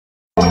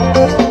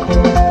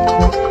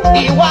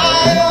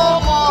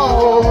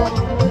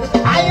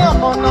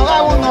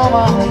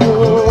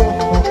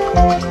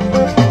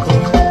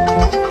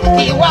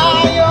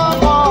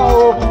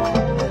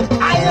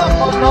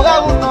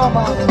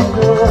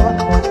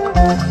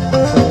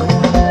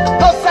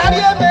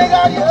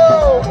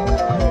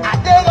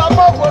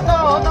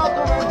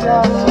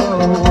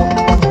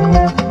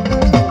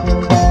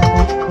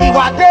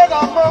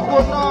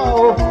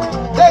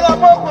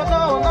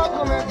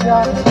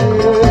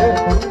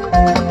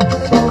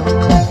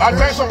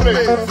Attention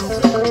please.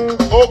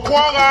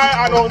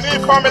 Okwarai and Oni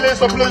families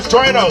to please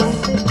join us.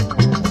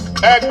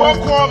 Ekbo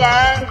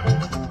Kwarai,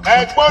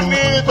 Ekbo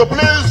Ni to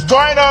please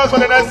join us for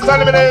the next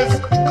 10 minutes.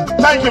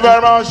 Thank you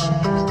very much.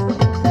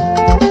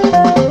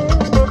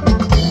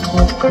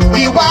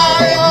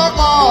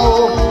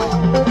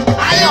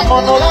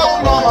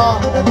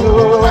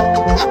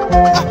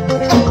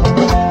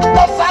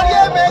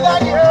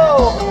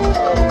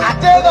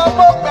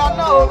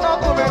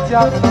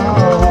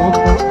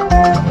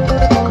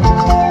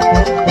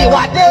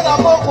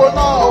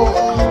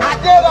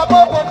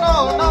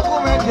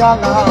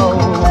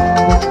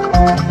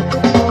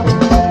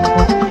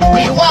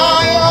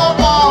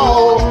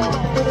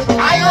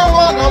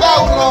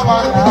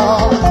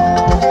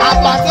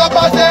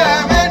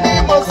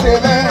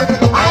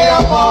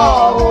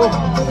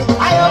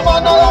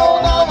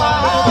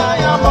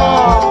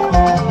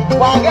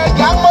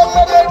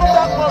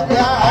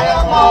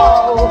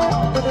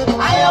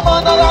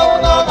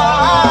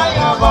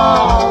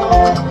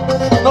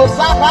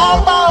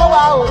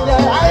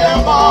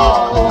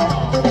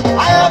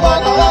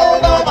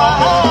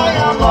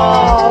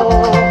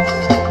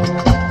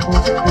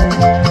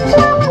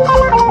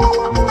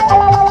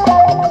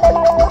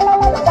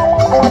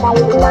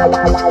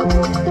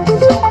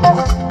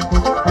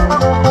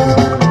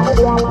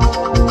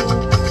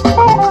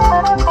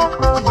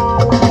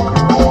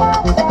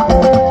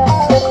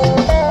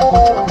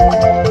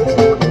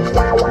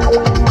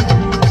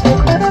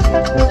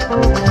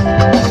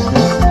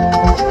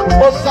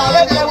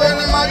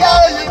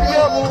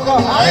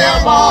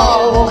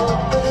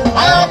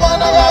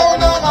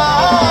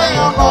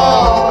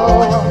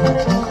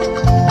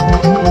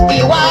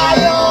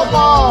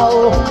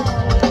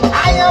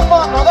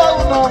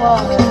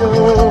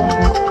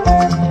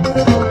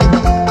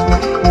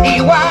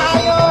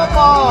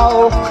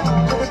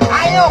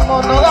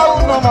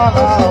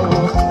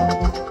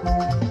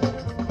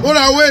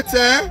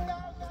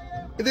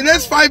 In the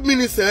next 5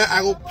 minutes,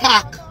 I will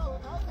pack.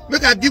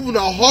 Make I give you a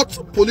hot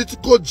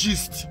political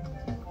gist.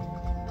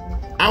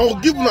 I will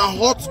give you a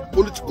hot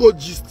political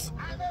gist.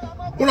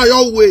 When I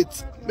all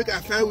wait, make I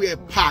find where I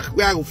pack,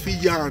 where I will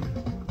feed yarn.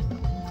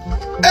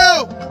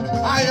 Oh,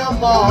 I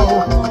am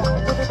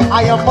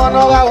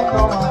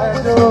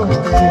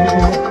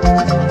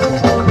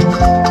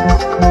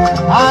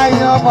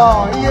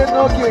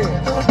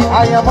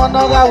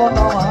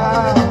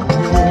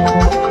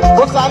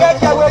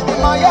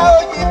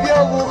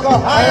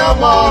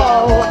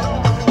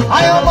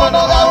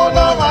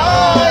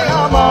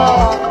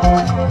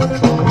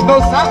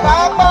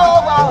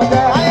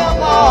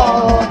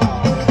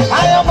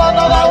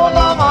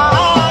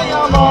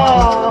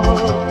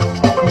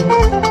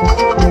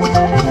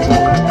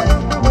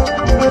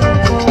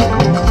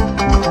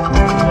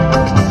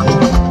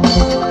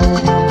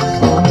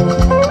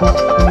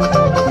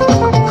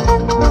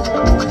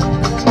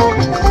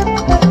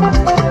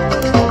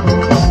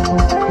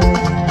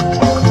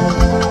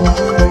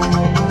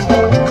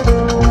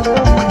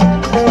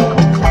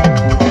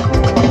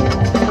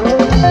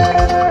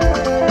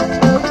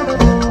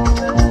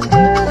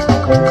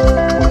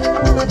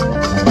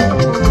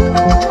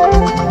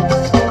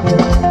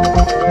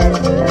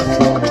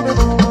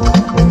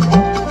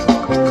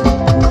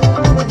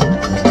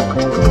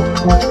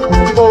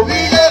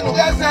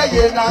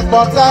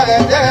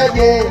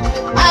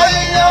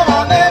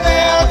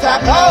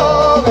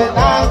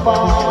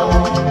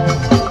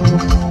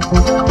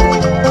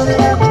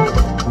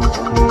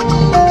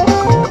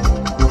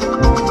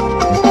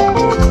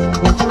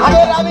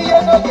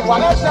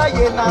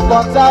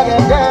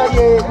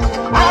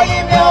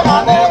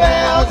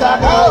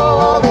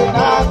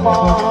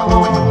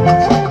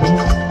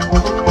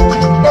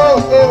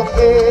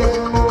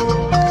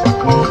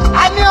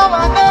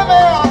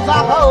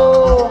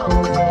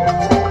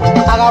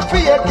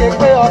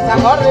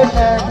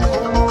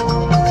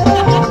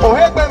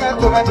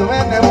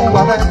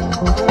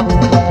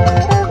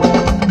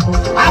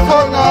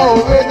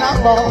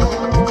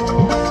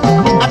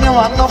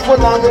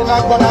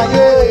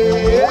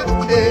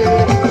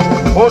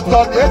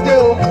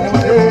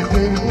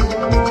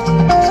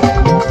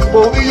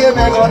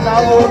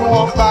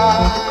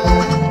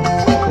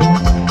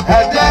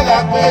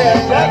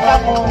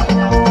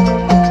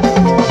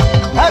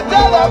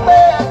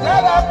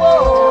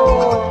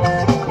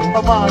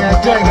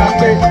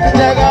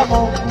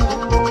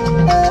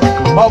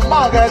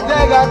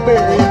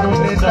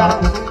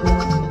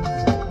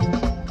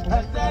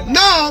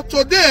Now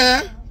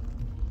today,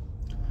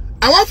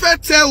 I want to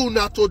tell you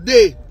now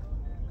today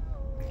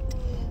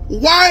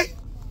why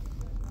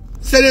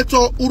Senator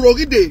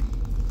Urogide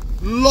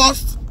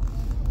lost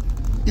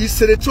his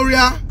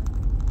senatorial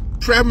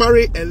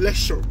primary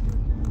election.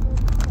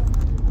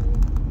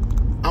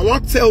 I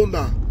want to tell you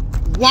now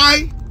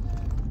why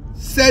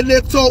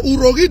Senator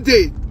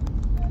Urogide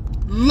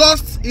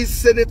lost his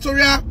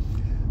senatorial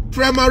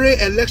primary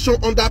election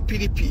under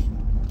PDP.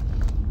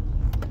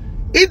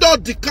 He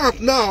don't decamp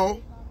now.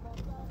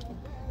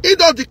 He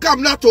don't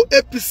decamp now to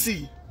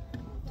APC,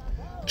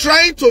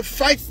 trying to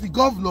fight the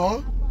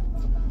governor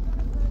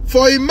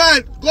For a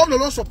man, governor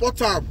not support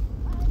him.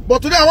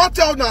 But today I want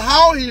to tell you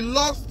how he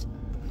lost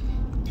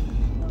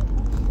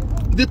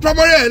the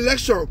primary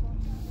election.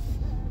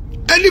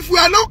 And if we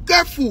are not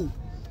careful,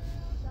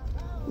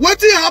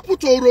 what will happen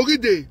to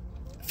Orogide?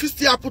 First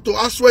happen to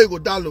Asue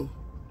Godalo.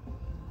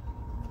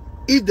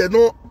 If they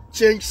don't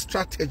change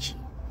strategy.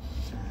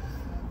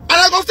 And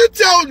I can still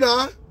tell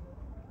now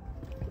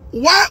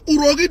why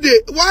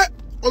Urogide, why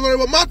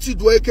Honorable Matthew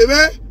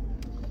Dwekeme,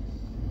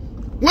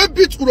 when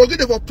beat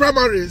Urogide for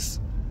primaries,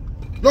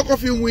 not going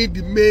to win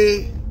the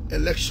May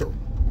election.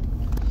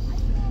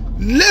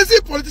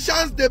 Lazy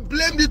politicians, they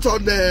blamed it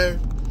on the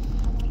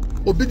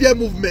obedient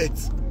movement.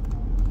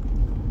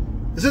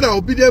 They said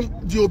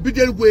that the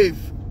obedient wave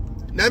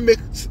now make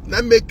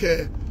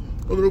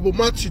Honorable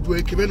Matthew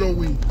Dwekeme not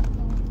win.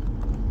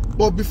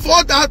 But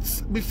before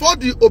that, before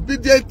the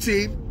obedient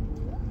team,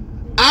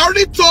 I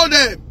already told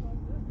them,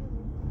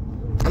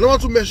 I don't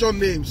want to mention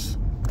names,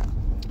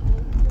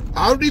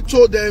 I already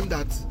told them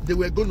that they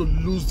were going to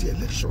lose the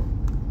election.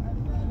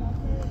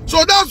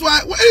 So that's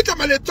why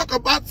anytime they talk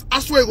about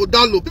Asue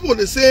Godalo, people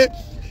they say,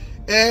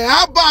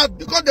 how bad,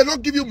 because they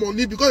don't give you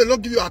money, because they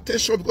don't give you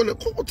attention, because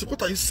they,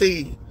 what are you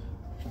saying?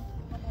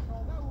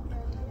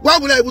 Why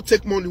would I even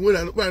take money when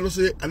I don't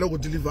say I don't go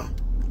deliver?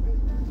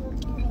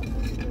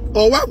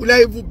 Or why will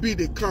I even be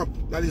the camp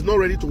that is not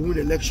ready to win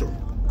the election?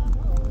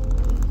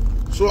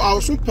 So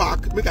I'll soon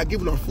pack, make I give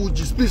them a full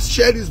gist. Please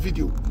share this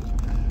video.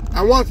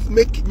 I want to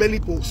make many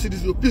people see this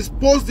video. Please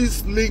post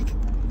this link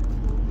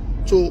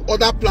to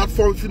other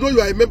platforms. If you know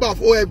you are a member of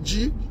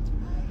OFG,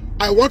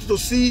 I want to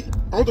see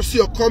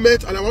your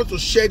comment and I want to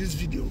share this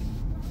video.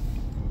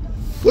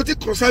 What it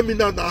concerns me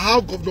now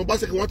how Governor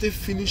Obaseki want to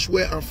finish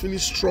well and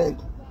finish strong.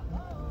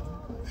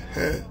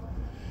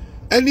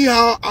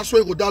 Anyhow,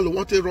 Asue Godalo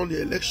want to run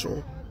the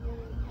election.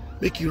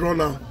 Make it run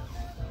out.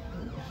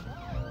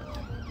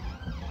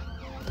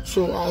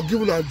 So I'll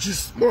give you a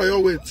gist. More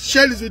your way.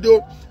 Share this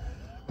video.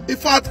 In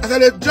fact, as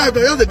I drive,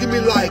 they just give me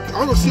like. I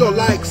want to see your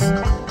likes. I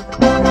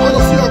want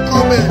to see your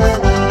comments.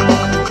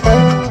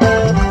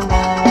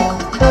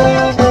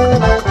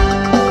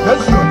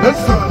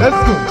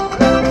 Let's go.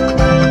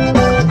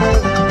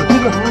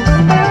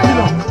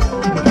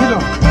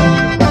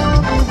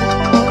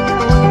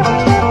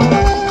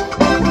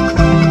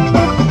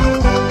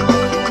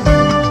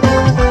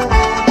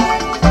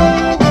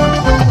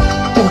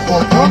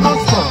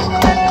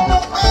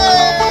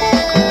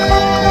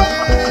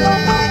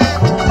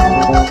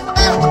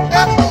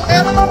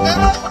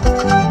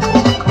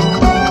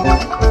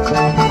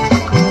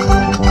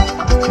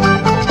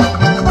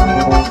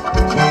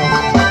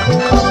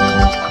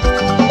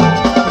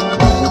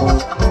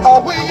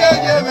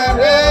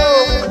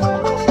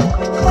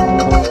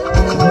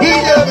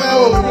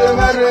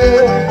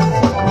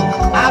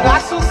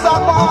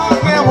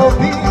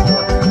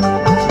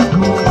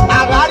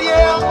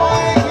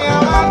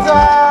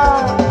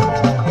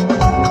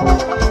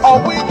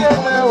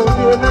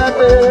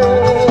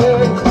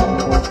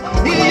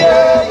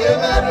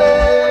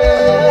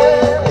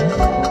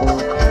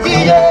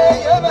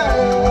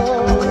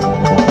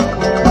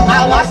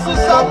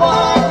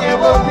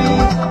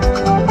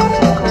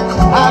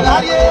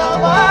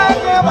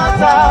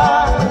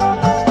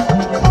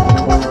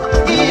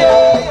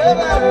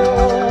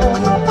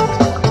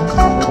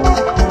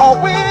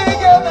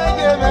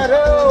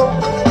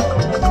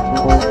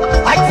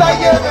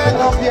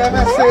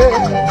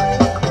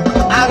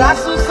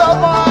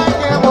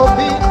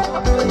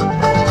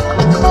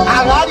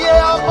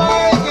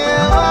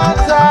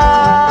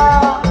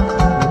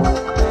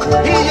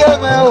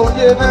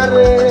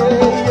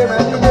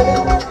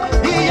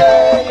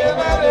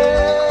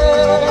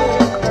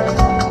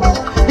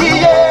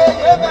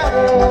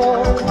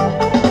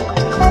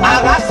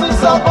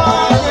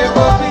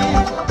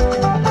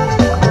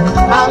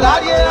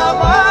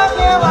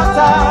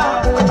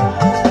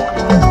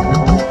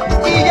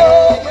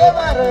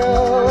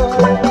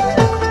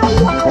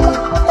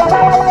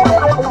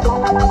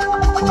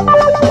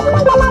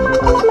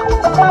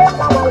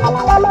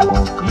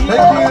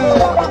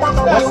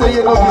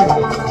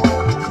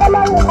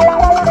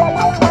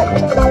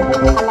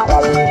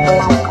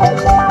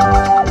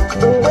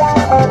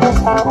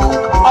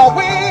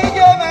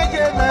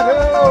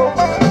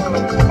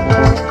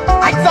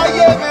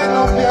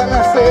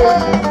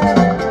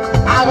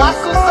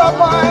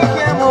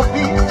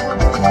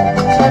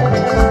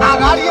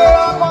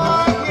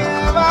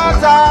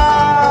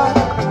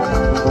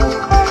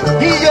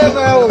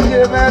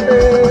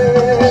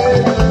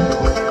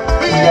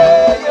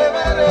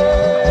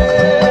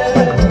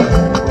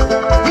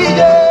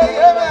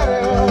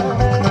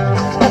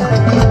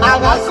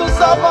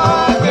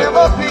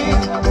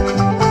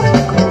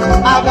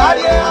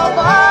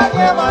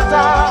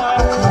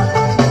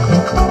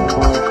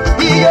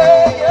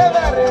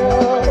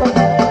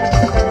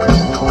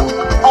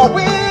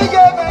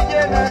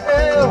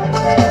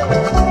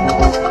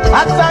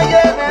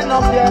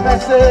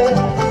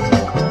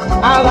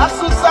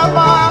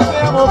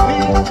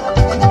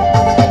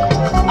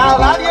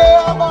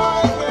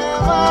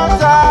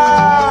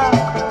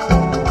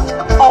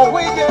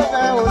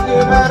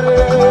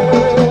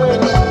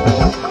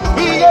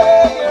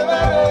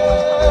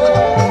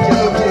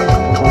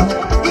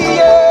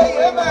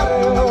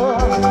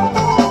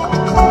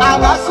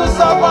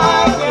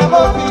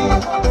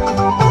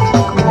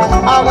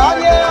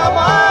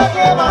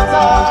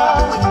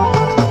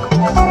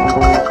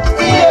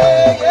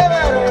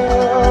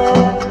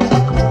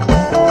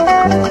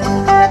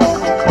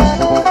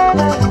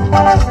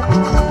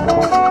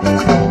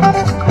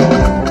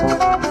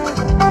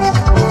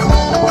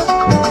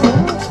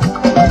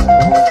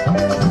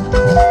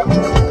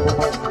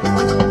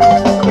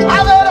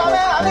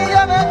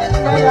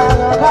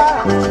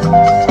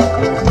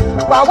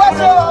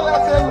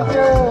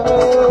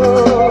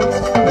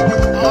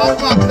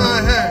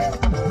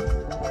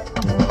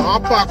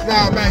 Back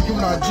now, man, give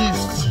me a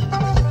gist.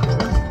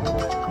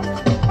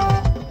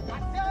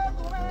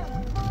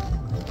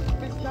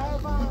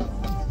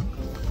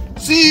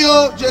 CEO,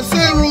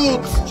 Jesse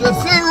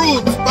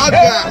Roots, bad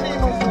guy,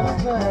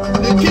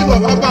 the king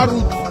of Abba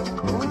Roots.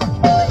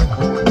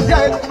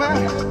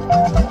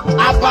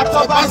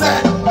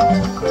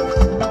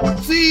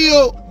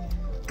 CEO,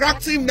 Crack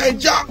Team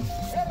Ninja.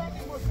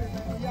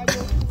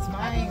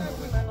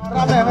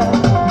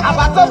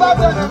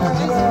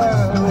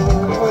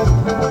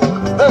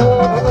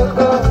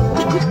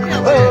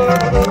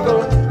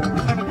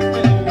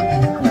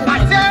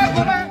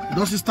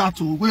 Just start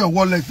to where your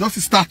wallet,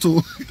 just start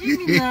to.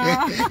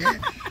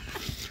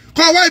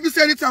 Come, why you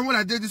say anytime when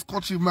I did this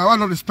country, man, why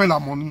not spend our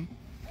money?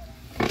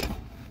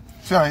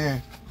 See I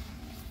hear.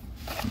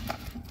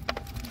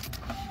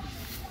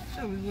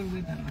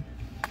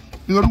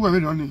 You don't know where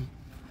money.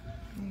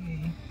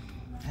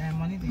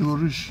 Money. You will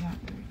rich.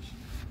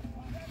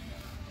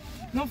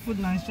 No food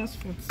now, it's just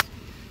fruits.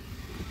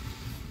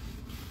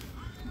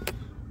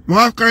 My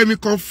wife carry me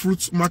come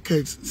fruit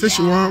market. Say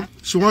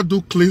she want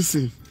do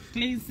cleansing.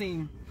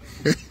 Cleansing.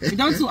 You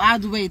don't to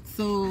add weight,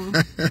 so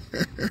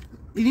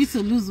you need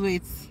to lose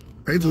weight.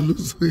 I need to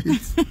lose weight.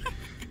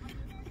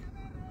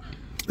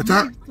 I'm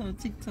left on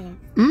TikTok.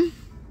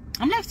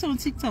 I'm left on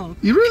TikTok.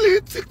 You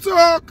really?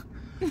 TikTok?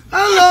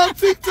 Hello,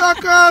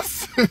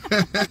 TikTokers.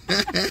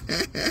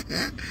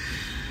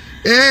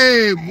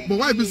 Hey, but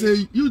why be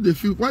say you the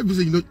feel? Why be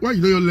say why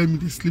you don't let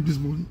me sleep this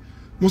morning?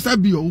 Must I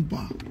be your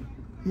Uber?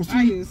 Must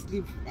you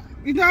sleep?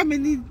 You know how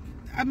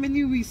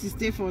many weeks you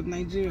stay for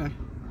Nigeria?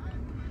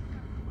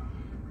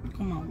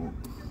 Come and walk.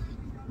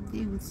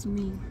 Stay with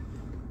me.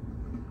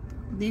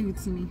 Stay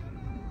with me.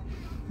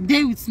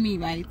 Stay with me,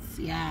 right?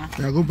 Yeah.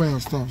 Yeah, go buy your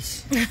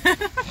stuff.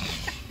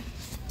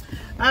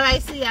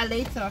 Alright, see ya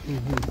later.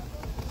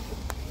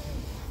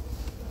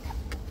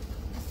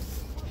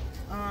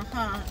 I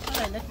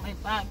thought I left my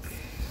bags.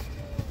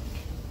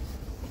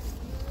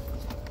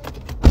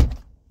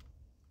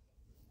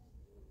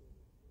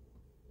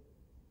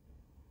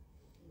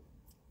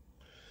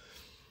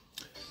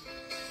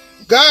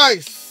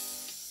 Guys,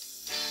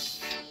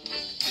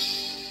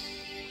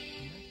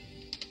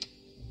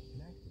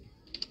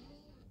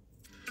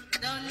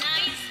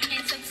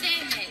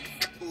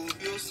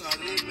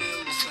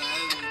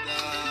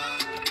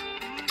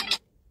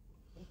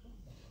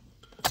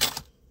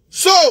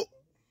 so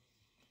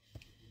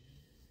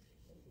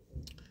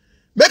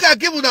make I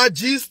give you that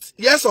gist,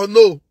 yes or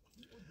no.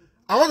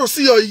 I want to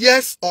see your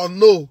yes or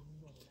no.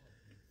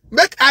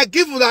 Make I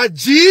give you that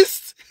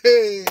gist.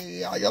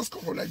 Hey, I just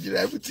come from Nigeria,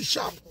 everything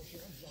sharp.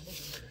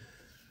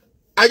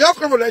 I just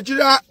come from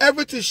Nigeria,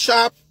 everything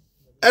sharp,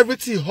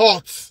 everything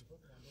hot.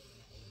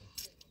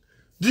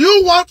 Do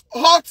you want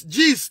hot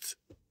gist?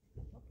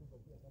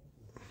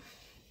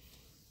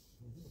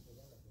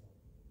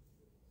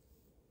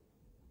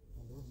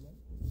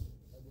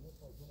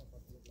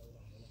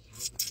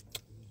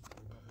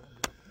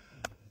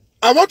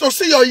 I want to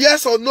see your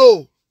yes or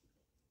no.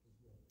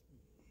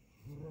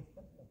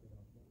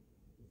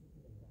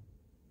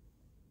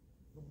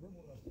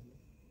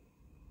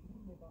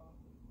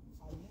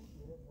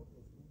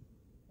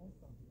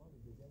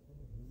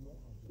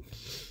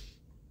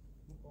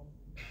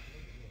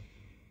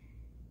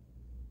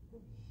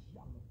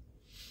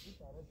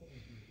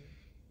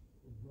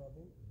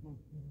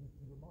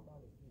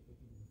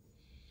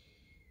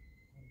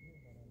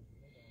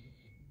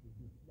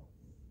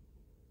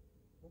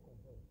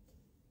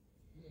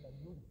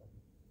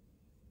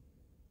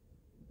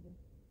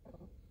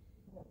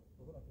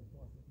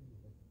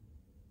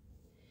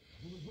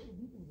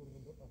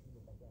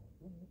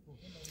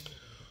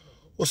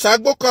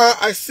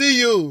 Osagboka, I see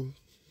you.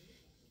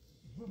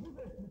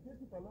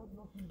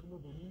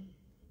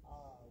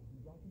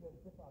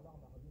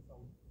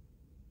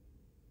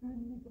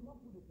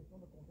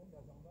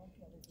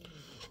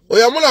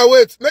 Oyamuna,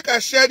 wait. Make I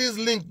share this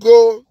link.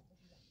 Go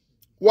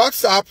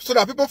WhatsApp so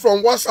that people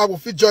from WhatsApp will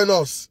fit join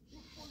us.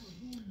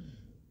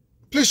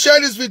 Please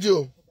share this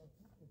video.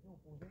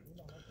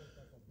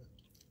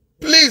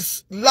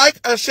 Please like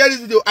and share this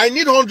video. I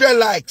need 100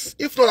 likes.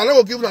 If not, I'm not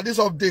going to give you this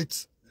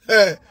update.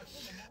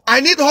 I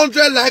need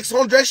 100 likes,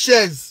 100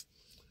 shares.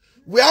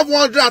 We have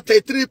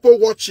 133 people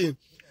watching.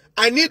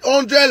 I need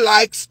 100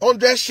 likes,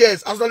 100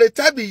 shares. As long as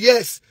they type me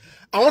yes,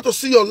 I want to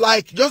see your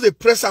like. Just a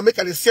press and make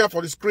a share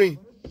for the screen.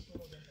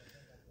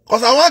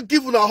 Because I want to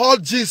give you a whole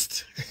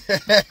gist.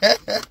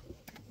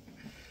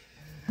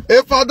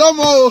 If I don't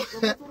know,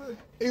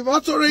 if I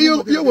told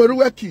you, you were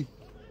working.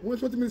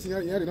 20 minutes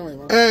here, yeah.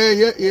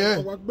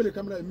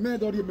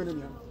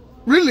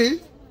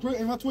 Really?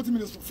 20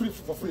 minutes free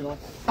for free, no?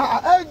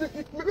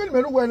 Maybe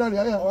where now?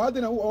 Oh, I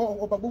didn't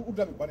know.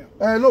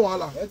 No,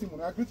 Allah.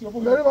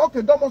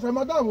 Okay, don't say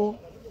madam.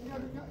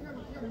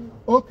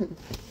 Okay.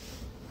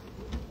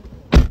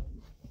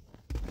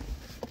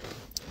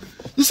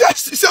 You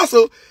see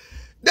also,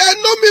 they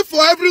know me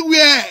for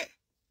everywhere.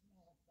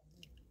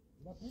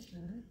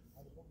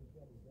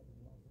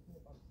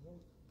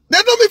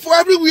 They know me for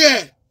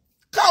everywhere.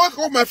 Can't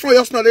wake up my friend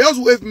just now. They just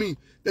wave me.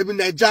 They be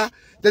Niger.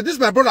 They this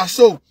my brother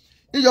so.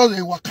 He just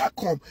a waka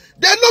come.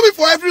 They know me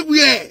for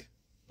everywhere.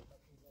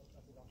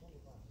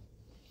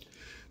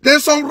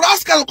 There's some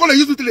rascals gonna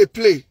use me till they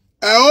play.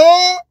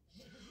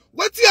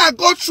 What thing I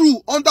go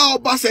through under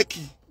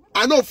Obaseki,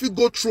 I know if you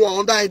go through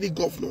under any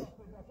governor.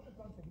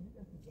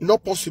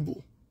 Not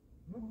possible.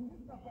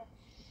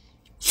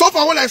 So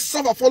far when I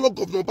suffer follow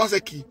Governor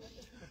Obaseki,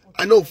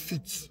 I know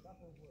fit.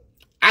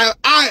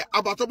 I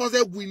about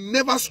Obaseki, will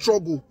never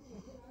struggle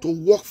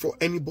to work for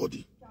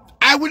anybody.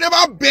 I will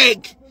never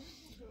beg.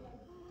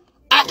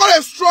 I'm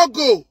gonna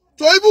struggle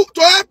to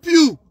help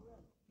you.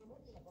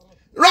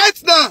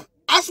 Right now,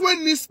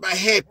 Asue needs my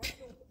help.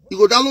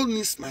 Igodalo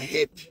needs my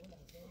help.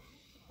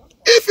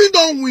 If he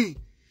don't win,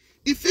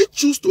 if he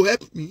choose to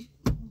help me,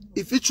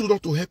 if he choose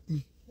not to help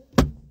me.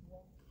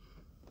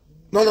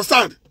 You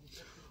understand?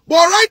 But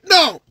right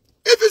now,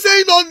 if you say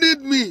you don't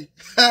need me,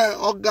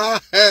 oh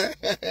God,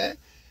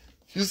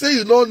 you say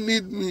you don't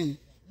need me,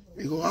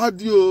 you go, how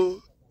do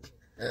you?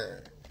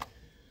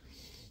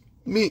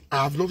 Me,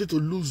 I have nothing to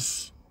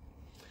lose.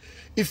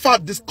 In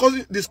fact,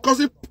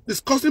 discussing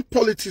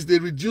politics, they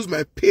reduce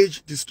my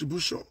page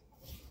distribution.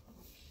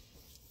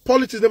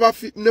 Politics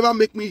never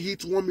make me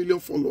hit 1 million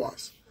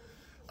followers.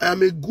 I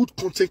am a good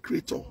content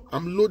creator.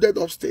 I'm loaded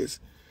upstairs.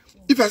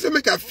 If I say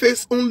make a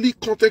face only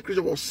content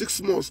creator for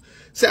 6 months,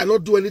 say I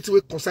not do anything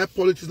with concern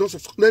politics,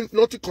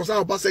 nothing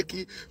concern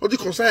Obaseki, nothing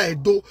concern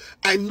Edo,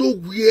 I know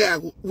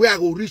where I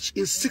will reach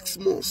in 6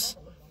 months.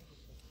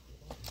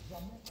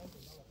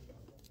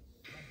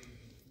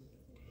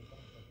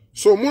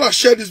 So I'm gonna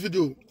share this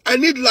video. I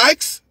need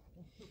likes.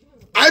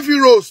 Ivy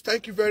Rose,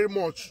 thank you very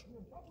much.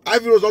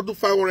 Ivy Rose, I'll do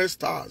 500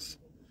 stars.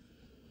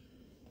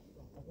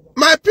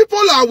 My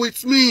people are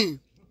with me.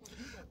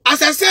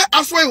 As I say,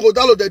 Asue will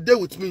download the day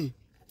with me.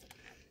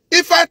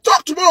 If I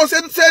talk tomorrow,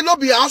 say not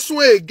be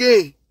Asue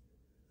again.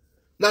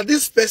 Now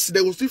this person,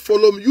 they will still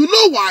follow me. You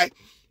know why?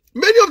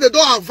 Many of them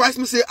don't advise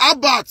me, say,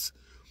 Albert,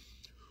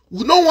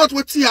 we don't want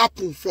what to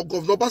happen for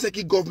Governor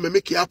Obaseki government,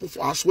 make it happen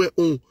for Asue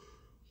own.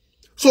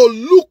 So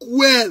look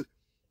well.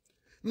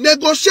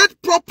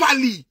 Negotiate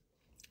properly.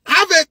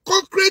 Have a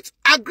concrete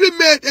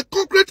agreement, a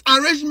concrete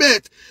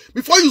arrangement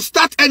before you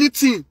start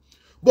anything.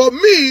 But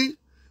me,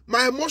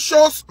 my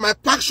emotions, my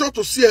passion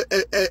to see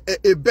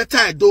a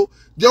better Edo,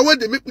 the way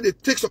they make me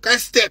take some kind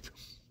of step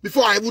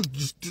before I even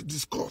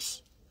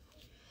discuss.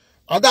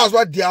 And that's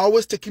why they are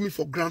always taking me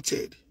for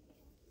granted.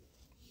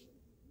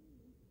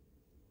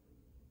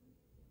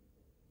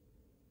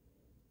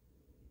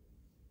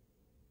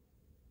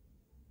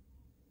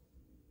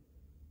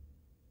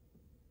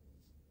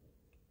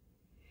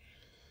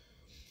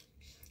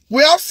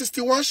 We have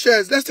 61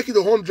 shares. Let's take it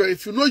to 100.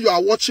 If you know you are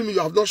watching me,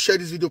 you have not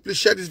shared this video, please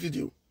share this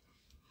video.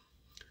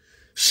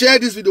 Share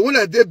this video. When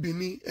I did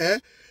Bini,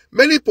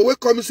 many people will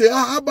come and say,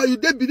 how about you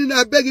did Bini?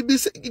 I beg you,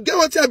 get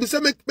what I say,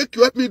 make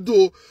you help me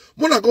do.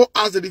 When I go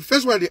ask the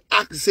first one they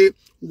ask, they say,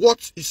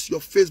 what is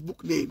your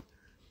Facebook name?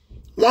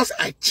 Once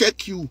I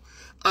check you,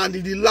 and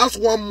in the last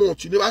 1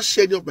 month, you never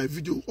share any of my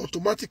video,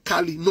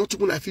 automatically, nothing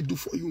will I do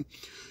for you.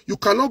 You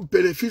cannot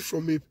benefit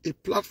from a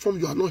platform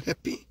you are not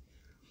happy.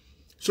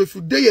 So if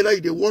you day and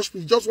night they watch me,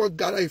 you just want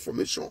to gather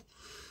information.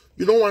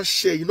 You don't want to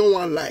share, you don't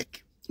want to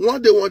like.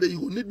 One day you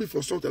will need me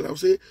for something. I'll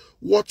say,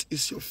 what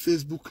is your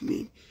Facebook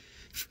name?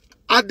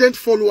 Ardent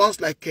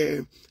followers like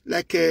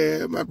my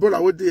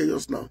brother what there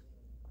just now.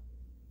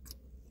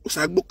 If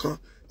they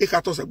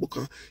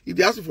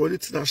ask me for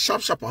anything, I'm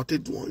sharp, I'll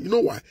take one. You know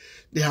why?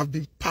 They have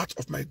been part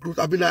of my growth.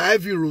 I've been an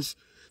Ivy Rose.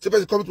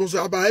 Somebody come to me and say,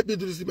 help me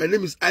do this. My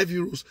name is Ivy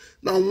Rose.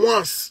 Now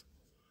once.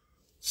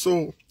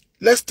 So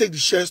let's take the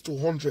shares to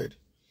 100.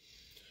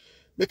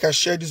 Make I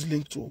share this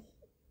link to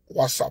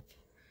WhatsApp.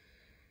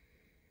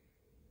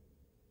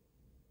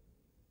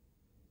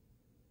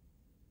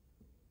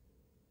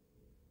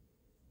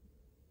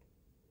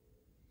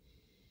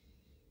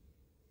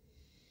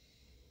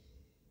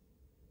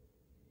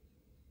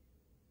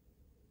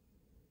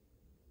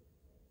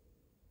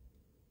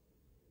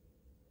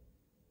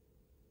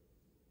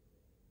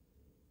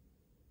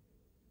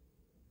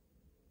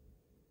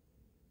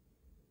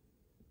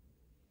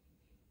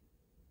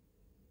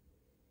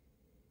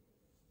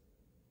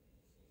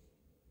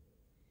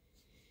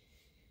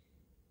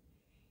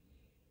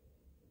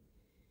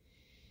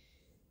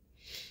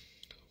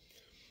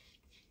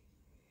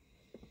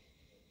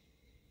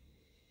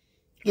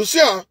 You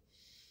see,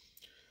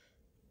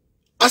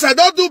 as I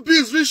don't do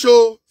biz,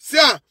 Richo, See,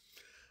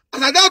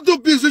 as I don't do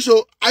business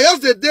show, I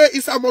just the day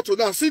inside motor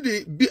now. See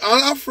the bee,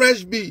 another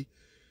fresh bee.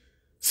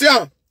 See,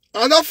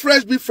 another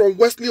fresh bee from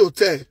Wesley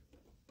Hotel.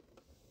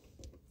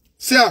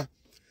 See,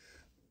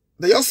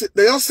 they just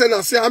send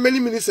us. See, how many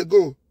minutes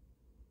ago?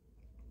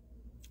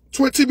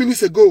 20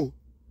 minutes ago.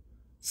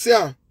 See,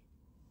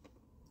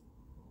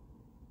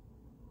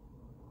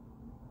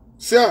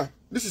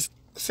 this is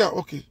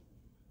okay.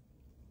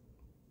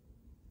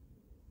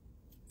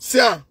 See,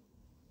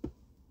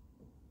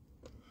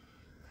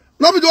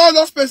 not be the all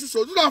those places.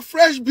 So do that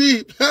fresh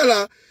bee.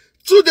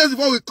 2 days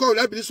before we come,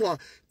 let be this one.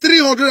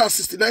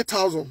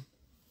 369,000.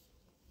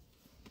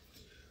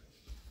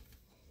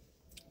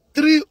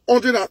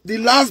 300. The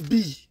last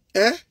bee,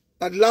 that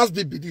the last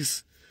bee be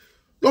this.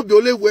 Not be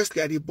only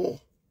Wesley at the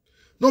ball.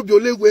 Not be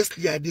only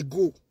Wesley at the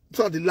go. It's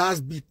not the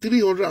last bee.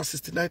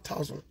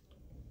 369,000.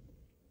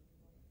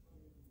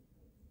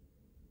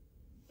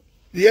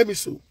 You hear me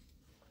so?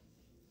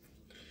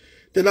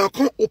 Then I'll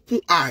come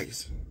open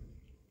eyes.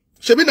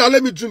 Shebi now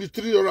let me drink the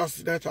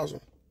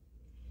 369,000.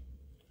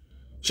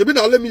 Shebi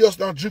now let me just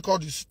now drink all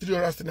this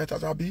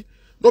 369,000. Abi,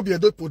 not be a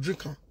dope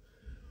drinker.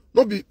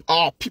 Not be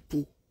our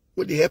people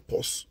when they help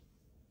us.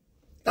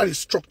 That is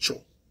structure.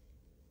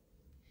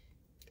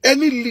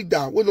 Any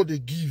leader when not they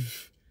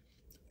give,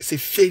 it's a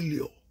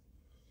failure.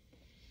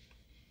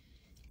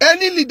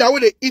 Any leader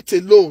when they eat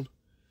alone,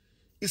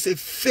 it's a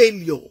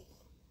failure.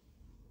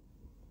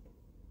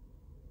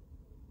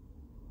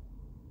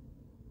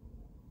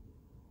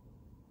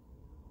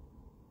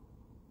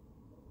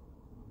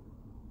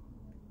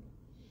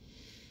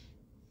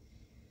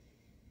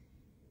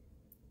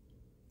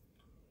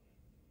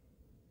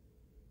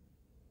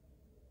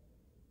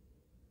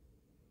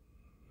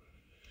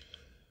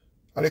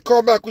 And they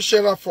call back with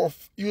share for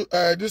you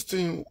this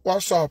thing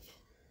WhatsApp.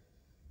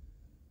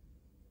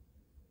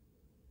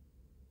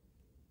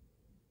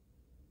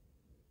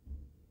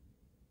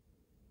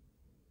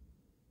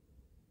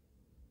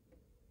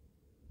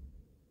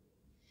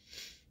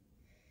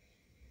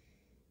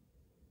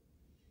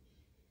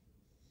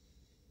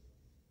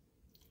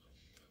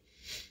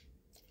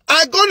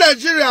 I go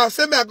Nigeria,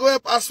 say me I go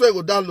help Asue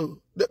go download.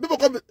 The people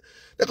come,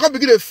 they come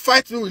begin to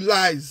fight me with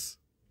lies.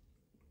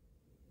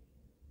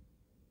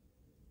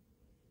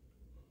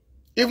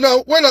 If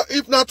now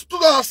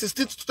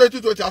 2016 to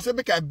 2020, I say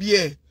make a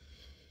beer.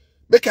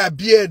 Make a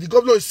beer. The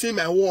governor is seeing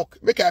my work.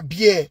 Make a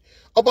beer.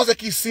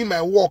 Obaseki is seeing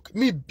my work.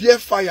 Me beer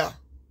fire.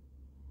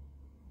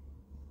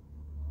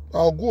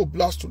 I'll go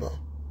blast to now.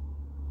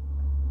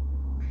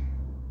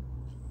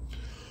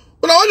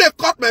 But I want to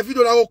cut my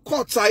video, I will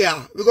cut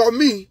tire. Because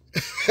me,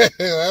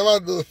 I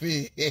want to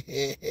be.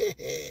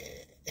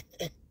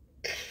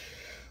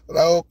 But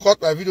I will cut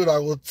my video, I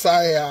will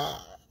tire.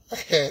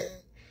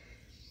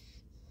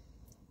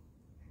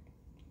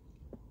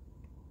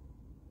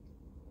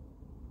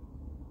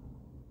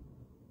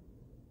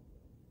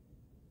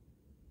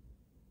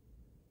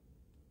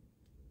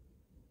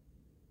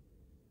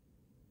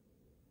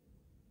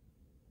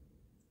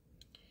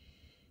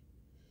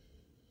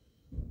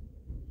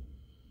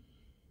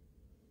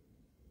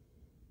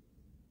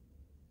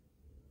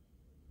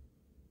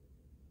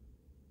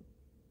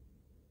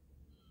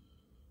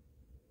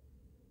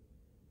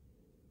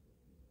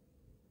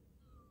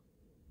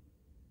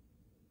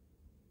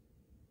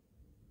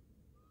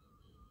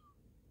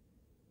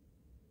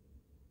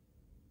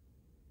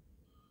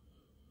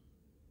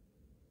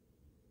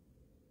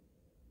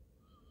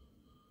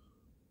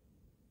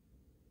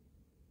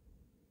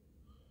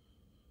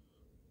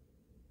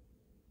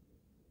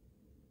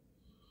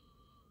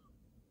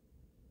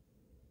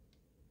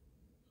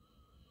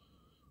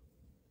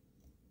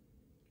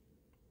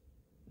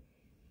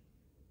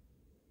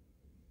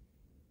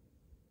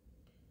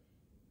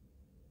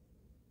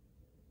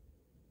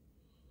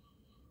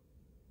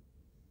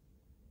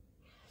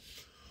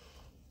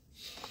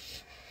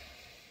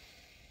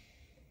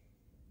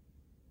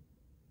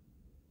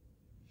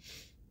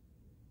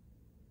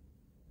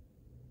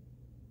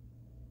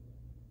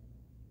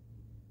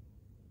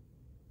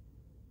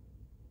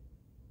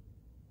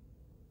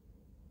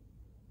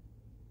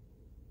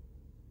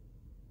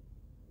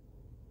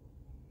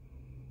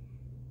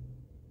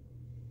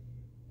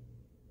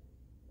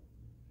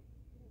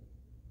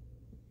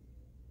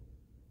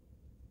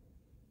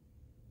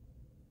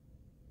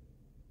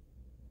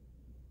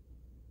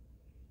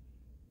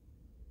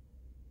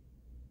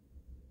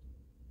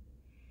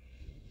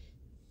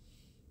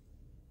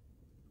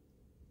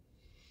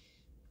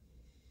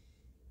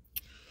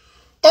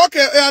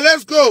 Okay, yeah,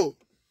 let's go.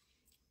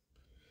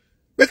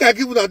 Make I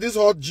give you this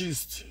hot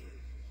gist.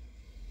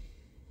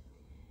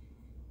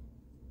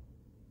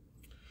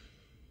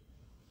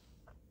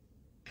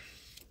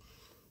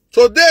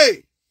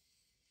 Today,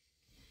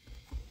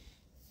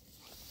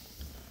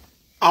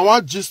 I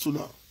want gist to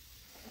know.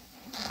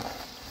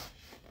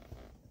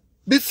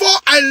 Before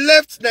I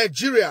left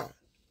Nigeria,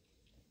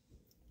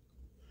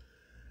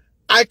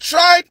 I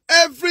tried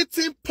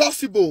everything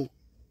possible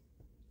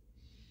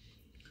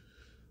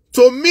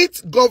to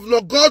meet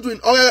Governor Godwin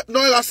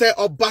Noelase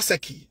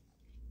Obaseki.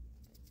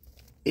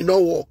 It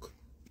no work.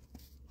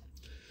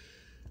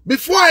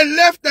 Before I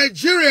left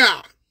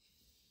Nigeria,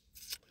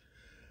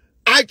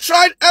 I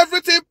tried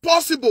everything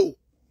possible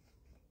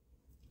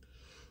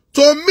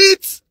to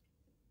meet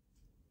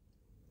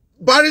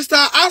Barrister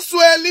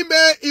Asue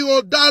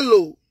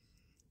Iodalo.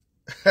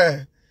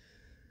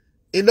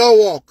 It don't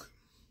work.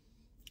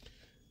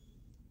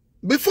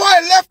 Before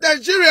I left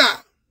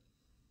Nigeria,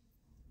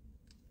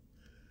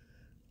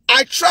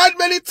 I tried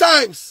many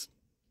times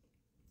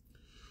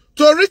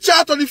to reach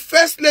out to the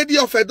First Lady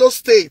of Edo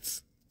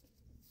State.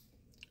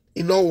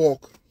 It don't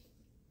work.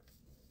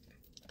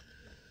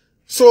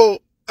 So,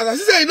 as I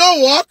say, it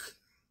don't work.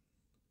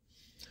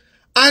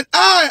 And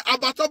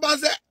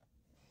Abatobaze,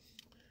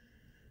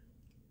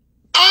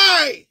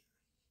 I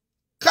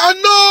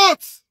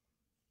cannot,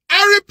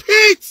 I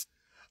repeat,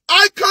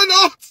 I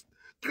cannot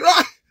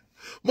cry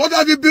more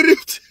than the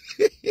bereaved.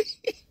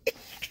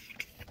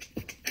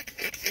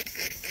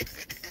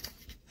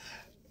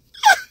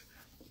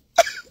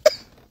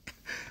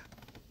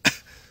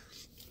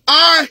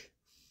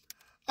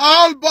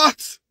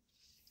 Albert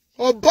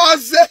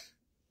Obaze,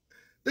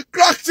 the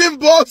cracking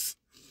boss,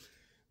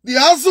 the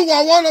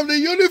Asue one of the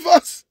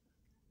universe.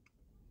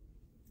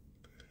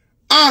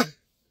 I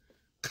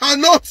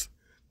cannot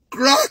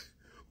cry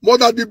more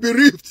than the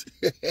bereaved.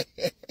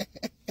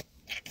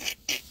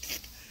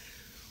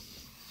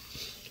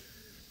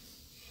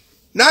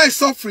 Now I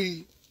so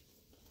free.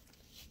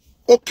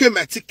 Okay,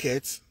 my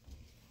ticket.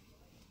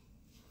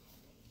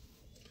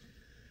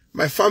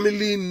 My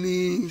family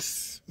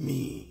needs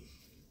me.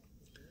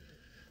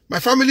 My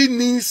family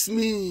needs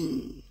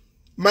me.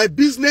 My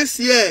business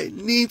here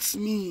needs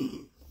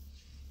me.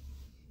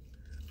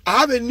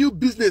 I have a new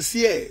business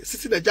here,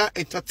 City Nigeria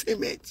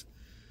Entertainment,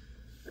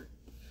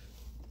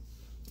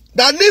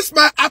 that needs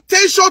my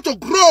attention to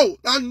grow.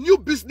 A new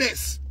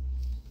business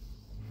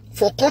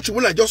for country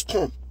when I just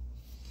come.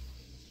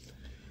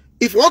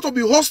 If you want to be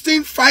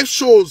hosting 5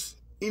 shows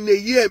in a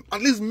year, at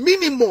least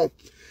minimum,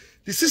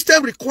 the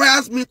system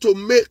requires me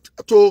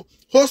to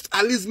host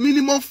at least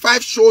minimum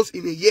 5 shows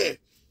in a year,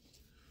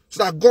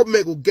 so that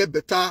government will get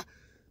better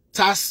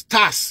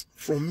tasks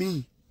from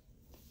me.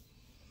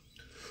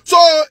 So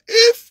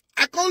if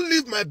I can't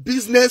leave my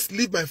business,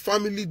 leave my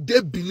family,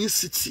 they Benin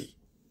City.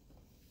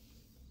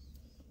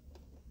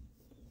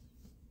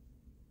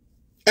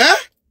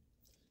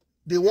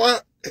 They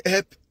want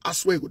help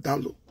Asue go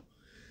download.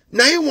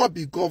 Now you want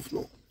to be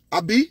governor.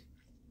 Abi?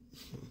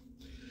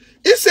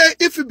 He said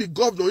if you be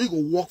governor, you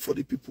go work for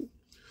the people.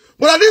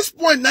 But at this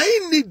point, now he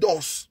need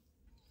us.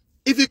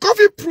 If he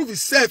can't prove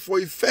himself for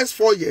his first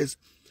 4 years,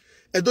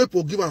 and don't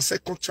give him a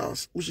second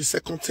chance, which is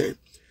second term.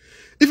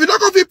 If he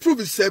don't prove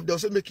himself, they'll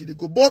say make it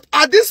go. But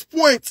at this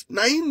point,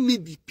 now he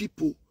need the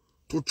people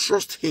to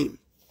trust him.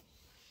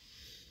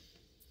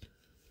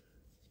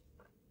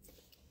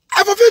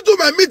 I fulfill do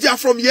my media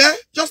from here,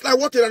 just like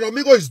what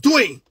Amigo is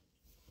doing.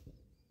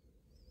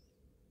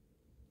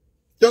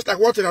 Just like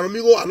what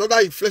Amigo and other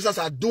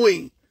influencers are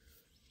doing.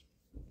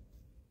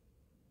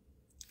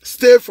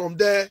 Stay from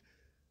there,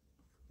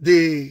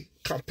 the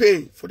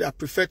campaign for their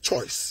preferred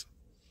choice.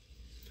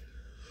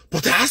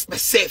 But I ask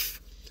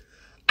myself,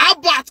 how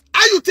about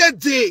you take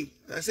day?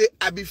 I say,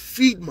 I be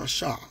feed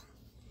Masha.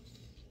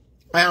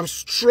 I am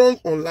strong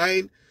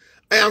online.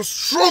 I am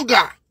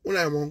stronger when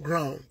I am on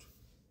ground.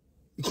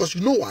 Because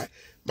you know why?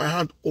 My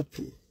hand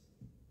open.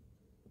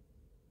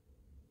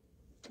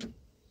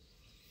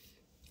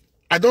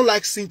 I don't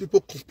like seeing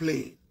people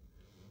complain.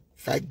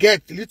 If I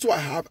get the little I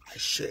have, I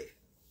share.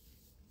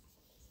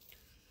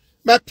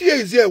 My PA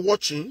is here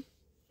watching.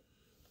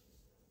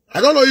 I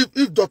don't know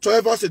if Dr.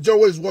 Evans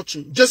Ejowo is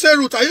watching. Jesse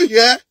Ruth, are you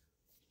here?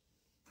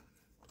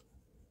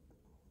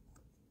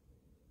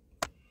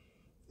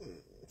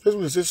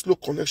 Facebook says slow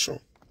connection.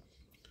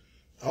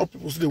 I hope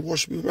people see they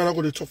watch me. When I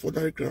go to talk for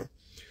direct ground.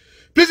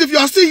 Please, if you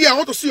are still here, I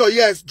want to see your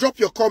yes. Drop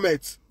your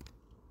comments.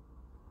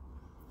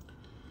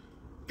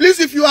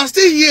 Please, if you are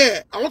still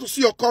here, I want to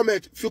see your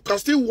comment. If you can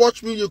still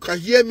watch me, you can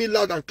hear me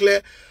loud and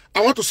clear.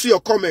 I want to see your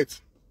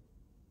comment.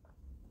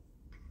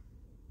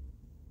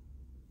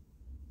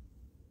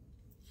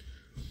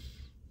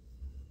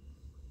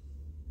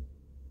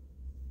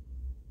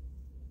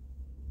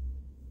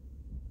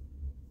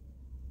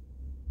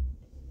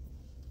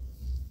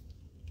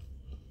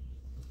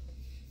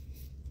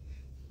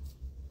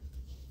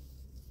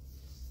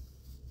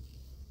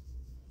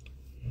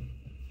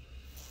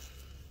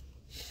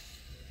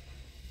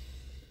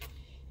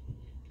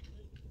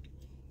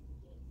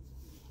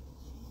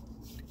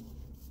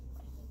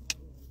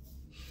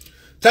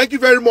 Thank you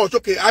very much.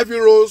 Okay, Ivy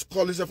Rose,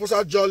 Collins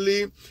Efosa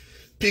Jolly,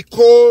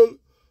 Picole,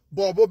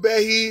 Bobo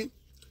Behi,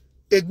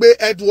 Egbe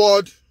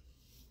Edward.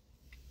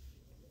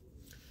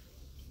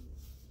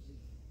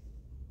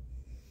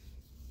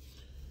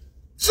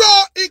 So,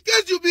 in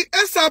case you be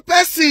Esa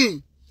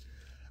person,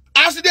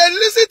 as they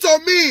listen to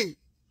me,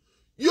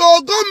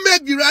 you're gonna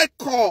make the right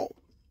call.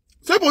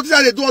 So, people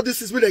say they do all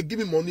this is when they give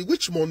me money.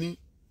 Which money?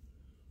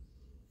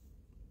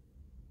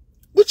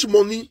 Which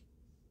money?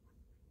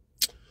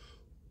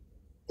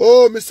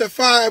 Oh, Mr.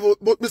 Five,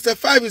 but Mr.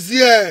 Five is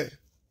here.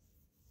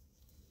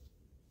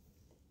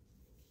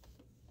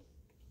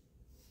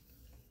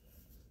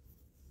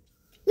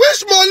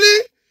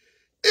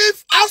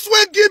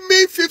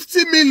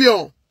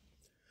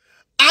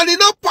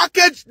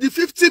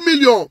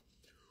 million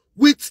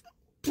with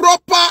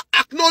proper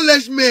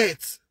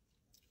acknowledgement.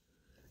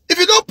 If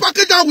you don't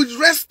package that with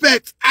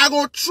respect, I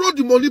go throw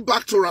the money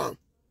back to them.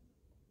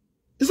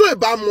 It's not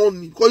about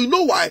money. Because you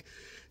know why?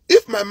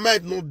 If my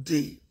mind not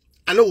there,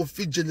 I know if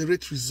it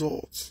generate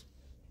results.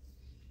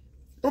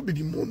 Not be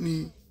the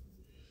money.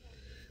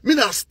 Me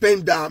not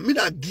spender, me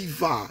not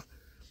giver.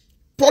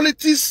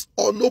 Politics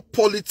or no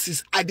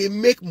politics, I dey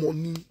make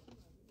money.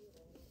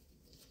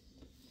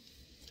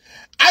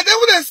 I don't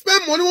want to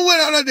spend money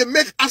when they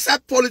make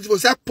aside politics or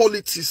aside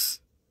politics.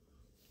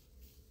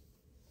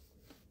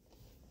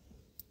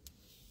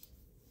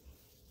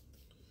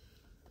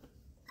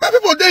 My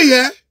people there,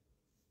 yeah.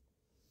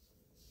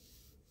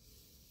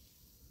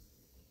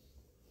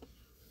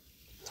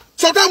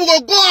 Sometimes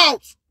we go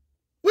out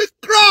with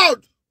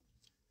crowd,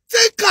 10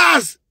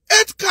 cars,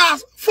 8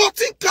 cars,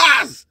 14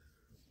 cars.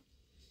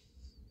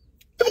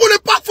 People gonna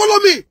park follow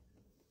me.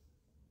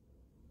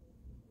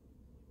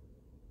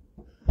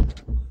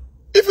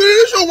 If you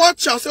really show one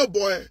chance, say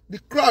boy, the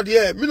crowd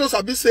here, me no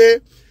sabi say,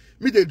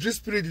 me they drink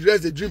spirit, the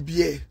rest they drink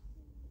beer.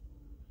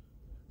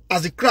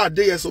 As the crowd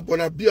there, so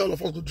boy, beer all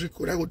of us go drink,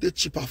 that go dey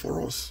cheaper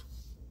for us.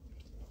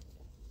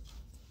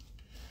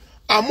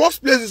 And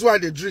most places where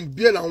they drink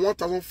beer na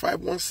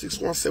 1,500,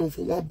 1,600, 1,700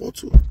 for one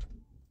bottle.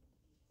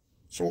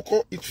 So we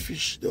can't eat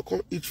fish, they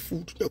can't eat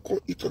food, they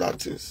can't eat other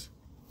things.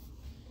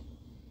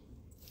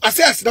 I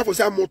say I sit down for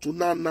say more to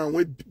now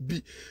when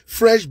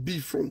fresh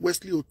beef from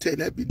Wesley Hotel,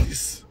 that be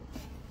this.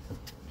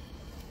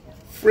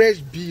 Fresh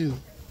beef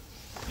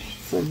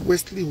from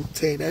Wesley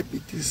Hotel, that be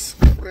this.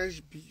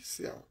 Fresh beef,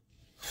 see.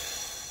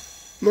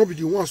 Not be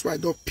the ones where I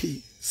don't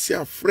pay. See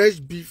a fresh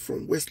beef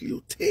from Wesley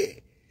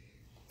Hotel,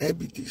 that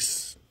be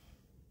this.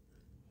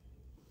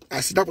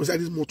 I sit down for say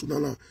this more to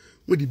now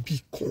when the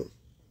beef come.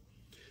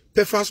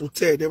 Pefas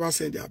Hotel never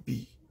send their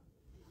beef.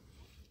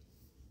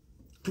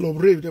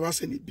 Club Rave never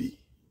send the beef.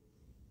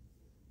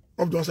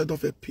 Of those I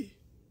don't pay.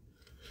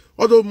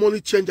 All those money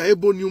change, I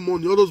able new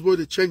money, all those boys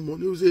they change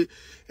money. You say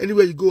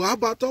anywhere you go, how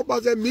about talk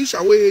about that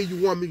Misha way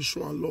you want me to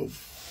show and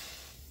love.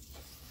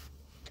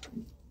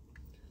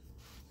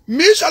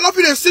 Misha love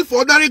you they see for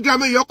ordinary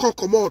grammar you can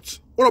come out.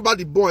 What about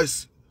the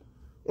boys?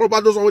 What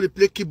about those ones they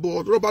play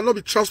keyboard? What about not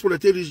be transport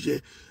that reach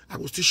there? I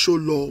will still show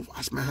love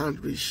as my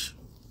hand reach.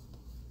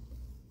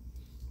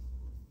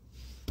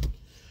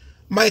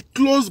 My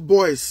close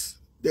boys,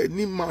 they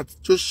need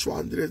math, Joshua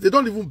and the rest. They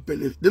don't even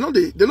benefit. They don't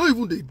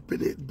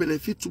even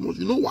benefit too much.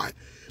 You know why?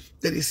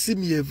 They see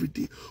me every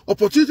day.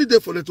 Opportunity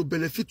there for them to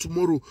benefit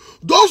tomorrow.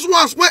 Those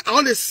ones when I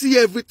want to see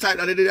every time,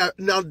 and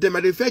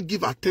they first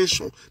give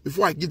attention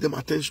before I give them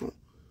attention.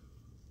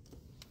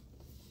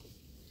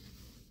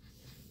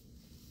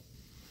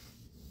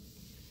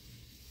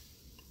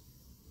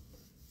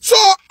 So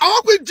I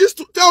want me just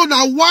to tell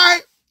now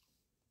why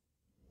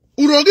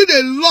Urogi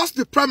they lost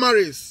the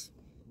primaries.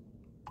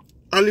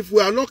 And if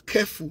we are not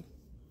careful,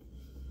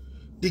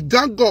 the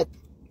gang up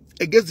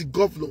against the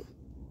governor,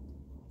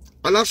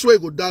 and that's why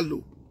it go down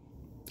low.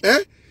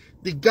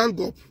 The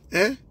gang up,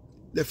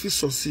 they feel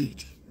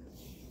succeed.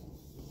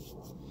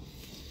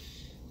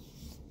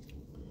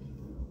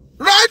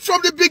 Right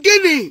from the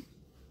beginning,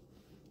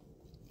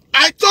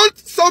 I told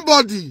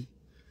somebody,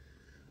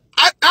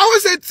 I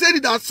always say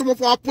that some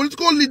of our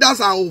political leaders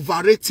are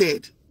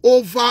overrated,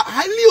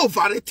 highly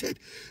overrated.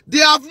 They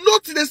have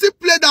not, they still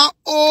play that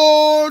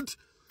old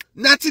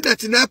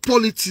 1999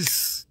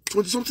 politics,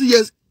 20-something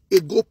years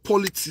ago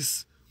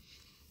politics.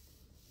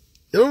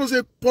 They don't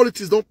say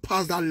politics don't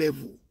pass that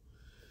level.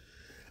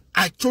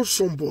 I told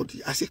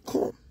somebody, I said,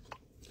 come.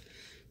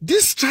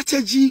 This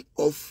strategy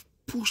of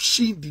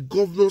pushing the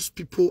governor's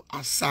people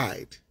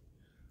aside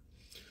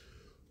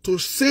to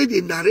say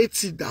the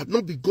narrative that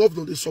not the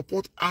governor, they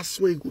support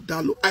Asue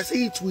Godalo, I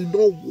say it will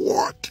not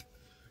work.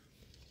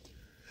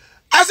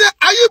 I said,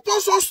 are you people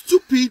so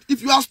stupid?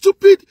 If you are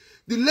stupid,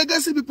 the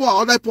legacy people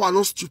or other people are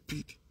not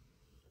stupid.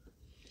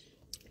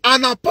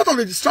 And a part of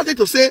the strategy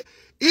to say,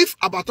 if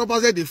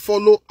Abatobaze they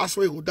follow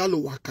Asue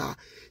Godalo Waka,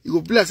 it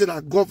will be like say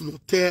that governor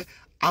tell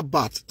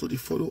Abat to the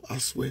follow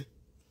Asue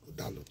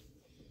Godalo.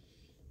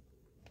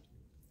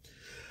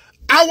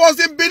 I was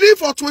in Benin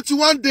for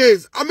 21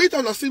 days. I meet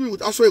and see me with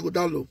Asue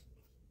Godalo.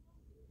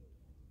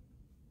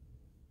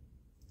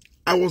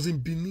 I was in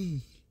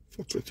Benin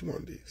for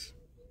 21 days.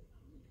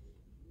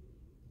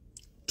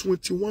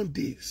 21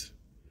 days.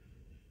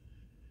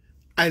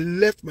 I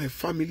left my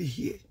family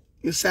here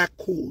inside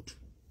cold.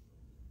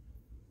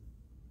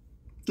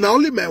 Now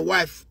only my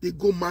wife, they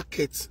go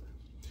market.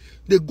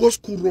 They go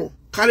school run,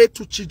 carry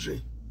 2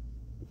 children.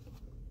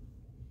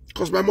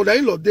 Because my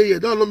mother-in-law there, here,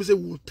 don't let me say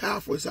we'll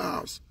tire for his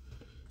house.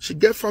 She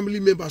get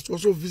family members to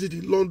also visit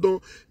in London,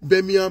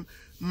 Birmingham,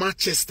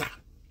 Manchester.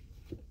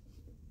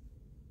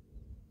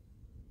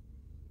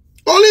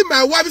 Only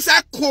my wife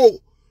inside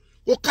cold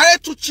will carry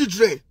 2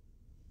 children.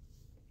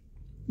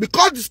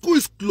 Because the school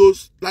is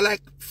closed,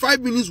 like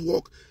 5 minutes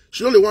walk,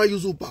 she only want to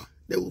use Uber.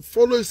 They will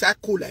follow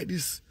inside cold like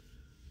this.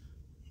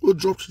 Go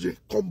drop today,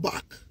 come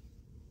back.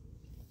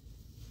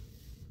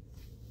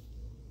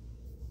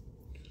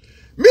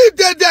 Me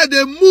there,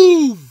 they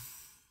move.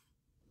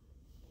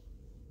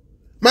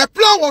 My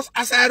plan was,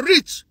 as I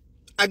reach,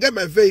 I get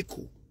my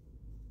vehicle.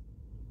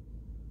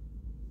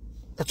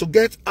 But to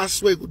get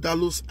Asue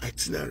Godalo's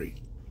itinerary.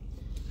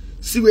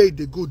 See where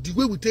they go. The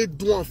way we take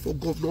down for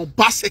Governor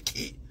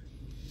Baseki.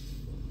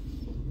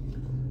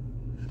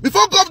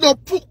 Before Governor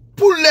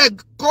pull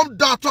leg, come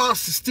down to our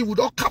system, we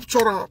don't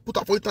capture her, put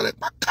her for internet.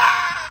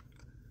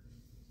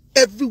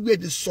 Everywhere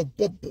the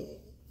suburb.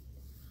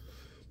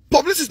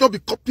 Publicity is not be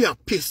copy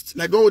and paste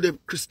like all the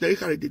Christian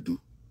they do.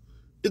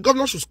 The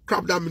governor should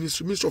scrap that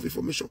Ministry of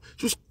Information.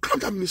 Should scrap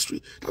that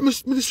ministry. That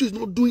ministry is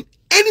not doing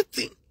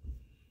anything.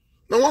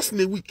 Now once in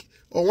a week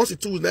or once in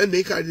 2 weeks, then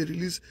they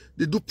release,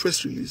 they do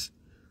press release.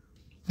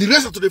 The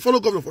rest of they follow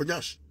governor for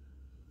Nash.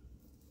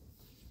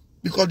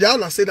 Because they are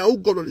not saying that who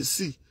governor they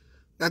see,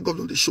 that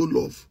governor they show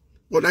love,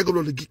 or that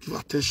governor they give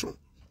attention.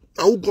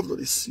 Now who governor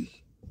they see.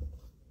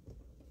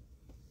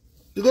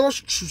 The governor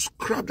should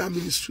scrap that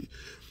ministry.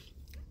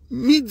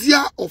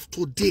 Media of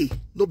today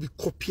not be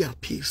copy and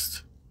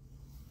paste.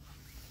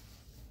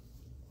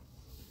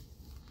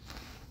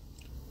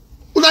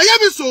 When I hear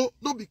me so,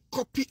 not be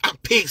copy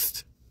and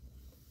paste.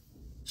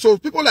 So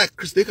people like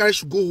Chris Dekare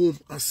should go home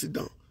and sit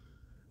down.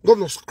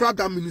 Governor, scrap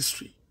that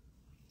ministry.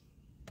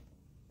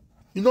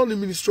 You know the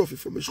Ministry of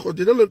Information, because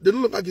they no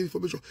longer give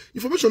information.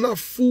 Information now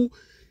full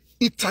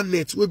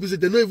internet where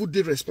they're not even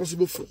they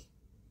responsible for.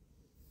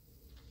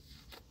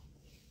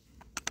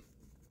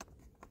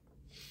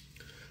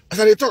 As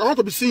I talk, I want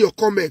to be seeing your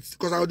comments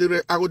because I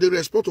will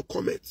respond to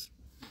comments.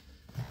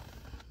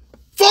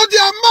 For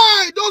their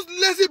mind, those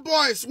lazy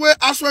boys where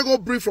Asue go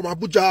bring from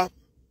Abuja.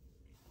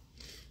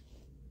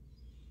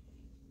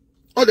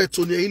 All the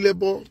Tony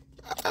Ilebo.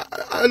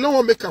 I don't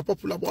want to make them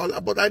popular,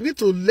 but I need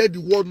to let the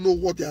world know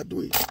what they are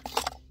doing.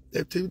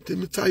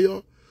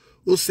 Temitayo,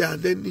 Ose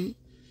Adeni,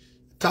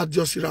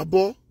 Tadios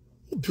Irabo,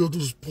 build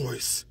those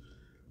boys.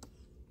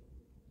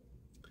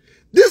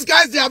 These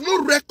guys, they have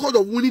no record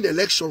of winning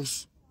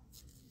elections.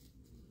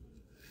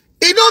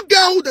 They don't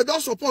get who they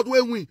don't support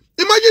when win.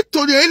 Imagine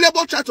Tony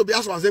Ilebo try to be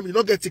asked for them, you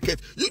don't get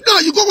ticket. You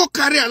go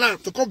carry a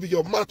land to come with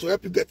your man to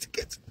help you get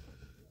ticket.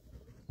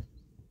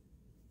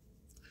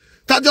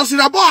 Tadios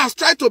Irabo has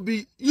tried to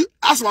be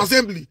House of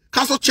Assembly,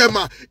 council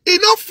chairman. He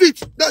not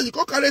fit. Now you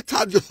go carry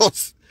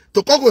Tadios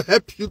to come go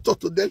help you talk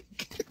to them.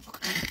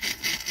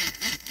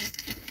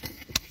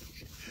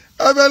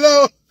 I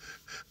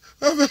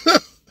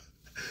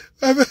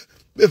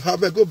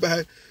go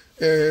buy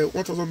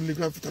 1,000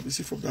 milligram vitamin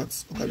C from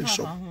that organic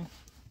shop.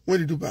 When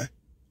did you buy?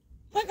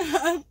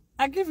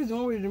 I give you the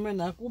one with remain.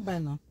 I go buy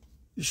now.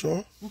 You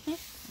sure?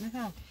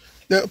 Yeah.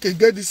 Then, okay,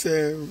 get this.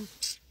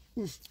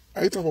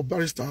 I eat of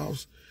barrister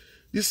house.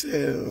 This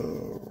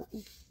now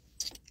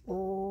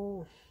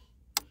all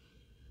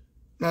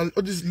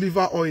this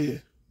liver oil.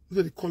 What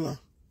do they call her?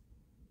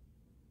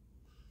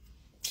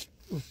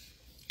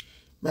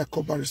 My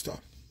co-barrister.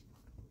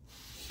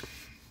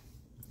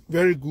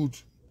 Very good.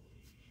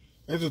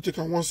 I have to take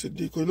her once a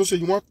day. Because you know, say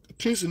you want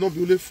cleansing not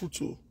be only food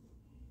too.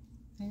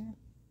 Yeah.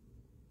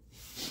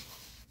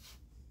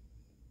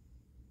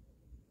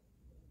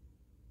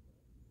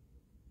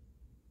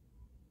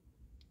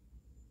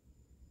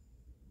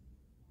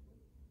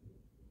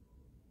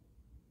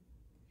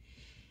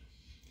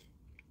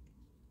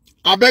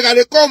 I beg I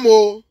dey come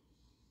oh.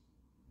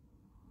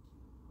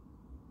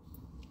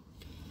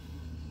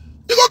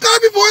 You go carry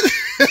people.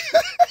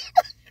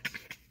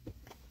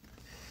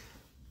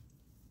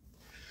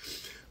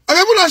 I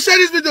mean, when I share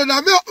this video now,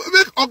 make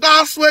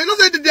Oga Asue. You know,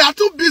 say they are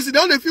too busy. They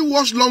don't even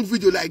watch long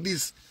video like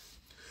this.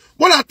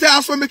 When I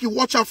tell Asue, make you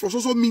watch out for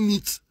so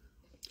minutes.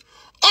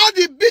 All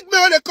the big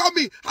men when they call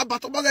me,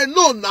 about say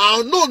no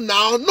now.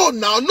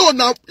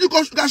 You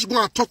guys should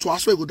go and talk to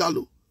Asue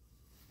Godalo.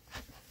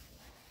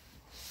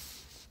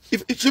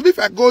 It should be if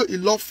I go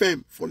in law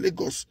firm for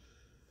Lagos,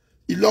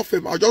 in law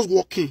firm, I'll just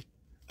walk in.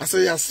 I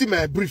say, I see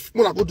my brief.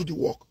 When I go do the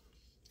work,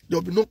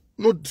 there'll be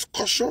no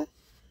discussion,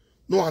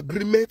 no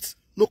agreement,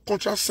 no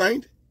contract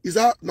signed. Is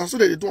that so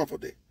that they do it for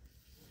them?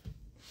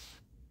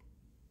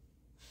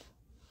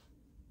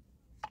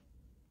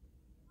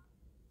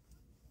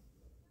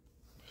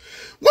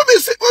 When we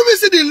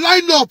see the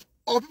lineup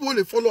of people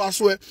they follow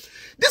Asue,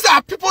 these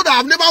are people that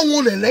have never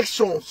won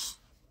elections.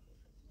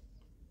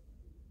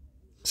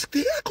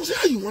 Because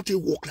how you want to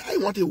walk? How you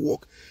want to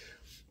walk?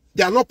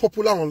 They are not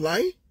popular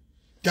online.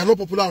 They are not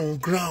popular on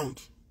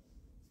ground.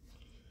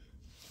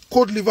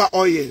 Cold liver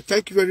oil.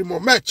 Thank you very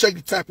much. May I check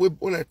the type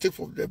when I take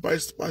from the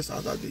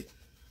barista that day.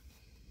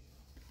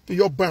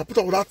 Your bar, put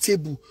on that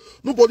table.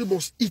 Nobody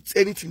must eat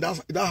anything in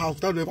that house.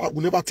 That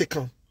will never take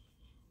on.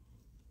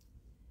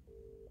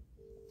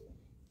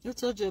 Who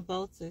told you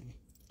about it?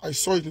 I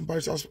saw it in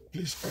barista's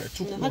place.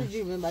 How did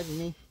you remember the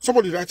name?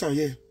 Somebody write on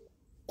here.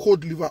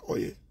 Cold liver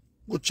oil.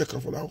 Go check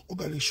out for that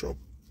organic shop.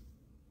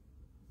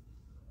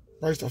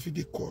 Barista feed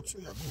the court. So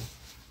yeah,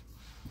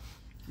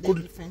 go.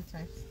 Different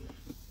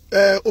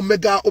types.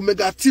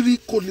 Omega 3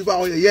 cold liver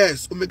oil.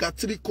 Yes, omega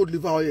 3 cold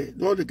liver oil.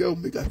 You want to get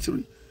omega 3.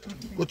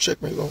 Okay. Go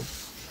check my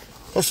love.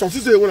 Or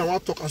something say when I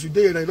want to talk as you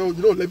did, I know you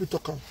don't let me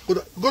talk. Go,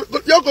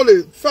 you're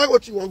gonna find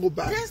what you want to go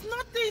buy. There's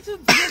nothing to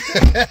do.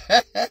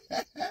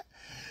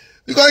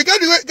 Because you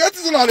get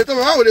this one at the time.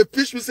 Why would they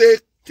pitch me say,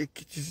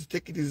 take it easy,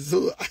 take it easy?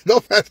 So I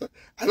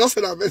don't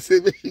say that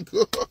message. Make you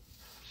go.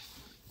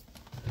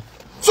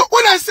 So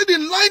when I see the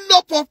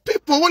lineup of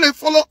people when they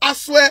follow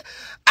Asue,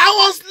 I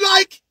was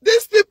like,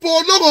 these people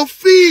are not gonna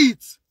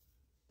fit.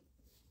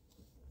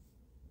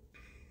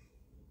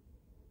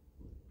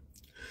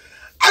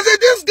 I said,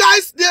 these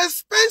guys, they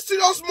spend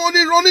serious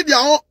money running their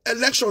own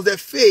elections, they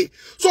fail.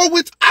 So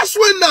with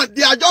Asue now,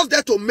 they are just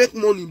there to make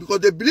money because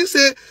they believe,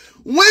 say,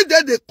 when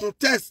they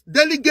contest,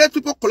 delegate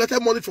people collected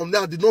money from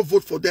them and did not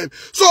vote for them.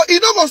 So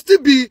it not gonna still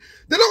be,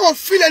 they're not gonna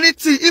feel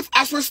anything if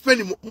Asue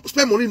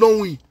spend money, don't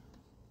win.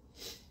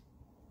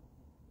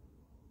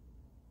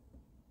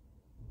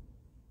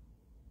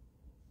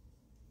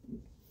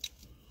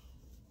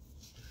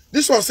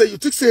 This one say,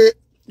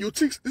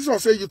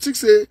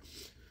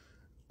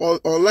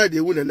 online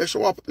they win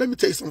election. Well, let me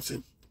tell you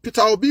something.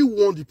 Peter Obi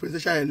won the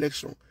presidential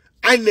election.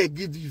 INEC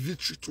give the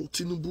victory to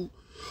Tinubu.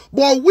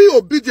 But we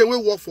obedient, we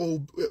work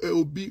for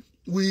Obi.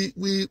 We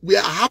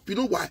are happy. You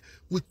know why?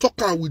 We talk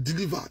and we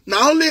deliver.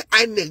 Now only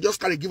INEC just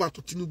kind of give out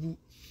to Tinubu.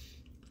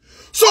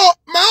 So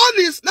my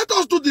own is, let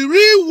us do the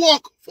real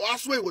work for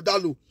Asue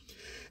Wodalo.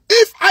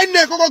 If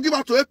INEC go give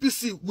out to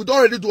APC, we don't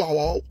already do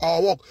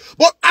our work.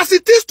 But as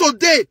it is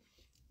today,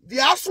 the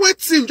Asue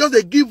team just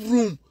they give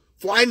room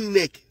for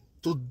INEC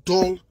to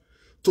dull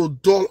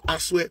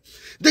Asue.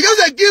 They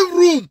just give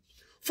room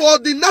for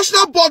the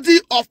national body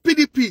of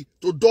PDP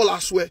to dull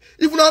Asue.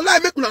 If you not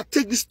like, make una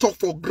take this talk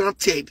for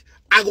granted.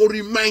 I go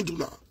remind you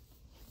now.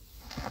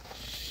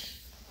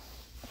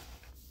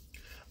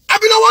 I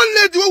be the one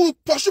lady who will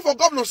pursue for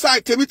governor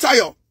side,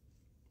 Temitayo.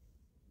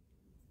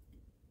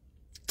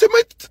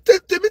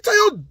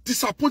 Temitayo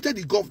disappointed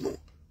the governor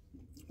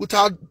with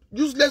her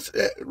useless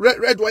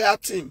red wire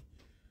team.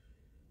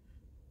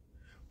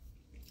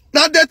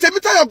 Now the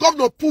Temitayo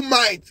governor put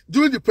mind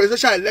during the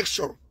presidential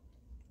election.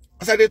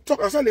 As I they talk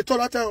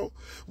that time,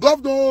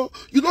 governor,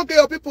 you don't get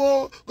your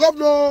people,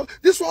 governor,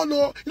 this one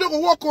no, you don't go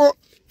walk on.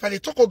 If they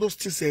talk all those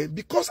things,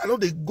 because I know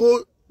they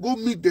go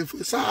meet them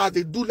for side,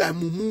 they do like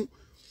mumu.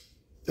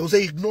 They will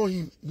say ignore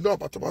him, ignore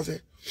Patoma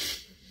say.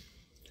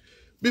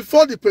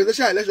 Before the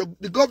presidential election,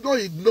 the governor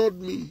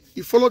ignored me.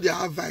 He followed their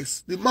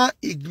advice. The man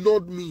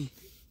ignored me.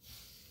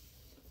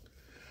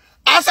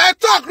 As I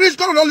talk, rich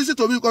God will not listen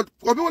to me because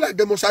people like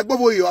them must like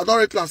over you. I don't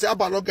recognize. Say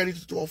about not getting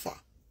it to offer.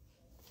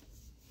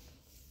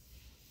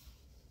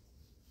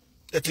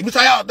 As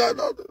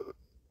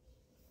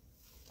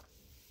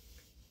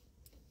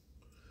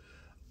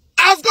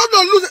God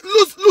don't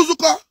lose,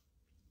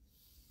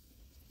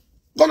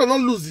 God will not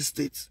lose the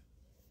state.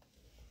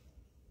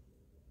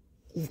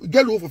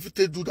 Get over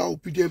 50 do that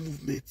opinion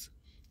movement.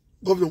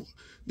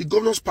 The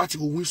governor's party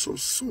will win some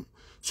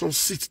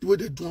seats the way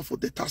they do for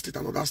Delta State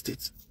and other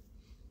states.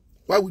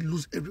 Why we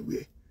lose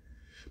everywhere?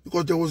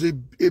 Because there was a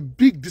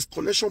big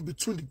disconnection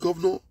between the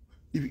governor,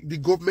 the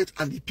government,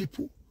 and the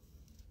people.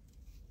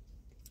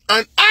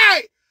 And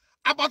I,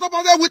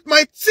 with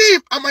my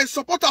team and my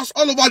supporters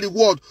all over the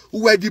world,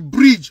 who were the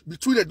bridge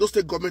between the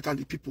state government and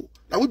the people.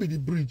 That will be the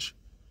bridge.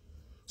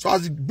 So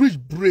as the bridge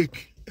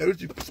break,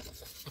 everything.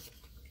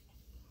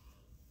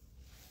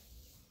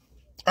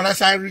 And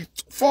as I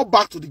fall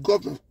back to the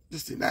governor,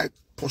 this thing, I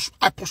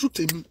pursued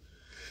Temi.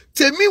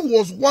 Temi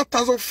was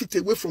 1,000 feet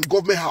away from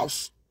government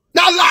house.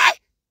 Now lie.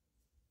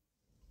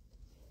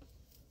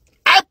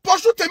 I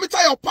pursued Temi to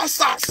your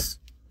passers.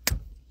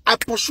 I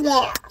pursue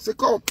her. Say,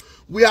 come,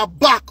 we are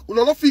back. We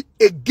will not fit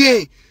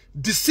again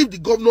deceive the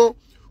governor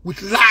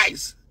with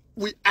lies.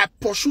 I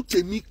pursue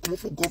Temi come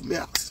for government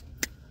house.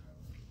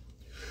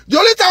 The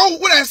only time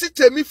when I see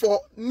Temi for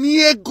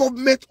near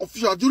government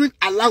official during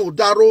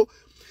Alagodaro,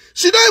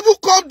 she don't even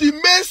come the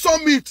main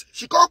summit.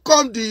 She can't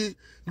come the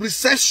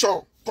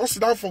recession. Come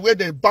sit down for where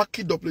the back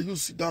KW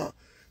sit down.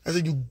 I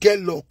said, you get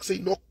luck. Say,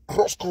 you know,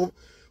 cross come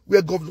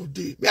where governor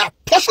day. May I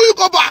pursue you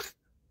go back?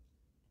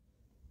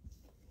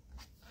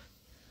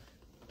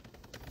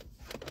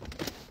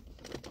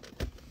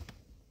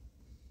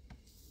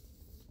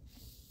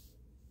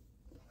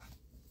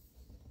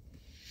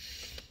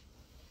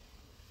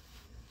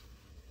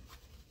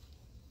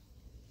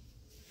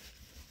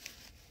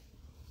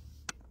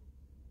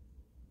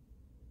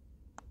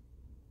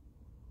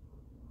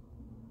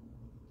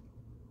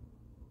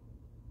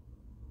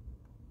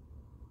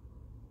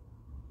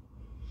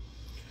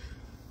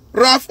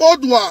 Raf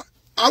Odwa,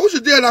 I wish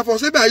you did that for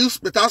say I use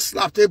better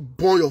slap to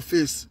burn your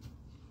face.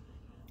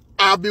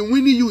 I've been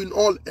winning you in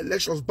all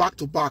elections back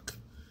to back.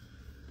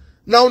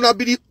 Now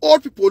be the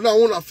old people now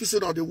want to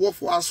feel that they work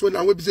for us when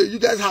we say you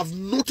guys have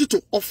nothing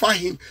to offer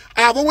him.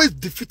 I have always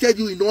defeated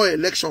you in all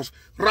elections.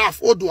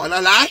 Raf Odwa, na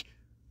lie.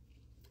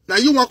 Now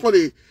you want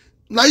to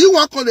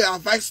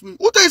advise me.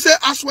 Who tell you say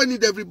Asue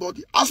need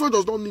everybody? Asue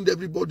does not need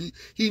everybody.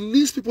 He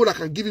needs people that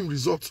can give him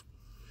results.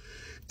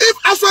 If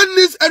Asue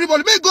needs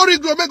everybody, may go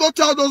regroup, may go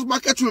tell those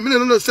market women,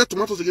 may not sell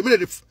tomatoes again, may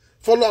they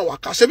follow our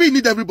cash. Maybe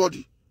need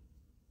everybody.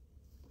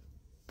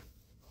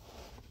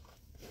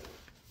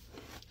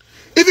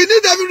 If you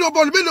need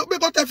everybody, may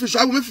go tell fish,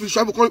 I will make fish,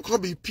 I will come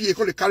be PA,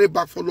 come carry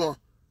back follow.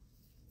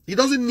 He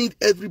doesn't need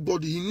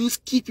everybody. He needs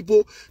key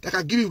people that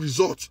can give him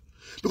results.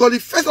 Because the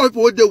first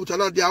people who deal with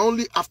another, they are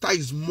only after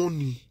his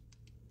money.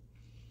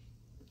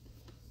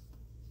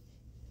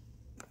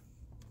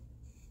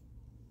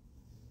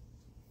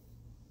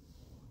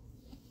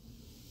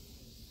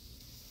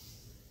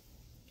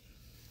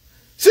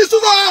 Since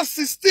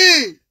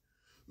 2016,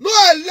 no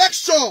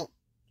election.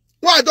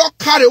 Why I don't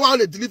carry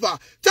one and deliver?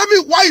 Tell me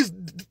why is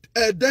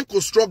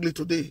Denko struggling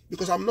today?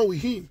 Because I'm not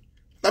with him.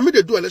 That mean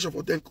they do election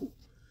for Denko.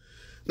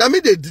 That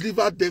mean they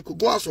deliver Denko.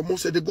 Go ask someone,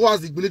 say they go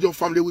ask the Benedict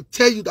family. They will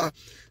tell you that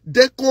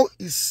Denko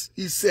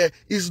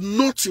is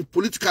nothing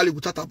politically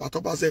without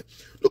Abatoba. Say,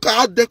 look at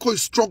how Denko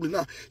is struggling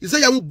now. He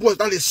said, young boys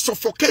now they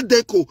suffocate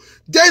Denko.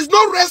 There is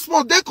no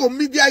response. Denko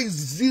media is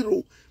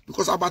zero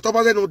because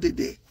Abatoba they know they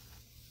there.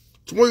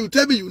 Tomorrow you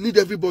tell me you need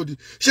everybody.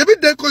 Shebi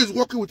Denko is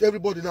working with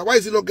everybody now. Why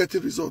is he not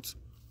getting results?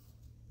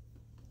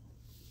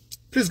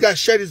 Please, guys,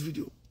 share this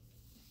video.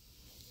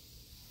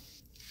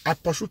 I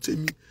pursue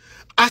Temi.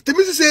 As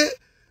Temi say,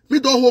 me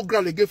don't hold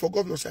ground again for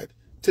governor side.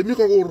 Temi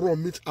can go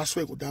run meet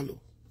Asue Godalo.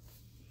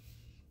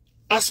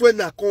 Asue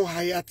na can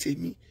hire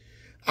Temi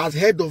as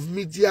head of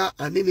media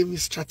and enemy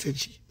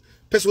strategy.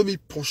 Person me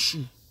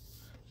pursue.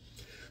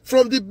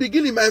 From the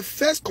beginning, my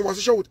first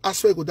conversation with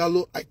Asue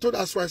Godalo, I told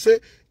Asue, I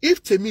said,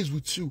 if Temi is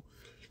with you,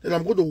 then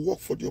I'm going to work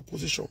for the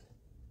opposition.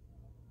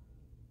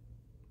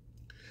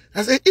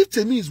 I said, if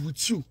Temi is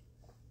with you,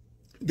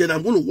 then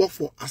I'm going to work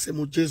for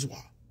Asemo Jeswa.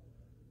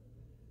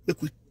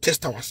 Make we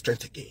test our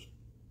strength again.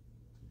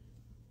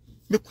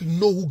 Make we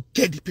know who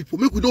get the people.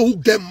 Make we know who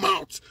get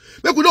mouth.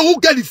 Make we know who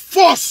get the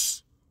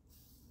force.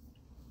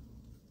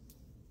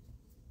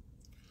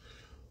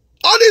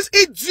 All these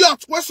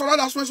idiots who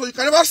surround us, so you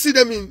can never see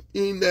them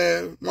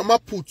in Mama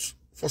Put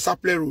for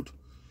Saple Road.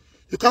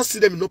 You can't see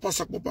them in Upper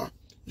Sakboba.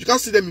 You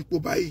can't see them in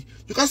Kobai.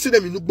 You can't see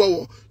them in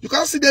Ugbawo. You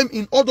can't see them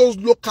in all those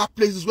local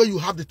places where you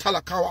have the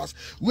Talakawas,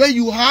 where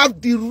you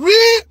have the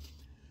real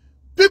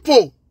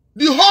people,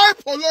 the high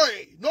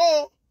polloi.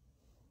 No.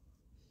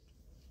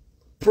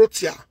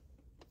 Protea,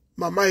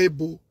 Mama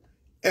Ebo,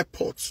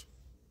 Airport.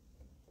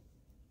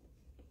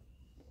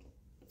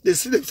 They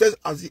see themselves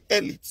as the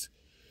elite,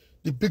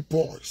 the big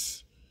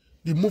boys,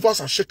 the movers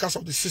and shakers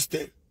of the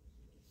system.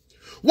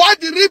 Why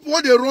the reap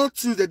when they run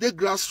things that they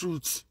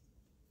grassroots?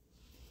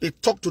 They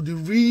talk to the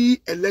real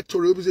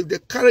electoral. If they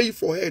carry you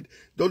for head,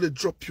 don't they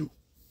drop you?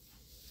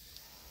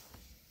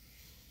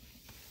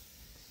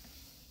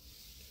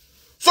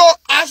 So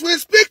as we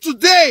speak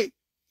today,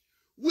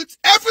 with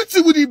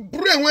everything with the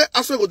brain where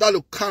Asue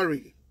Godalo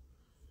carry,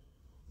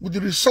 with the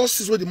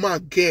resources where the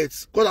man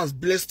gets, God has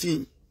blessed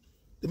him.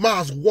 The man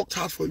has worked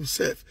hard for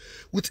himself.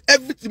 With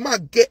everything, the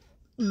man get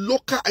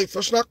local and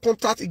international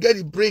contact, he get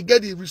the brain,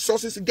 get the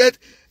resources, he get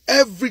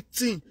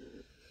everything.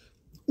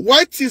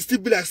 Why things still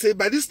be like say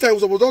by this time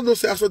we don't know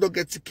say Asue don't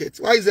get tickets?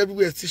 Why is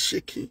everywhere still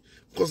shaking?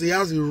 Because he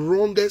has the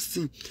wrongest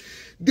thing.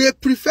 They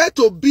prefer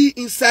to be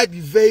inside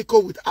the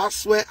vehicle with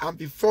Asue and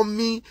before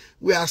me,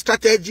 where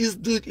strategies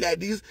do it like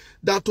this,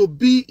 than to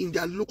be in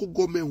their local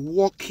government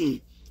working,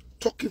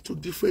 talking to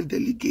different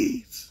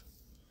delegates.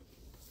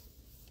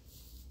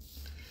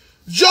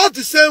 Just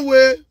the same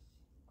way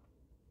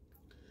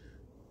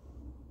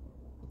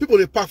people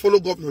they pack follow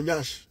Governor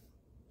Nyash.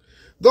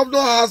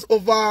 Governor has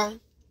over,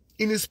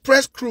 in his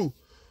press crew,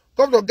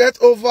 Governor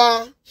gets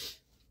over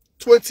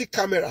 20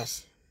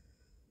 cameras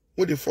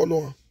when they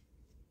follow him.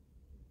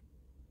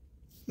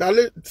 Now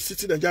let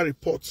City Nigeria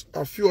report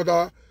and a few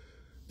other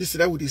this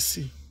that we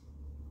see.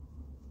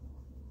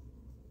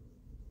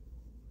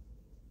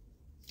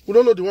 We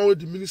don't know the one with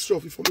the Ministry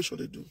of Information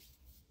they do.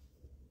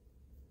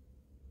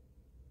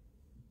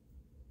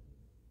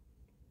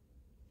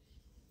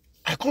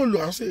 I can't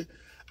look and say,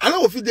 I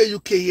know if the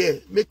UK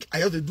here, make I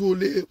have to do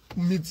only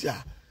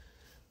media.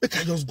 Make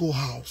I just go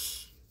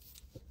house.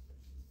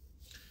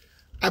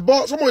 I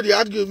bought somebody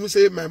argue with me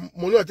say my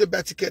money I take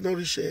buy ticket not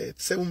reach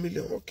 7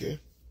 million. Okay.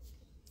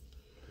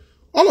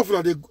 All of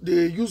them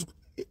they use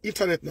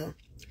internet now.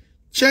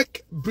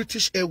 Check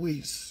British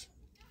Airways.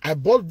 I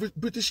bought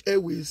British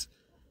Airways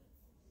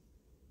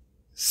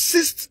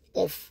 6th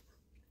of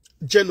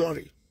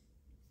January.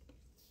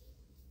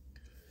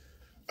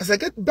 As I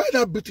get buy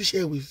that British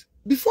Airways,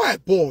 before I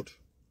board,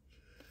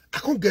 I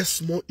can't get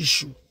small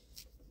issue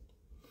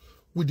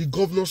with the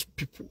governor's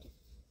people.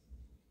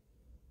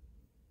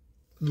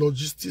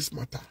 Logistics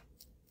matter.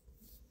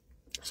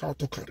 So I'll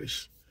talk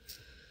rich.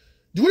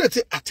 The way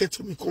they attend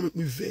to me, come make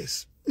me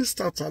verse.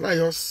 Instant and I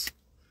just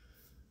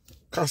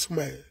cancel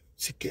my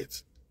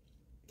ticket.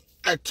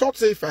 I thought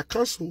say if I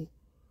cancel,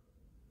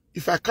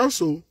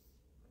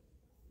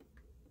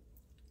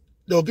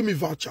 they'll give me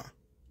voucher.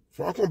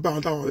 For I can buy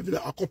down,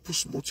 I can put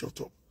small on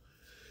top.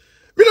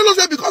 We don't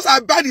know because I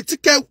buy the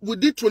ticket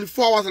within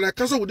 24 hours and I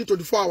cancel within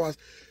 24 hours.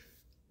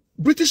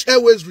 British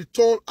Airways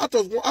returned out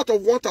of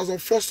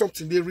 1,004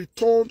 something. They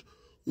returned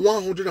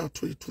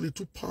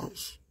 122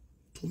 pounds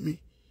to me.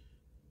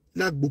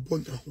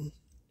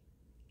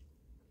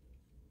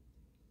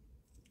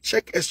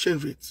 Check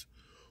exchange rate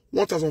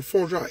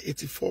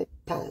 1,484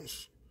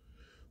 pounds.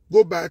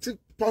 Go by I think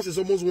pounds is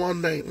almost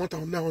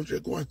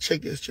 1,900. Go and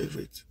check the exchange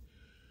rate.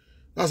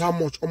 That's how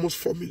much, almost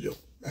 4 million.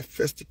 My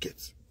first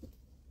ticket.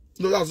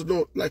 No, that's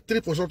no, like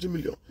 3.something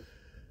million.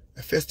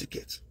 My first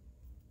ticket.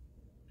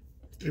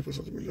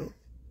 3.something million.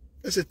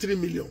 Let's say 3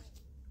 million.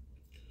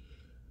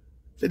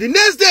 So the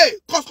next day,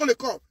 cost gonna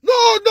come.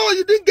 No,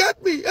 you didn't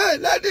get me. Hey,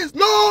 like this.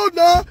 No,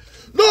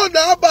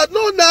 but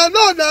no.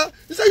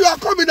 You say you are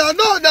coming now.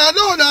 No.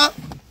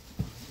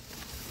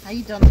 Are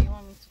you done? You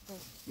want me to go?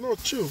 No,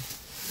 chill.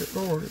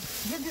 Don't worry.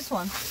 Is it this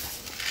one?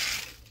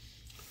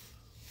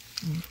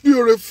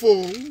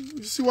 Beautiful.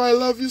 You see why I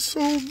love you so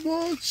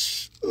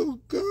much? Oh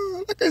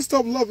God, I can't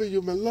stop loving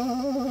you, my love.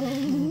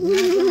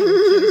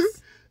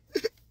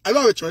 I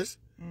don't have a choice.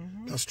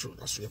 That's true.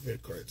 You're very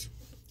correct.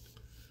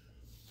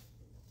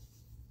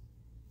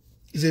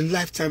 It's a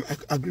lifetime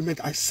agreement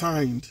I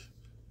signed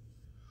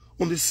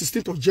on the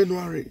 16th of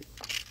January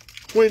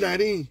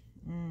 2019.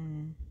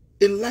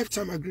 A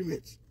lifetime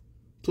agreement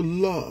to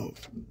love,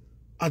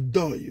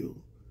 adore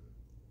you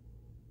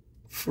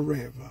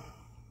forever.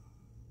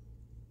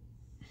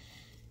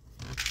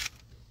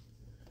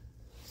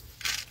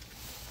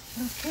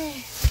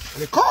 Okay.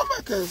 And they call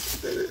back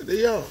because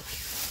they are.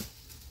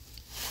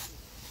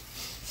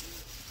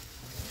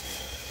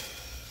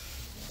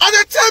 And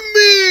they tell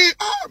me,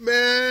 oh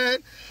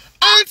man,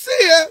 and see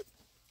here,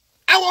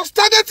 I was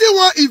targeting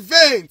one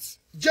event,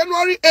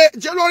 January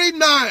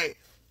 9.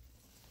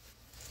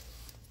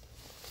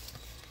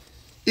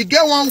 You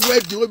get one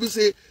wedding where we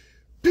say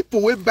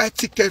people will buy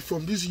ticket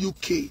from this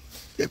UK,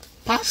 they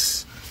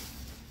pass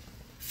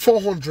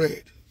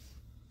 400.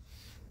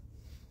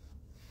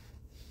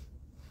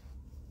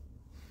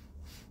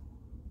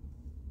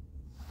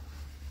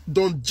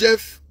 Don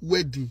Jeff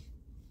wedding.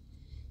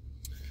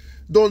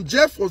 Don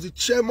Jeff was the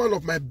chairman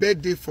of my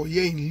birthday for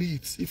here in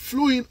Leeds. He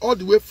flew in all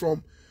the way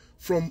from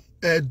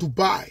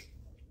Dubai.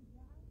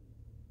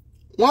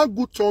 One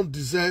good turn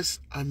deserves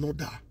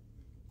another.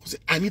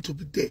 I need to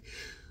be there.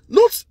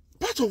 Not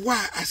part of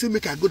why I say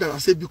make I go there. I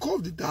say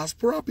because the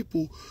diaspora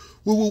people,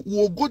 we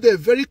will go there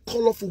very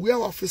colorful. We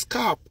have our face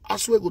cap.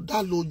 Asue go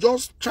down.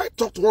 Just try to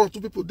talk to one or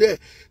two people there.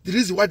 The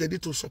reason why they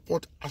need to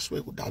support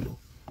Asue go down.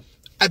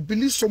 I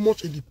believe so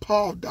much in the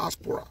power of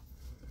diaspora.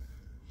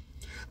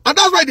 And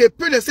that's why they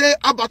pray, they say,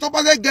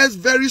 Abatopase gets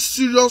very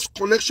serious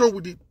connection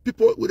with the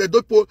people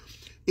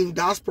in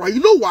diaspora. You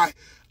know why?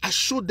 I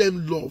show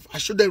them love. I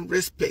show them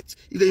respect.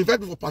 If they invite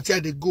me for party,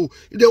 they go.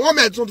 If they want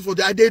me to do something for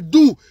them, they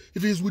do.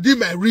 If it's within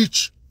my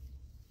reach.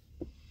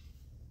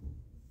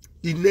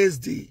 The next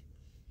day,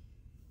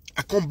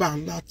 I come back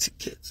on that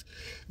ticket.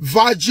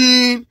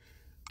 Virgin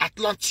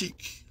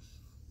Atlantic.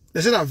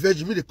 They say that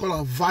Virgin, me they call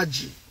her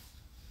Virgin.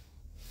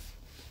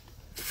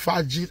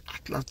 Virgin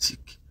Atlantic.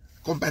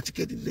 Come buy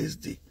ticket the next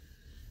day.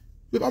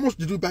 Babe, how much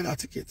did you buy that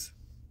ticket?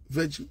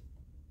 Virgin.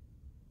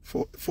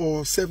 For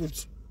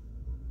 7th.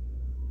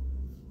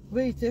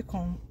 Where you take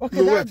home?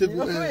 Okay, No,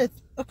 that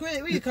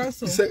wait, wait, you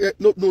cancel.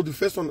 No, the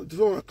first one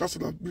I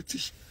canceled was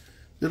British.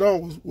 The other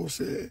one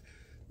was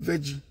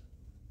Virgin.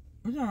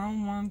 Was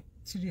around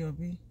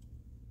 1,300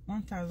 or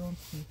 1,000.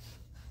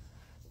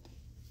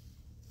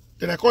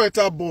 Then I call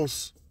enter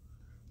bus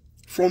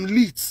from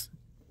Leeds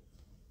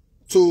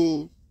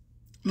to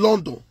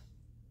London.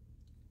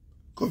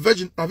 Because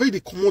Virgin, they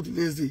come out the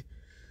next day.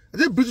 I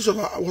think British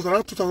was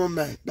around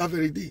 2009, that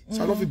very day.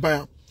 So I don't feel buy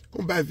them.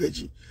 Come buy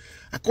Virgin.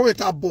 I call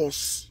enter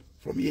bus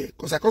from here.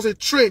 Because I can't say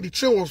train. The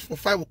train was for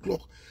 5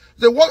 o'clock.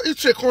 Then what if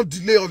train can't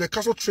delay on the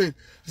castle train?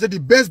 I said the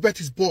best bet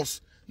is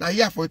bus. Now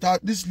here for it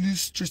this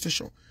Leeds train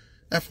station.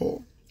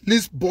 Therefore,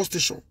 Leeds bus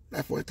station.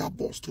 Therefore, enter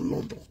bus to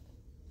London.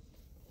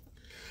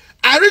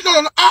 I reached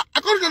on I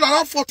got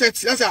around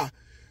 4:30. That's it.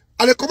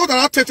 And they come out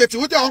around 10:30.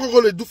 What are you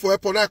going to do for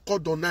airport? I call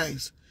Don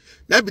Nice.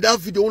 That be that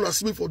video when I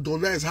see me for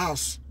Don Nice's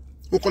house.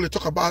 We're going to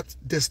talk about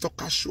the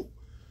Stalker show.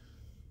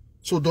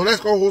 So Don Nice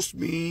can host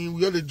me.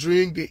 We all the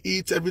drink, they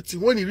eat,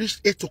 everything. When he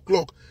reached 8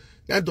 o'clock,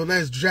 then Don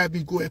Nice drive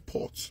me go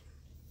airport.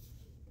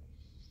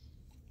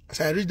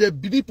 As I reach there,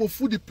 people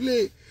food the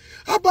play.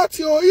 How about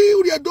you? How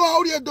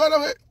do you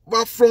do?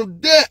 But from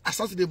there, I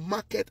started the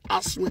market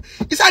Asue.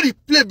 Inside the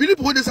play,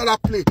 people when they start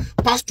that play,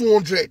 past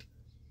 200.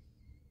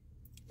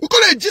 We call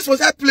it gist was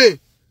that play.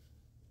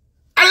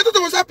 And I thought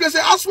it was that play. I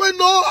said, Asue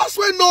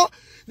no.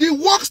 The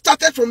work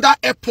started from that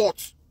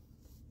airport.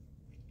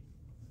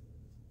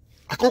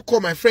 I can't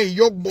call my friend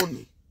Young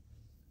Money.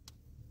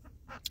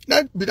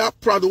 Not be that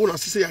Prado when I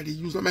say I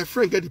use. Now my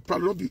friend get the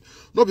Prado. Not be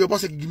your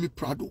boss give me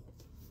Prado.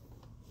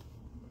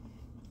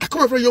 I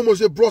call my friend Young Money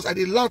say, bros, I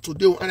did land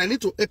today and I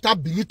need to enter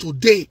Benin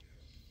today.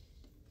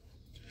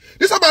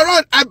 This time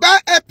around, I buy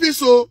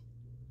episode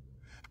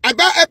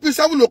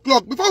 7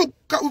 o'clock. Before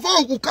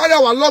we carry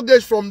our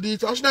luggage from the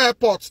international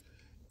airport,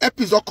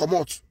 episode come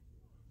out.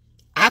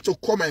 I had to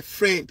call my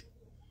friend.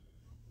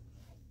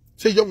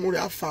 Say, Young Money,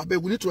 how far?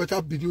 But we need to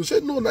enter Benin. Say,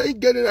 no, I ain't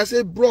getting it. I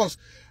say, bros,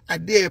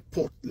 at the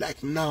airport,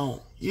 like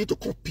now. You need to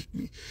come pick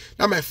me.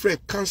 Now my friend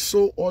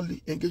cancel all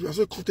the engagement.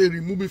 So they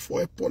remove me for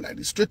airport like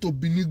this, straight to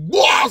Benin.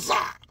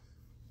 Boaza!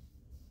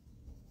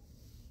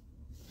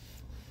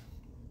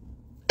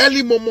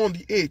 Early morning on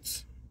the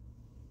 8th.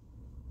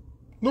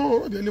 No,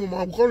 not the early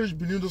morning. We can't reach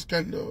Benin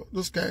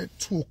those kind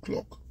 2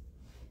 o'clock.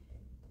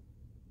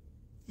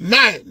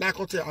 9, I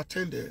got to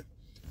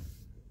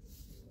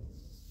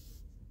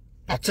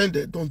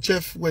attended Don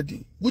Jeff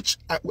wedding, which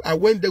I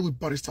went there with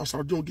Barrister, so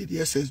I don't get the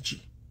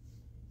SSG.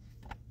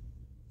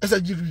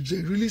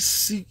 SSG really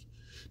see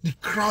the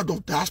crowd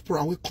of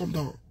diaspora will come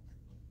down.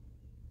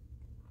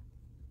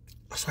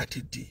 That's why I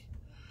did the.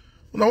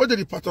 When I went to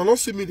the party, I don't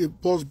see me the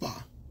boss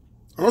bar.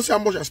 I don't see how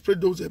much I spread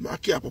those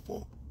Maki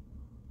Apopo.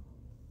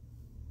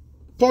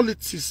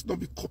 Politics not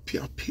be copy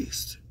and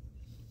paste.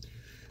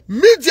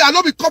 Media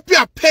not be copy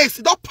and paste.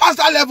 It don't pass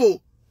that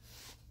level.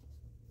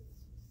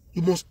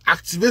 You must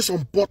activate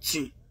some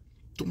button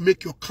to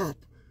make your camp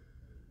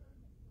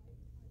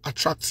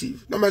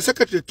attractive. Now my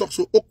secretary talks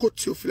to Oko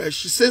Teofila.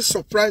 She says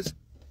surprise.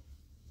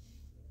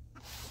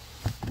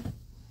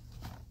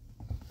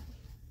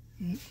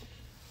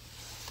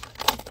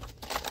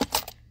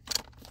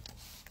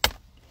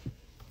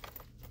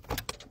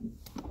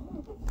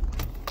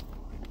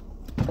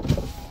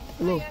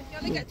 Hello. You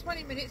only get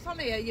 20 minutes on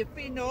here. You've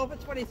been over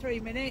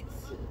 23 minutes.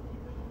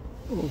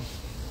 Oh.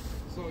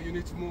 So you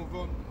need to move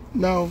on.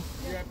 Now.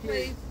 Yeah,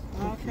 please.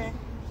 Okay.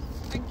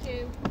 Thank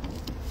you.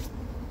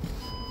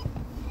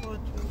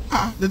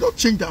 They don't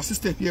change the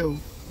system here.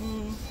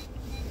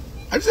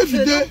 I just if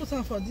you they put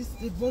on for this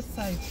both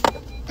sides.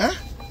 Eh?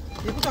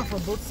 They put on for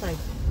both sides.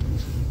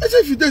 I say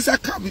if you did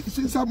that cab, it's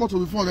inside motor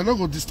before, they're not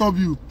going to disturb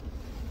you.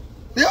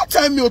 They don't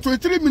time me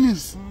 23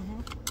 minutes.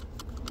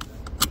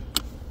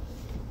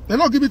 They're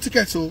not giving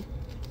tickets, so.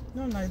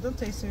 No, I don't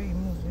take so you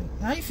move.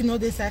 Now if you know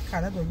this side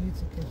car, that's what you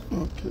ticket.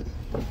 Okay.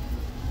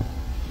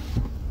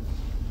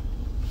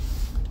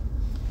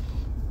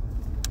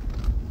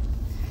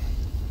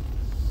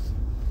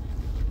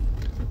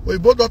 Well, you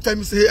both don't tell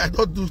me say I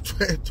don't do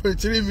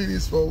 23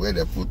 minutes for where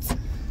they put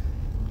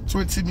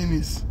 20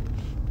 minutes.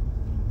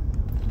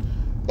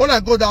 When I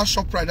go that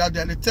shop right out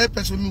there, the third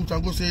person me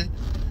can go say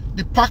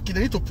the parking,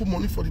 they need to put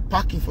money for the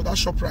parking for that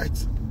shop right.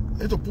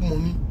 They need to put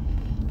money.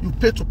 You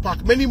pay to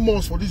park. Many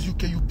malls for this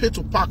UK, you pay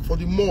to park for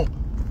the mall.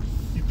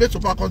 You pay to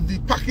park on the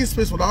parking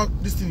space for that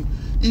this thing.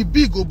 It's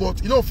big,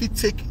 but you know if it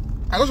take,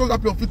 I don't know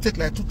that people take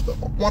like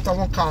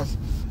 1,000 cars.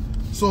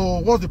 So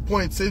what's the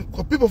point? Say,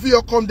 because people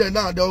feel come there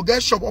now, they'll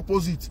get shop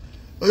opposite.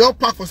 They'll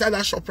park for side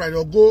that shop right,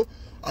 they'll go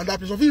and that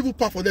place. Some people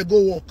park for there,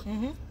 go walk.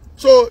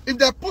 So if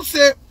they put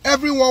say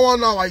every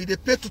 1 hour they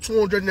pay to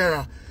 200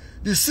 naira,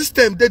 the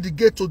system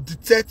dedicated to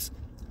detect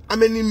how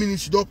many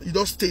minutes you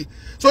don't stay.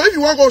 So if you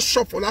want to go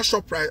shop for that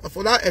shop right,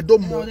 for that Edo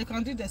mall, no, they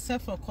can do the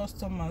set for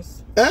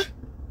customers. Eh?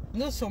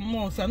 No, some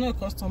more. If you're not a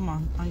customer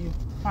and you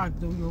park,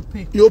 you'll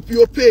pay. You'll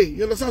pay.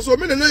 You understand? So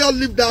many you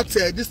leave that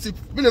this tip,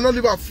 many not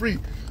leave it free.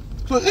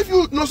 So if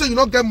you know say you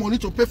don't get money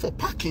to pay for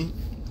parking,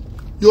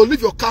 you'll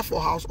leave your car for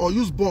house or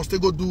use bus to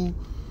go do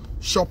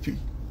shopping.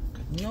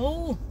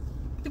 No.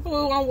 People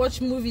will want to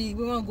watch movie.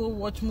 We want to go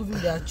watch movie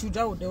with their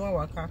children. They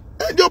want to work.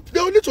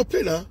 They'll need to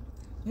pay now.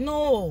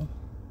 No.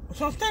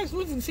 Sometimes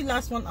movie feel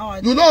last 1 hour.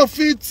 You don't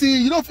feel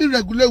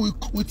regulate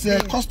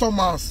with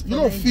customers. You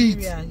don't feel.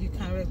 You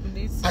can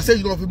regulate. I said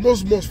you don't feel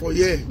most for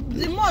year.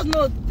 The most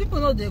no people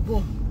know they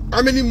go.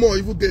 How many more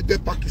you will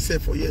get parking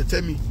set for year?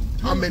 Tell me.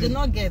 How many? They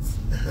not get.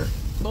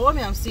 But what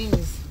I'm saying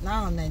is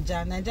now in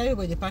Nigeria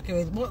where they park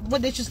it,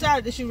 but they should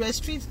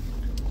restrict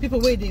people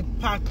where they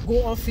park,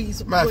 go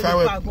office, if I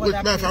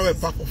were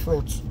park for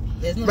front.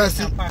 There's no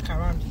can park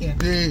around here.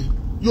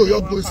 You're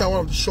going inside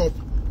one of the shop.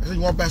 I said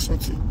you want to buy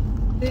something.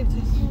 Babe,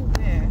 it's still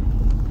there.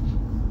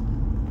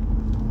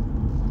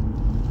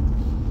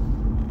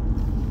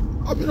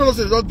 I mean,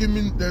 honestly, they don't give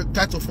me the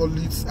title for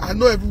leads. I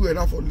know everywhere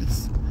now for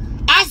leads.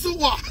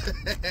 Asue!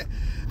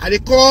 And they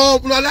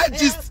come, like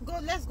just.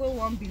 Let's go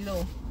one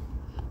below.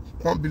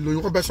 One below. You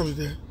want to buy something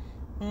there?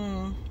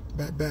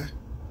 Bye.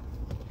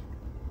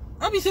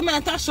 I'll be saying my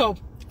entire shop.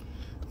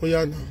 Oh,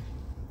 yeah,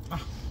 now.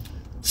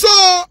 So,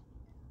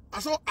 I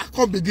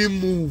can't begin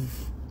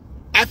move.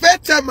 I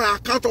first tell my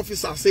account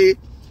officer, say,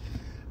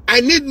 I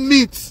need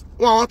meat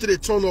when I want to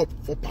turn up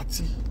for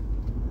party.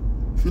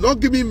 If you don't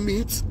give me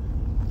meat,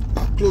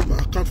 I'll close my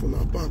account from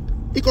our bank.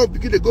 He can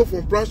begin to go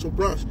from branch to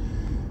branch.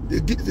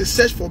 They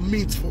search for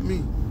meat for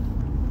me.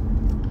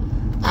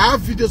 I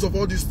have videos of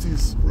all these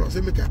things. When I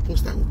say make I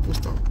post, I will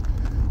post them.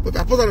 But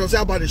if I post them, I'll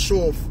say about the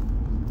show off.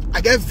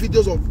 I get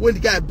videos of when the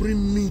guy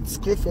bring meat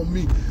come for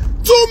me. 2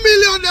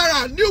 million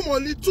naira, new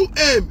money,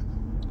 2M.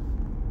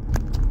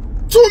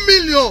 2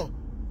 million.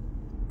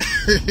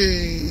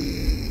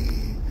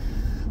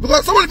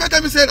 Because somebody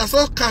tell me said I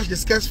saw cash the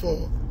scarce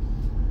for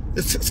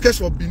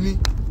Benin.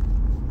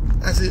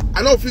 I say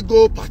I know if you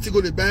go party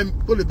go to buy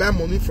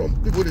money from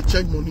people they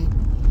change money.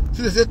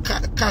 So they say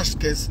cash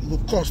scarce it will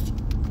cost.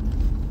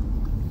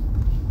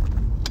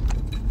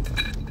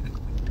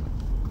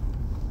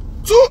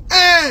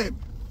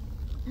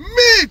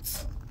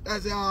 Meat. I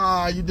say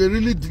you they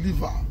really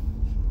deliver.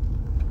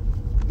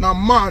 Now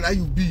man how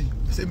you be?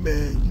 I say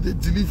man you they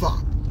deliver.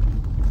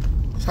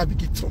 So I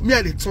begin to me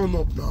I they turn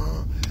up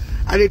now.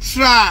 And they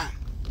try.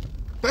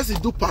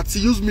 Person do party,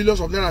 use millions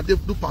of naira, they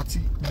do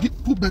party,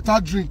 put better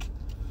drink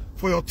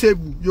for your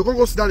table. You're going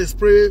to go sit down and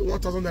spray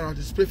 1,000 naira,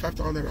 they spray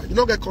 5,000 naira. You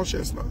don't get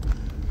conscience now.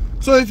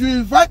 So if you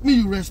invite me,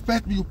 you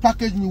respect me, you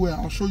package me well,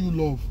 I'll show you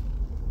love.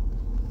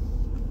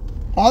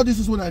 All this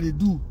is what I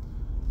do.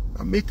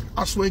 I make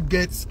Asue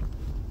get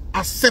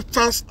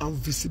acceptance and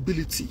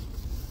visibility.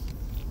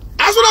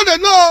 As soon as they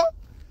know,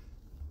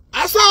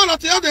 as soon as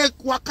they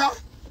waka,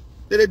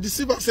 they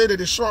deceive and say that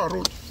they show a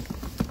road.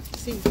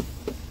 See,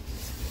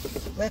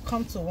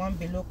 welcome to One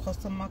Below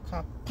customer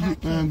car Go.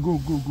 parking.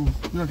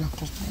 You're the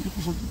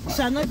customer.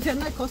 So if you're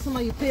not a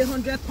customer, you pay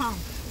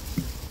 £100.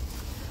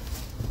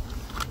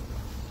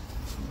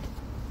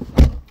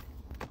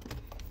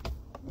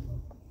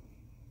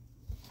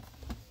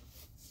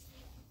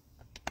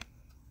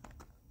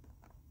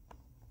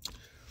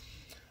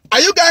 Are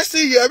you guys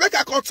still here? Make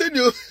I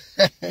continue.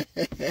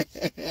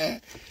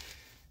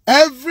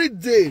 Every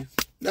day,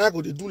 now I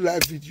go to do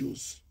live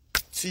videos.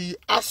 See,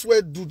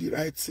 Asue do the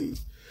right thing.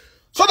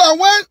 So that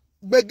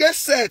when they get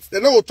set, they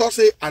know what to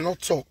say and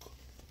not talk.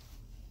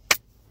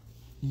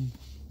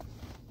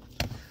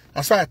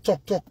 That's why I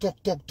talk.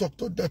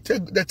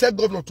 They tell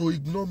governor to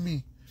ignore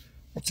me.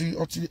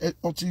 Until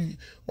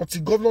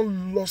governor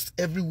lost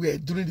everywhere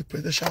during the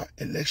presidential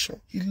election.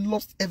 He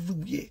lost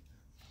everywhere.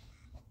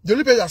 The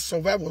only person that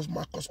survived was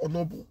Marcus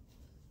Onobo.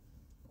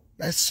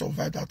 That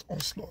survived that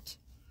onslaught.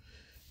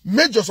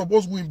 Major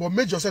supposed to win, but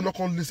Major said not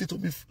going to listen to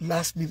me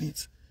last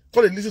minute.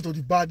 Going to listen to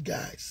the bad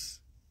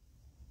guys.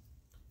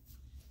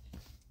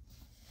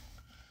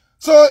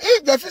 So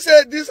if the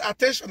say this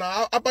attention,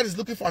 Abba is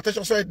looking for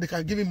attention so they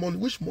can give him money.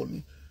 Which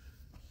money?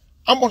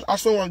 How much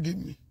Asue want to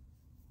give me?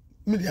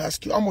 Me they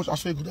ask you, how much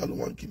Asue could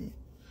want to give me?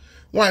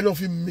 Why I know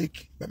if you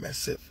make by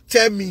myself?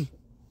 Tell me.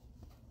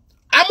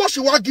 How much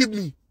you want to give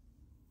me?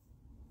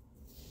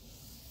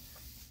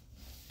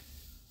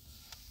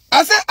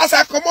 I said, as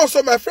I come out,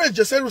 so my friend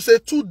just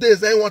said 2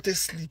 days I want to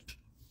sleep.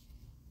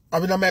 I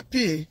mean, I'm a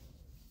PA.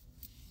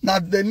 Now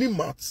the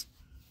Nimat,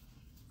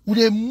 when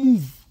they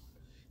move,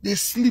 they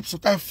sleep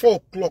sometimes 4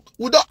 o'clock.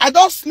 I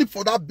don't sleep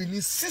for that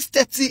Benin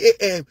 6:30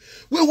 a.m.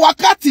 We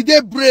work out till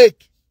they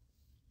break.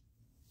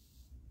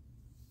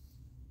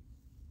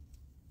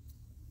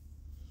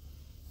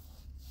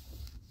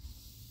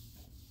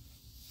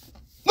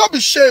 Not be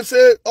shame,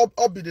 say,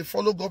 I'll be the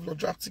follow governor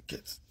draft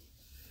tickets.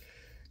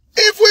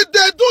 If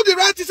they do the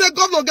right thing, say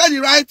governor get the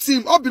right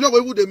team, I'll be not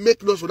able to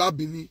make noise without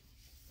Benin.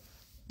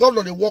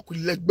 Governor, they work with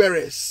leg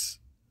bearers.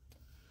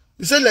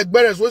 They say leg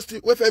bearers, when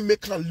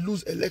make can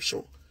lose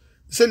election.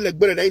 They say leg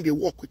bearers, they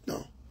work with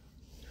now.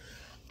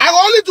 I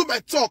only do my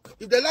talk.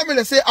 If they let me,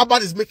 they say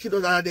Abad is making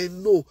noise, and they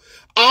know.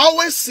 I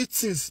always see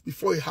things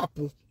before it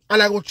happens.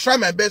 And I will try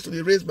my best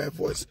to raise my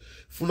voice.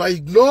 If you not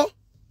ignore,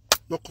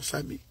 not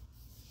concern me.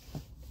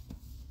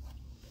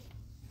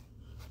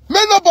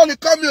 May nobody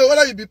come here,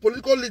 whether you be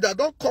political leader,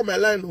 don't call my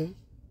line. No.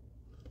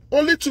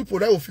 Only 2 people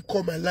that will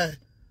call my line.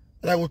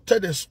 And I will tell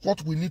them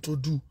what we need to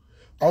do.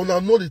 I will now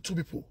know the 2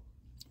 people.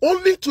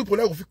 Only 2 people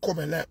that will call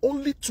my line.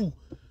 Only 2.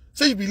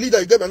 Say you be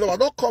leader, you get my number.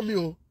 Don't call me.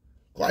 Oh.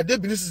 Because I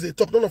did believe this is a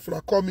talk. None of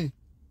you call me.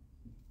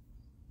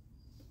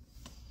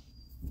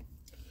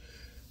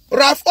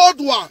 Raf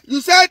Odwa,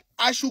 you said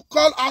I should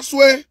call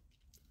Asue.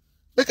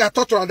 Make a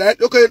talk around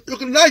that. Okay,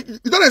 now you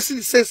don't see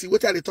the sense in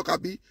what they talk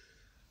about.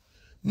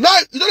 Now,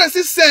 you don't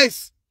see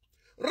sense.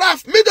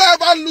 Raf, me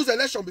don't ever lose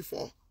election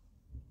before.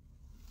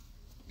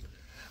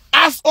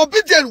 As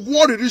obedient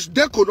war reach,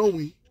 they could not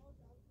win.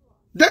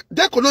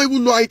 They could not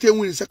even know how to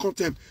win in second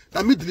term.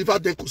 Now me deliver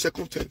them to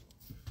second term.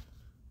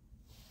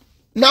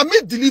 Now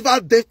me deliver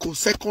them to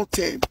second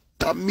term.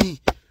 Now me.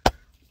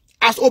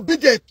 As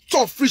obedient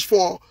tough fish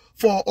for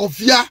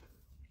Ovia.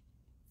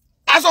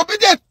 As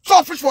obedient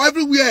tough fish for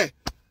everywhere.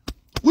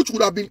 Which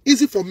would have been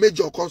easy for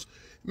Major, because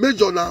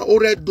Major now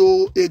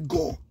already a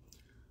go.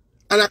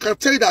 And I can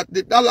tell you that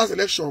that last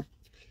election,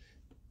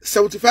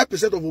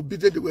 75% of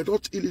obedient, they were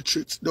not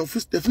illiterate. They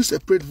feel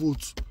separate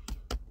votes.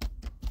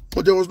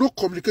 But there was no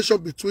communication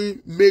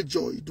between Major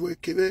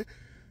Idwekene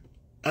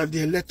and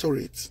the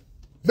electorate.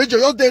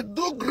 Major, they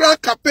do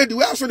grand campaign the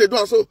way I saw they do.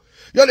 And so,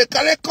 they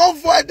carry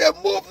convoy, they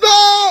move.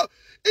 No!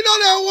 They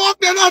walk,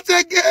 they're not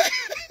again.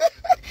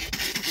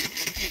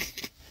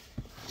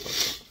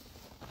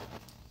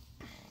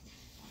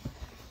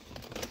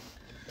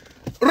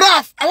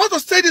 Raf, I want to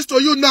say this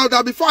to you now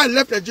that before I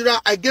left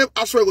Nigeria, I gave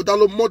Asue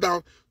Godalo more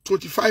than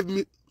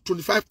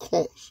 25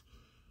 calls.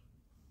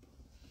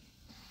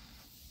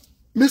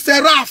 Mr.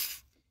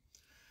 Raf,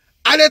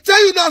 and I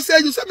tell you now,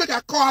 you said make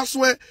I call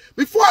Asue.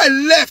 Before I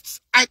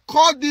left, I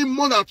called him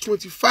more than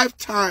 25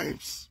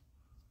 times.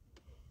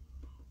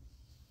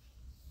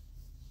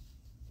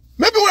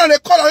 Maybe when they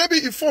call,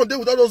 maybe he phone, they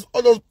with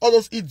all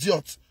those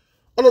idiots.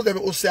 All of them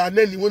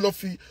Oceanelli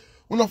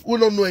will not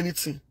know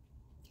anything.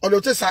 Or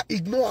they'll say, sir,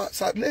 ignore,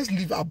 sir, let's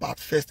leave our bad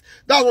first.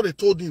 That's what they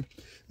told him.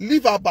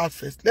 Leave our bad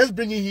first. Let's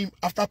bring in him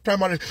after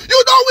primary.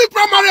 You don't win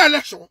primary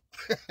election.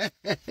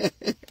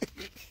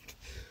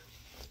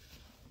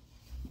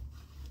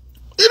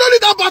 You don't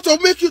need that bad to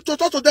make you to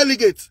talk to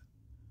delegate. So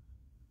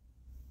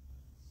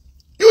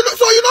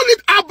you don't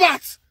need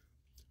Abat.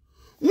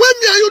 When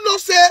me and you know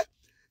say,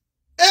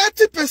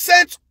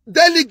 80%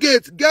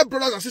 delegates get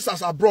brothers and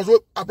sisters abroad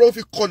if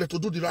you call them to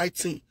do the right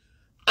thing.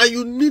 And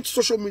you need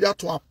social media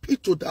to appeal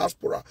to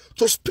diaspora,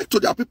 to speak to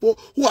their people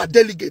who are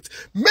delegates.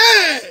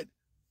 Man!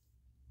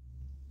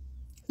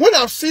 When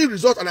I've seen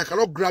results and I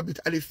cannot grab it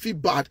and I feel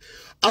bad,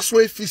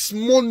 Asue, if it's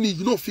money,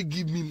 you know, if you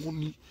give me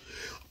money.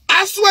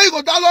 Asue,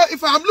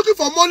 if I'm looking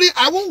for money,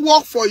 I won't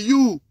work for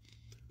you.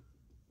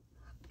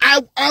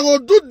 I will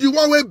do the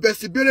one way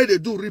Besibere they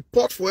do,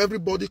 report for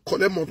everybody,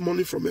 collect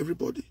money from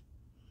everybody.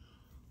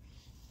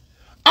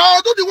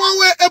 I'll do the one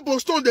way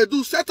Ebostone they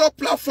do, set up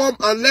platform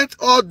and let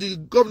all the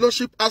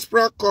governorship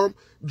aspirants come,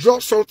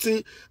 drop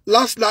something,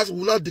 last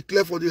will not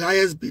declare for the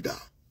highest bidder.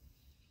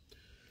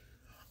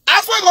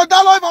 As for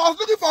Godalo, if I was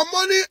looking for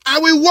money, I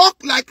will work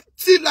like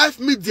T-Life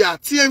Media,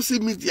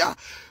 TMC Media,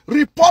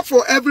 report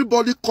for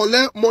everybody,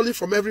 collect money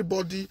from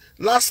everybody,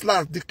 last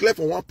declare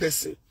for one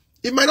person.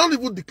 It might not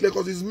even declare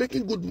because he's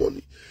making good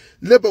money.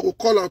 Labour will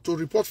call out to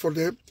report for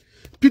them.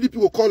 PDP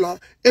will call her.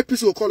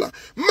 APC will call her.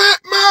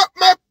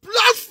 My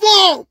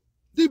platform,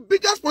 the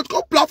biggest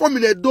political platform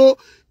in Edo,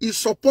 is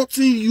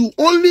supporting you.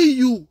 Only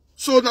you.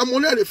 So the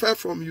money they find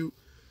from you.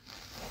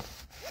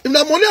 If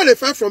the money they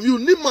find from you,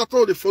 need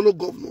matter they follow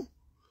governor.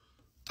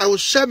 I will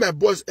share my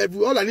boys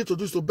everywhere. All I need to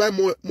do is to buy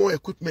more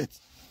equipment.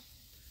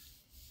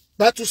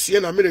 Buy to see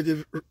and I made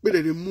they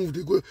move.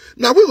 They go.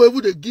 Now we were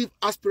able to give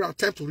aspirant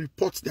time to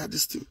report their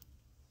this thing.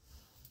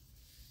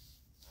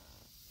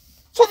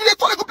 So if they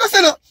call a good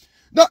person,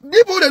 the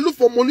people they look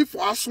for money for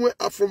Asue,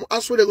 from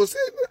Asue, they go say,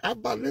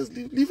 Abba, let's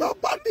leave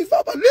Abba,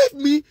 leave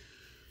me.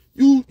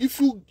 If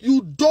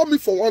you door me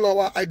for 1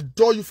 hour, I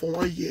door you for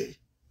 1 year.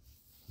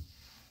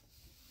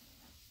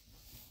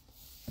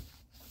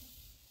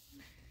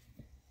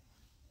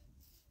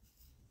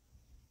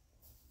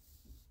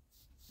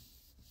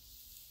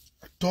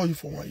 I door you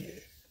for 1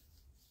 year.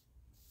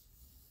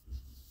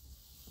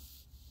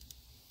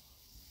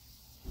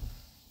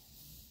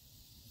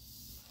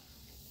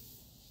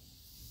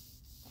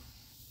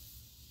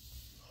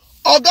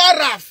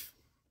 Ogaraf.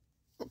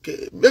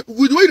 Okay. With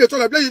the way they talk,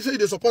 like you say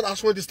they support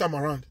Asue this time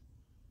around.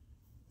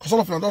 Because all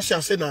of them don't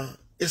say now,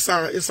 it's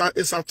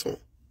a ton.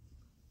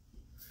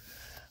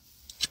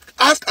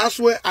 Ask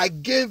Asue, I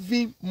gave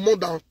him more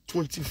than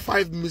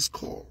 25 missed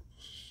calls.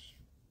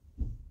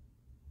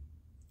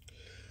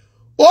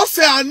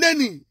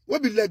 Oseaneni, we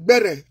be like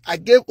Bere, I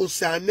gave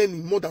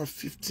Oseaneni more than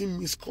 15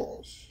 missed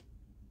calls.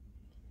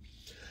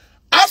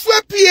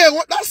 Asue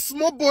PA, that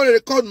small boy they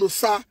called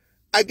Nosa,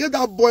 I gave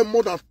that boy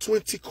more than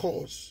 20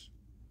 calls.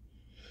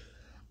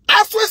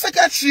 Asue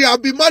secretary, I'll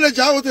be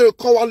manager, I wanted to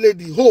call one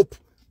lady, Hope.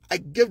 I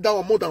gave that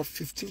one more than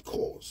 15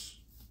 calls.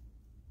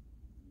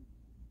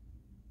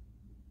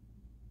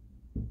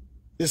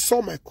 They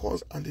saw my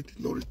calls and they did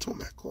not return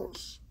my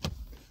calls.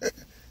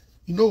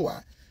 You know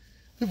why?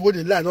 People when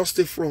they lie, not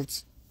stay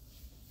front.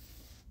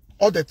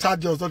 All the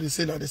Tadios don't they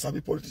say that they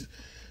sabi politics.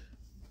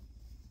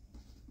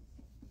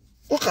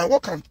 What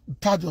can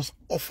Tadios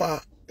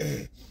offer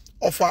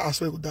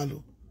Asue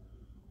Udalo?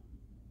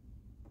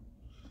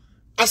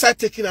 Aside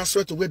taking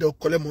Asue to where they'll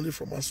collect money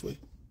from Asue.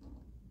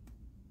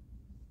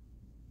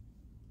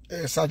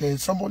 So there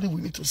is somebody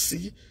we need to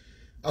see.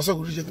 Asue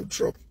will reach a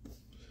drop.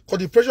 Because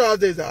the pressure out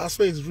there is that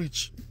Asue is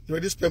rich. You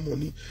already spend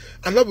money.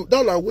 And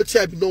now like wait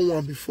till I be known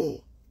one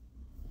before.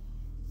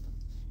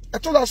 I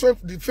told Asue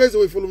the first day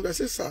we follow him, I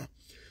said, sir,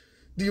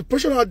 the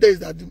pressure out there is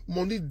that the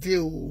money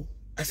deal.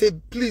 I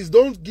said, please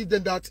don't give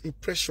them that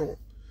impression.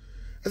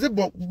 I said,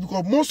 but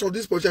because most of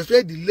these politicians,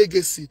 especially the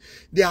legacy,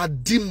 they are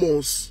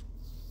demons.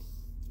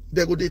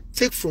 They go they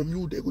take from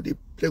you, they go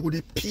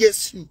they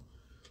pierce you.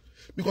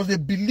 Because they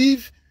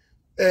believe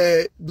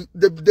they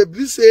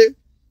believe say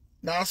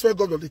now Asue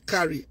governor they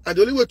carry. And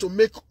the only way to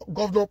make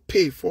governor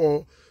pay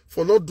for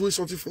not doing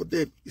something for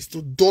them is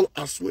to dull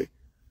Asue.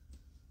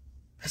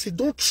 I said,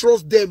 don't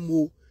trust them,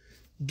 oh.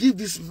 Give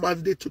this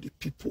mandate to the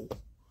people.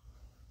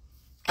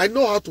 I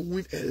know how to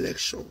win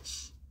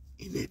elections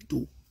in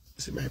Edo.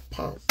 It's in my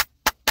palm.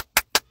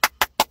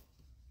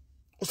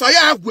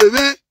 Osaya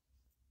Agweme.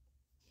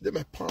 They're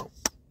my palm.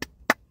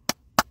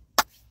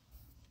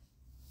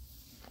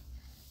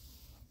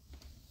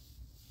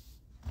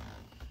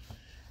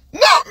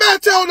 Now, man,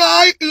 tell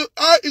now,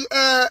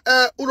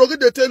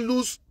 Urogide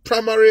lose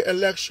primary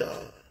election.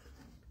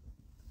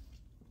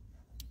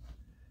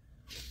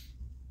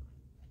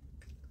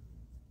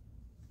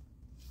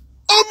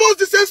 Almost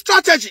the same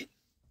strategy.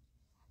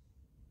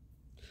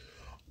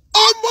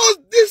 Almost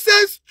the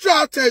same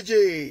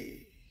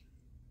strategy.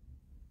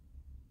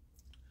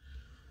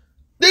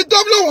 The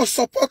governor was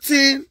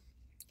supporting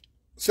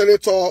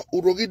Senator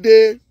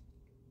Urogide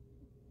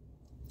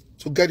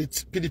to get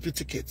its PDP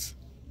ticket.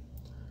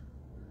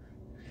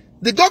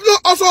 The governor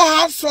also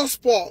has soft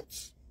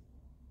spots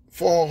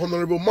for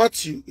Honorable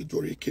Matthew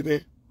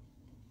Idori-Ikeme.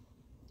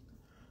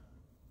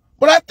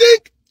 But I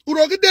think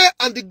Urogide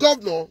and the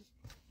governor,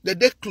 they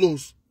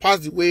close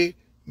past the way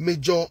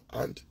major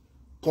and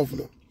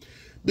governor.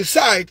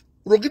 Besides,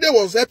 Urogide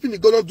was helping the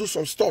governor do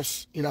some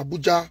stuff in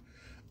Abuja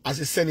as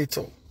a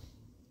senator.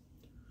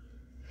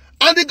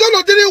 And the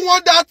governor didn't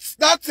want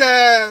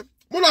that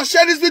When I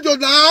share this video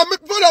now,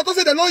 before they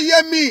say they don't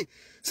hear me.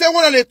 Say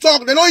when they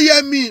talk, they don't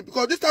hear me.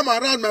 Because this time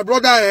around, my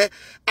brother,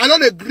 I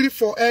don't agree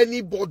for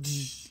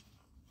anybody.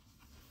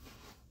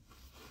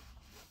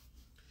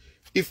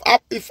 If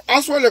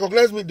Asue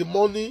recognize me the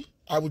money,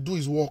 I will do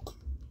his work.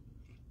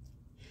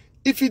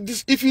 If he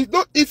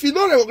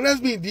don't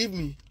recognize me in the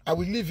evening, I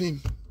will leave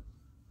him.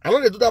 I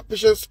know they do that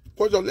patience.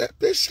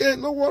 Patient,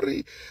 no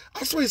worry.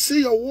 Asue see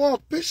your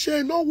work.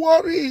 Patient, no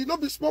worry.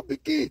 Don't be small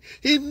picking.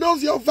 He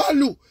knows your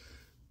value.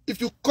 If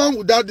you come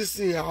without this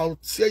thing, I'll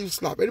tear you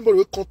slap. Anybody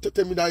will come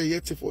tell me that you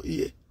hate it for a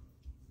year.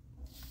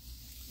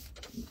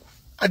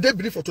 I didn't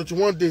believe for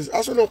 21 days. I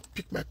also not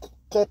pick my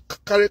call,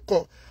 carry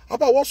call. How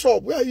about what's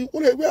up? Where are you?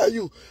 Where are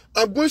you?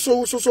 I'm going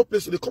so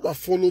place. So they come and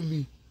follow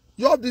me.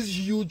 You have this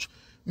huge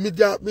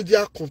media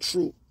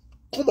control.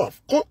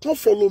 Come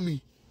follow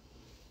me.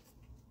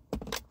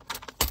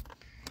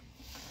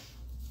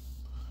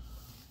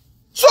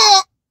 So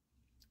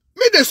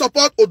me they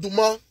support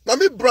Oduma. Now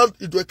me brand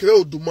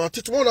Iduekere Oduma.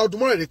 Titumo na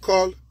Oduma they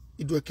call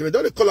Iduekere.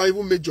 Don't they call her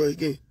even Major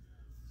again?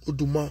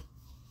 Oduma.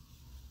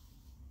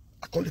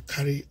 I call it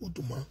carry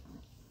Oduma.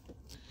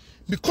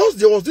 Because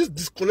there was this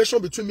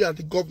disconnection between me and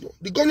the governor.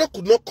 The governor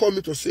could not call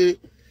me to say,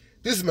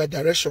 this is my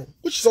direction.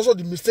 Which is also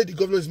the mistake the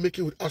governor is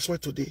making with Asue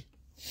today.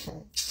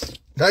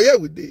 Now here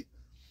we did.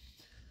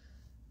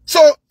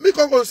 So me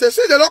come and say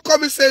they don't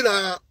come and say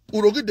that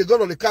Urogi the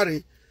governor they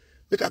carry.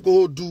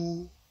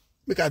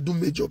 Make I do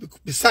Major.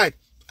 Besides,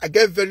 I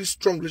get very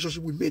strong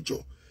relationship with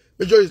Major.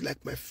 Major is like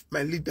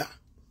my leader.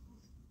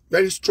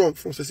 Very strong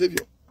from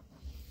Savior.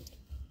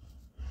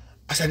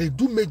 As I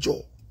do Major,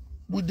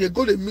 when they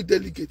go to meet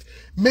delegate,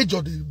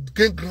 Major they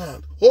gain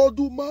ground.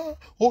 Oduma.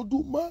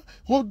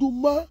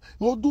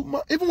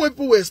 Even when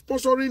people were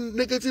sponsoring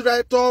negative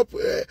write-up,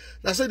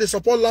 I said they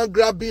support land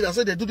grabbing, I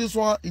said they do this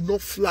one, it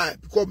not fly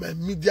because my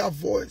media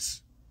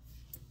voice.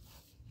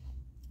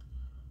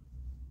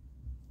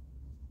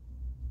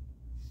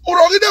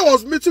 Orogide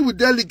was meeting with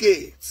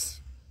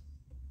delegates.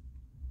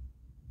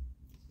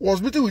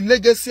 Was meeting with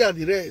Legacy and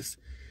the rest.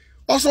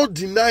 Also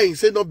denying,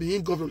 say not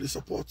being government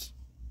support.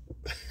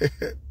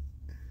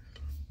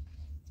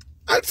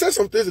 I said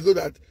some days ago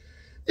that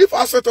if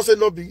Asue say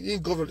not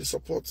being government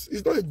support,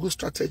 it's not a good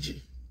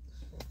strategy.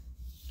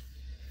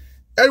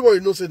 Everybody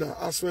knows that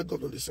Asue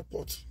government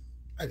support.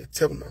 I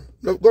tell now.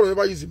 No, God will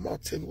never use the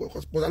mouth tell me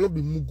but I'll not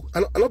be mugu.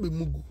 I'll not be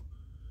mugu.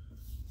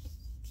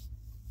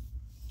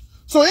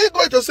 So he's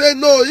going to say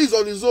no, he's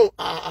on his own.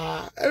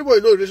 Everybody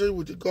know relationship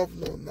with the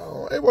governor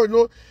now. Everybody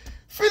know.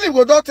 Philip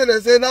go down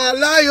and say, nah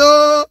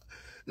lie,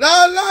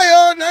 now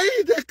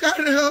he the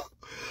carry.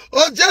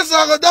 Oh, just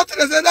go down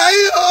and say, now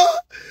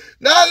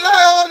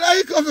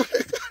he come to the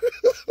carry.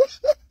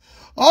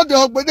 All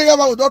the but they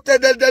go down tell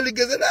the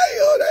delegates, now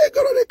he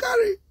go to the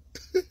carry.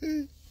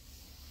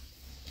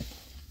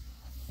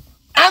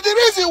 And the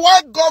reason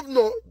why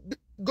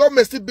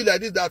government still be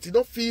like this, that you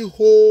don't feel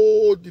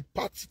hold the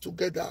party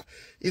together,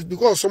 is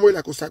because someone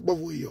like Osagbo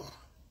where you are.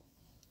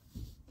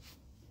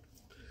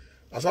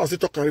 That's why I say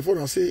talk on the phone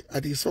and say, I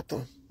did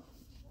something.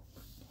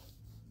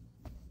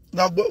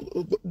 Now,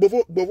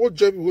 but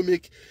job will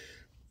make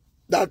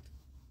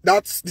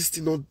that's this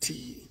thing not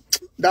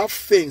that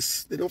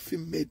fence, they don't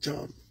feel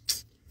major.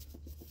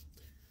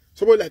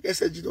 Someone like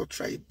SLG don't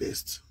try it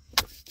best.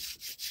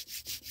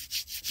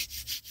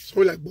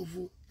 Someone like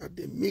Bovo that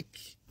they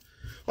make.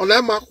 On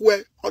that mark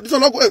where this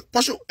one not go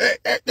pursue,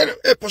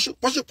 pursue.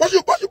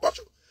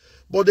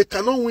 But they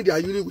cannot win their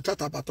unit without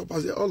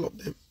Abatop, all of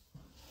them.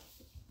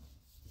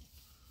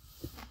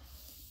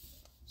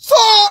 So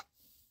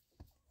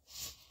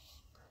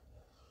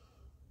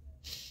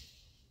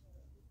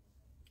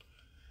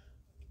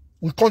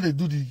we can't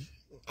do the.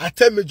 I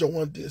tell Major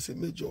one day, I say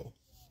Major,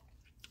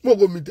 we'll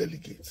go meet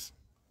delegates.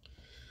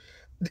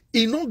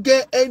 He don't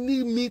get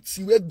any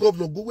meeting where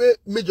governor go where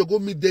Major go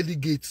meet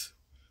delegates.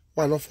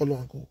 Why not follow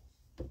and go?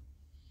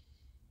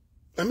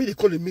 I mean, they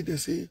call the meeting and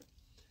say,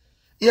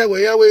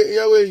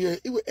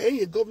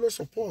 Yahweh, governor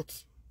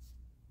support.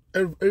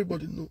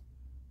 Everybody know.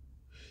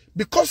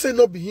 Because they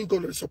not being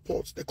government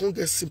support, they can't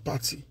get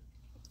sympathy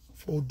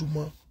for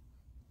Oduma.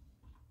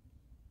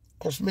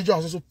 Because Major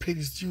has also paid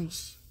his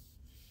dues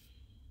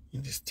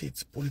in the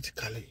state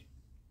politically.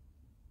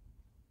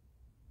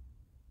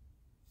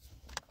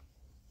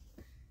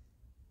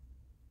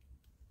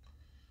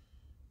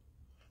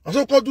 And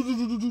so called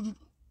do.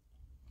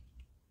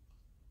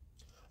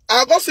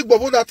 I got sick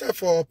before that time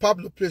for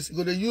Pablo place. He's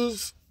gonna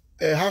use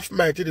a half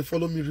mile till they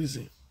follow me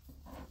reason.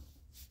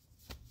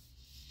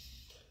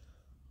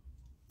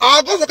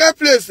 I go to that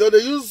place, so they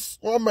use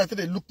 1 mile till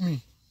they look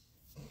me.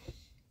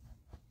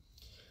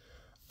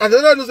 And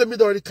then I know me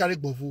already carry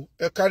Bovo.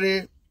 I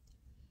carry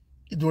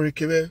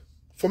Iduekere.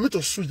 For me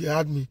to switch, they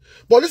had me.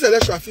 But this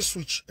election, I feel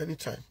switch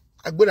anytime.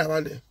 I go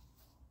around there.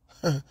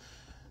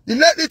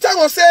 The time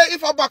will say,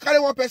 if I carry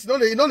one person,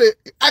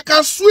 I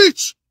can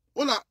switch.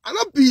 I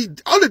not be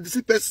the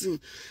deceive person.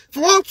 If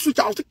I want to switch,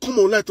 I'll take come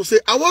online to say,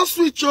 I want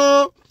switch,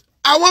 I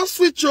want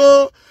switch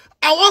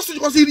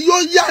because it's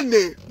your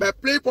yane. By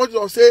play point,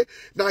 I'll say,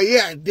 now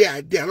yeah, I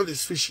dare, not the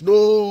switch.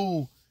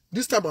 No.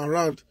 This time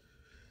around,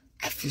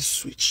 I feel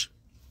switch.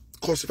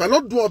 Because if I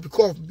not do it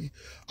because of me,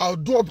 I'll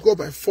do it because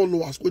my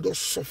followers will not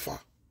suffer.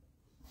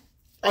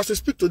 As I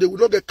speak today, we will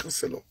not get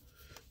counselor.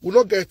 We will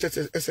not get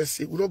SSC.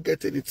 We will not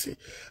get anything.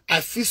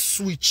 I feel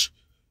switch.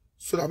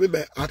 So that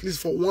maybe at least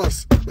for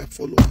once, my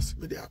followers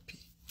may be happy.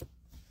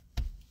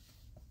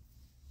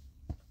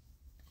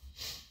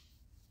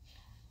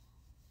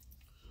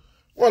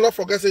 Well, not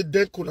forget say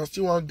then could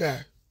still one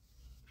guy.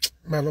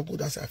 Man, not go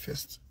that side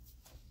first.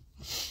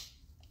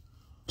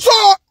 So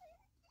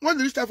when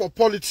it reach time for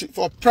politics,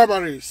 for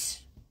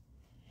primaries,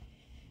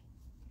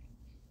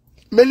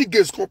 many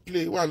games come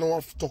play where I don't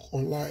want to talk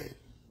online.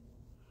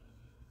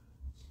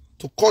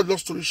 To cut long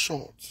story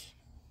short,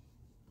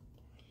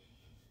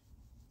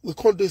 we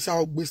call this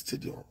our big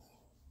stadium.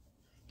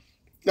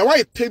 Now why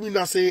it pay me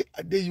now say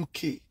at the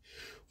UK,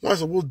 why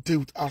supposed to deal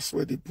with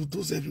Asue, they put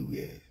those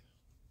everywhere.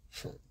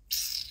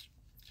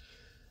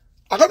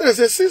 I got to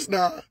say since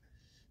na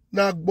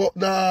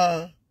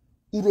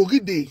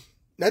Urogide,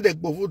 now they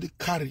go the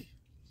carry.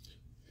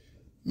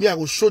 Me, I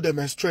will show them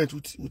my strength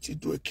with it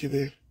do a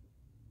kive.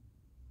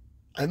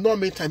 I know how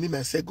many times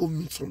myself go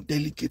meet some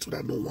delegates when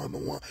I know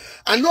one.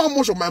 I know how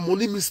much of my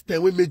money me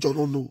spend when Major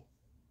don't know.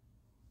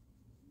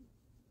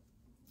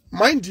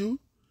 Mind you,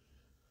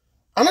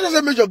 I'm not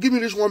just Major give me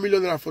this $1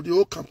 million for the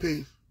whole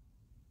campaign.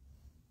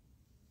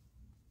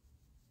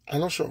 I'm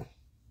not sure.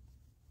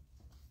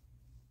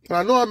 But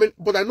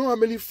I know how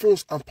many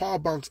phones and power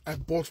banks I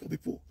bought for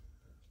people.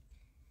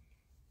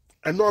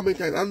 I know how many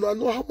times. I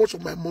know how much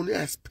of my money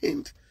I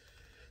spend.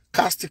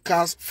 Car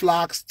stickers,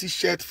 flags,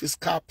 t-shirt, face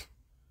cap.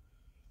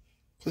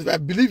 Because if I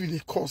believe in a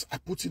cause, I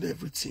put in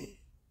everything.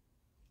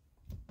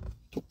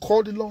 To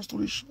cut the long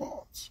story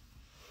short,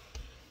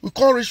 we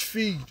can't reach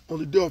feed on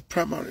the day of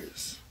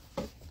primaries.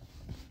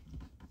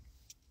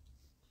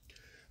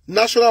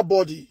 National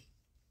body,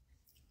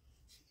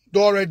 they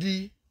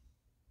already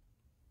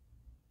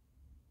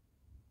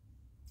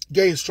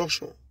get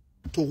instruction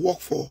to work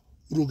for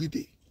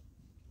Urogide.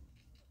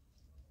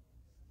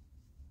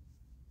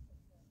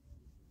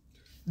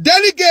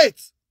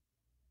 Delegates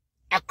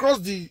across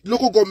the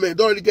local government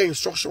don't already get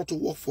instruction to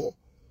work for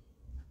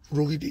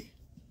Urogide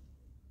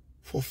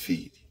for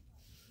feed.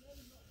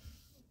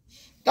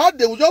 That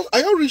day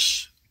I don't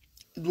reach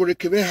the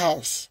Rekeme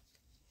house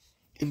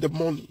in the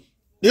morning.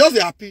 They just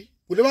happy.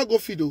 We never go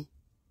feed though.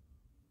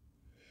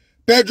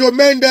 Pedro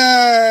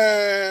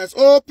Mendes.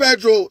 Oh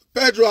Pedro,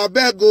 I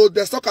beg go.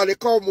 The stalker they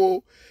come.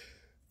 Oh.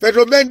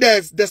 Pedro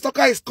Mendes, the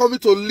stalker is coming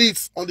to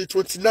Leeds on the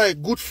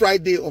 29th, Good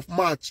Friday of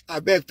March. I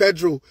beg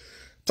Pedro.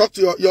 Talk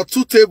to your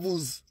 2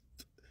 tables.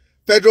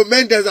 Pedro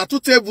Mendes are 2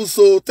 tables,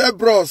 so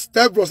Tebros,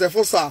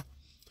 Efosa.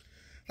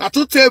 Now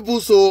 2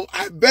 tables, so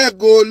I beg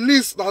go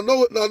list.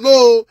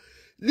 No.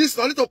 List,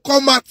 I need to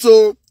come out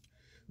to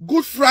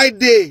Good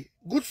Friday.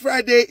 Good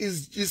Friday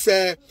is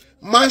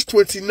March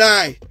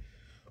 29.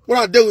 What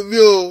are they with me?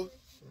 Oh?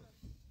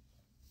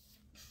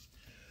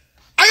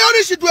 I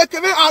only should do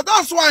a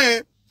that's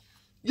why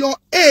your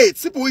aid,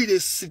 simple way they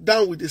sit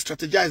down with the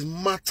strategize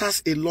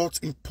matters a lot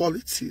in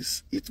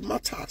politics. It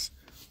matters.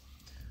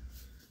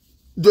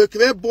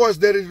 The boys,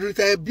 they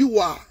retire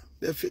Biwa,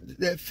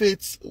 their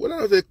fates, what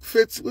are the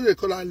fates, what do they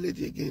call that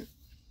lady again?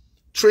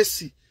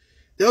 Tracy.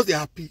 They all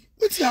happy.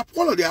 What's the happy?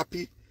 One of the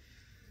happy.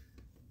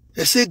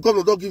 They say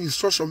governor don't give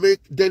instruction, make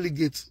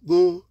delegates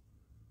go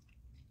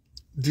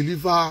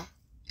deliver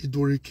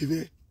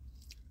Idorikine.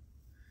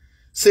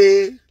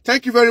 Say,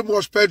 thank you very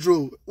much,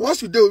 Pedro.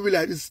 Once you deal with me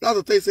like this, that's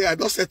the thing say I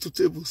don't set 2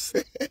 tables.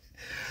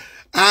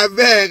 I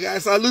beg, I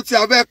salute you.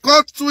 I beg,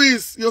 call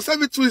twins. You send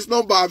me twins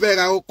number. I beg,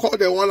 I will call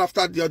them one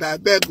after the other. I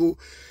beg, go.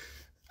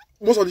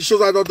 Most of the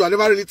shows I don't do, I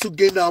never really took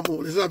gain now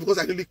more. It's not because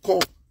I really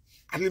come.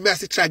 I really may I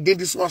still try to gain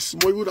this one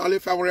small. Even only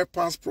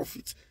 £500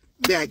 profit.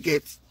 May I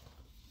get.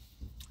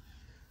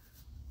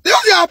 They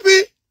all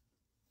happy.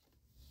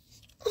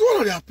 That's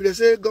one of the happy. They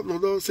say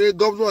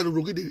governor and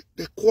Urogide,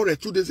 they quarrel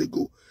 2 days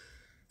ago.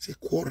 Say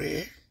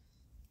quarrel.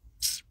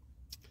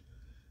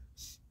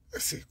 I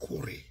say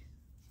quarrel.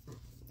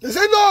 They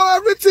say no,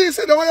 everything.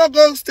 Say the way you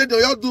go stadium,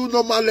 you do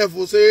normal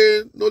level.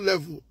 Say no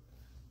level.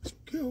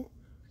 Okay.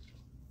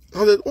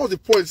 What's the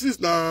point? This is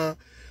the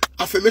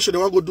affirmation they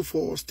want to go do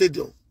for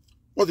stadium.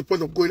 What's the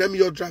point of going? Let me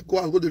just drag, go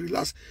and go to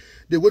relax.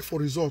 They wait for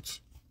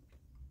results.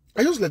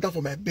 I just let that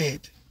for my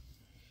bed.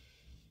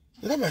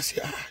 Then I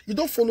say, you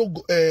don't follow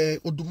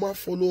Oduma,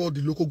 follow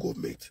the local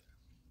government.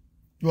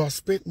 You have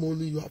spent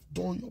money, you have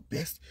done your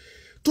best.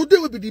 Today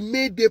will be the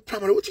May Day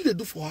primary. What did they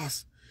do for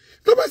us?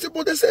 Nobody say,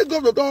 but they say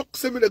governor don't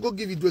say me they go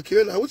give you a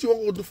K. What you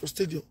want to go do for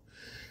stadium?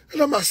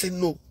 And I say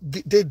no,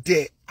 they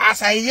there.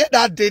 As I hear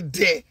that they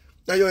there,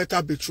 now you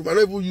enter bedroom. I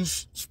don't even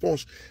use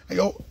sponge. I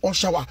on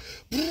shower.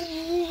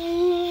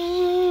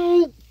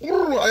 I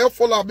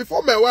fall out.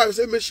 Before my wife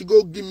say me she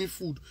go give me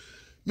food.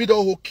 Me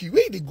don't hockey.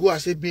 Where they go? I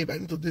say, babe, I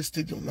need to this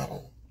stadium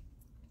now.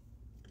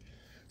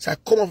 So I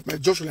come off my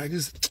junction like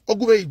this. I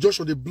go where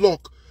junction the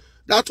block.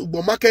 That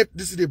Ubo market,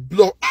 this is the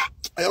block.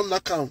 I am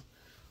not count.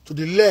 To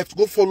the left,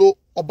 go follow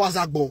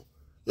Obazagbo.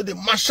 So the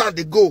marshal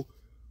they go.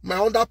 My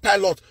Honda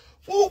pilot.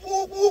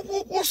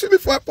 who see me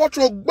for airport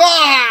road,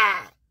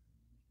 bah!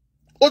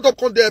 Hold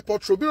up on the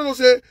airport road. You know,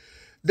 say,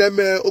 them,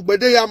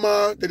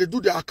 Ogbedeyama, they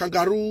do their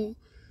kangaroo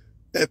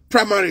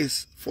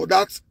primaries for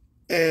that,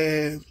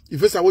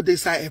 investor what they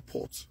say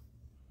airport.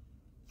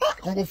 I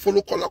can go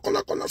follow,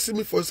 color, see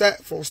me for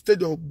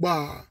stadium,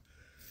 bah!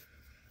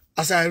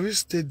 As I reach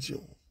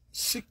stadium,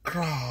 see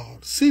crowd,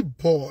 see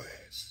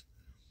boys.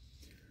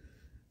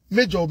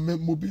 Major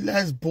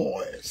mobilize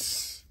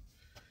boys.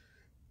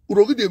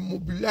 Urogide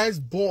mobilize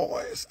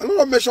boys. I don't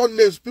want to mention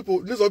names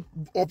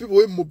or people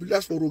who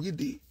mobilize for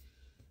Urogide.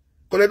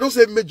 Because they don't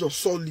say major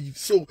solid.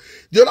 So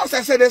the other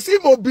side said they see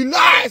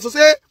mobilize. So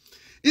say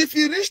if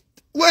you reach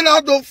when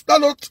I don't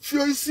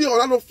feel you see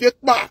or I don't feel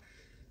bad.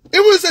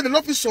 Even say they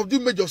don't feel subdue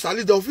major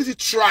solid, they'll feel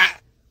try.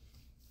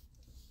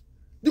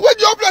 The way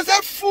the opera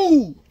said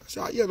fool. I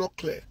said, yeah, not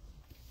clear.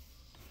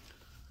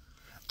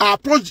 I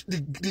approach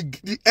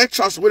the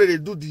entrance where they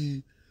do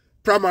the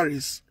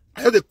primaries.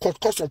 I know they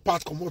cut some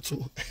part come out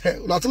too.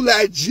 Not too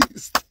like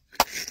gist.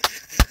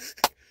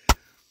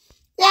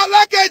 Well,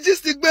 like a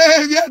gist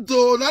behavior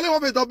though. Now they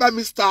want me to buy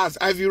me stars.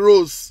 Ivy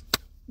Rose.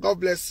 God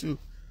bless you.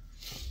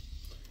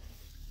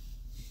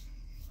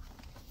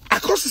 I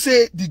can't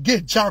say the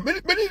gate jam.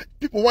 Many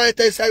people want to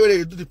enter inside where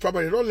they do the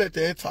primary. They don't let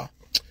them enter.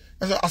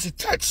 As it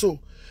tight so.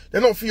 They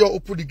don't feel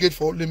open the gate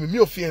for only me. Me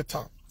or fear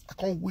enter. I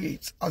can't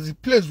wait. As the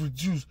place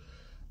reduce.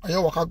 I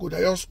just go there.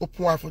 I just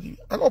open wide for the.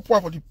 I don't open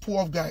wide for the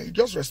poor guy. He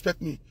just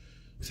respect me.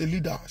 He's a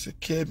leader. He's a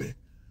care man.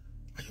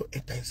 I just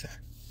enter inside.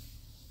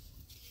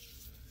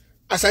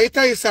 As I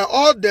enter inside,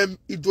 all them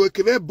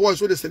Idoekeme boys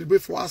when they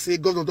celebrate for us say,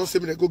 governor don't say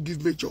me they go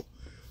give major.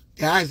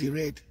 Their eyes are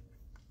red.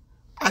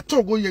 I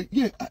thought go yeah.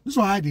 This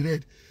one hide the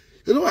red.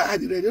 You know why I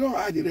hide the red? You know why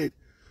I hide the red?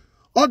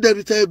 All them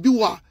retire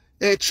Biwa,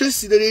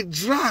 Tracy, they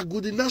drag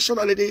with the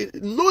national. They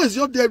noise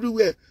up there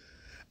everywhere.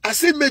 I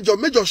say major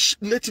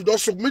native don't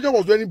soak. Major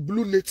was wearing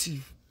blue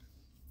native.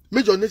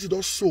 Major native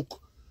don't soak.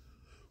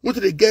 When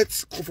they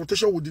get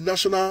confrontation with the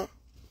national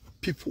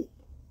people.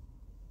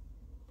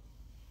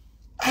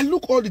 I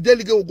look all the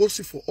delegates will go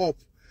see for up.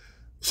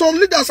 Some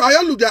leaders,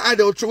 I look their eye,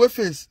 they will throw away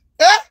face.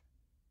 Eh?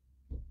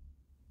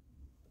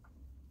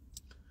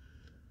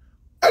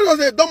 I was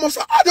say, don't must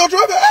they will throw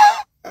away.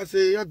 Eh? I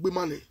say, yeah, be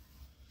money.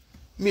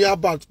 Me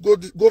about go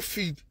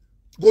feed,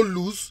 go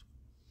lose.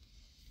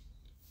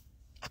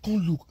 I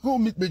can't look. Go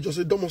meet major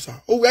say, don't must.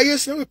 Oh, we are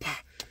yes, no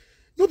pa.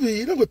 No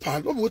be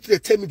what they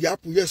tell me the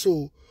apple, yes,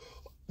 so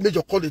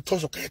major call the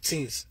toss of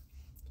things.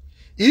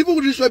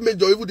 Even this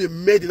major, even they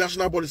made the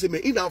national body say,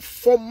 man, in a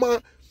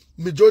former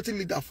majority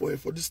leader for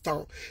this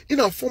town, in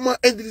a former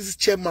NDC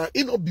chairman,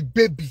 in not be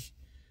baby.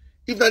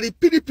 If not the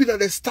PDP, that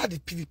they start the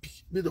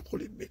PDP, they don't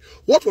call it me.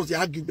 What was the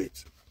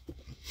argument?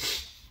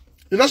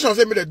 The national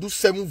assembly they do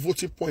 7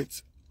 voting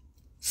points,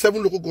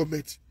 7 local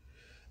government.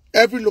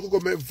 Every local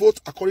government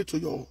vote according to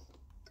your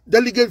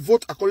delegate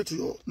vote according to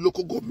your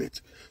local government.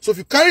 So if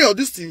you carry out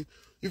this thing,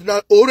 if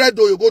not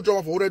Oredo, you go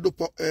drop for Oredo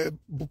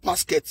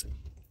basket.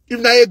 If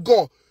not a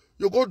go,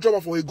 you go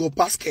drop for a go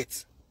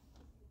basket.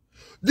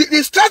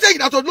 The strategy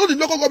that will know the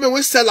local government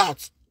will sell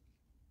out.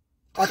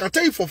 I can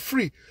tell you for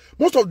free.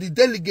 Most of the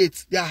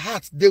delegates, their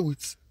hearts they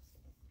with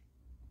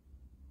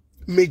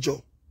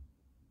major.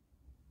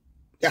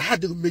 Their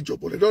heart they with major,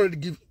 but they don't really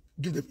give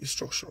them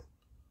instruction.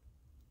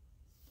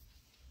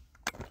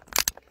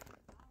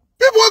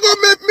 People will go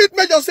meet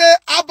major say,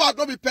 how about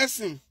not be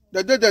person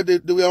that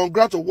they were on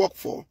ground to work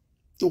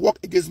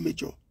against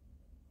major.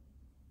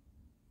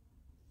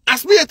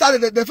 As me, they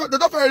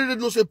don't really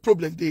know say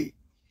problem there.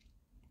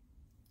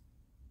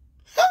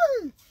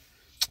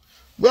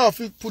 Well, if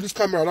you put this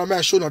camera around, may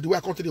I show that the way I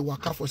come to the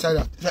waka for inside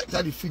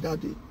the feed that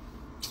day.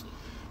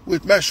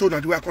 Wait, may I show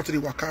that the way I come to the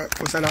waka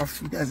for inside that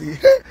feed that day.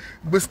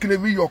 Basically,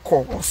 me your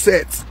call or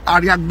set.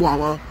 Ariak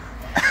Boama.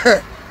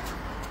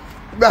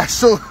 May I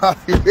show that.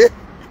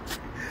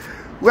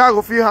 Where I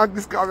go feel hang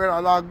this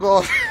camera now,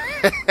 God.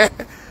 Okay,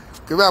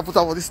 where I put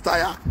up on this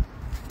tire.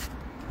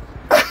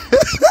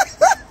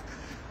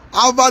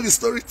 How about the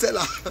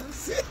storyteller?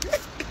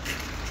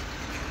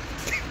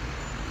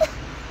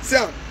 See,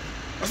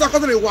 I start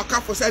coming to walk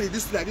out for side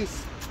this like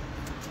this.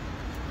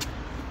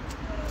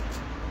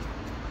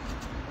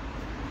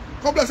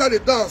 Come like they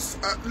dance.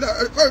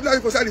 Come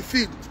like for side the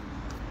feed.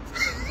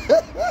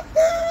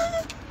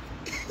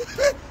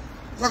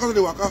 Start coming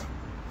to walk out.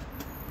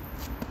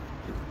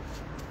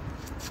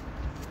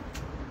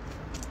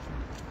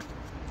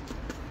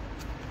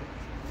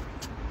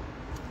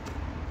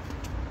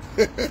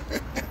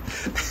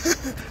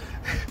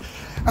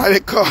 And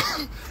they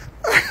come.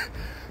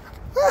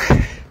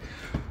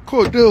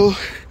 Cold deal.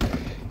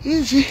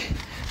 Easy.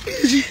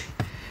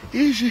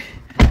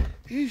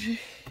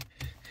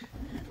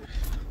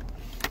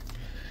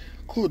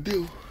 Cold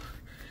deal.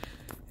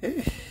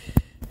 Hey.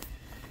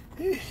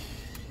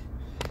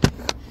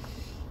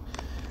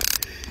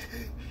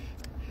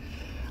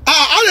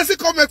 I just see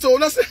comment on.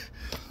 Let's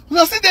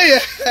see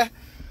there.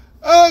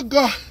 Oh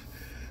God.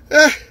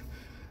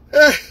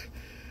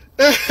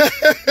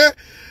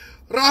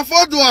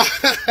 Rafodwa.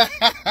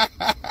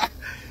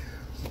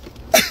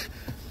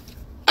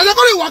 I don't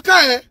want to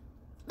waka,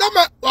 that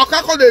man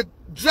waka call they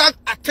drag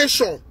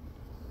attention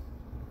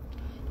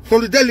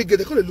from the delegate.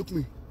 They call they look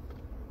me.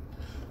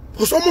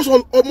 Because almost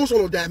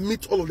all of them, I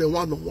meet all of them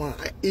one-on-one.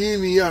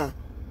 In here.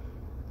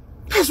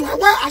 That's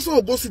why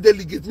Asue go see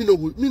delegate, me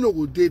no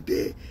go date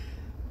there.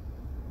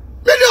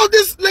 Many of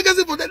these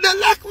legacy people, they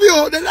like me,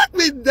 oh, they like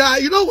me die.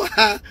 You know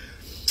what?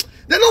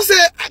 They don't say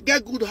I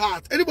get good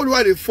heart. Anybody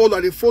who they follow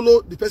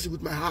the person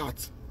with my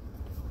heart.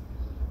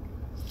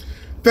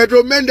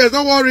 Pedro Mendes,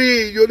 don't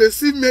worry. You'll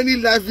see many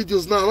live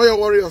videos now. Don't you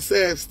worry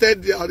yourself.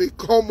 Steady, how they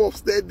come up,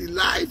 steady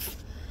live.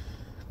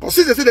 Because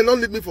since they say they don't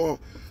leave me for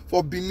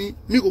Bini,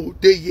 me go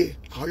day here.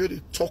 How you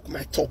they talk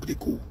my talk, they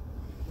go.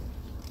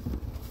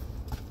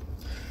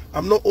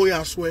 I'm not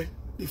Oya Asue.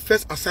 The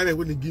first assignment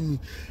when they give me,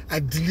 I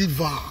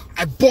deliver.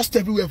 I bust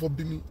everywhere for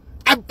Bini.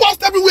 I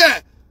bust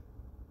everywhere.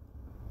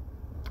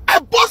 I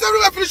bust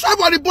everywhere. Finish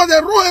everybody, but they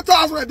roll it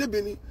out when they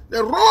Bini.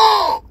 They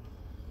roll.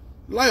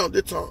 Lie on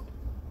the tongue.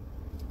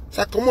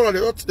 So I come on,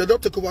 they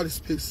don't take over the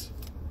space.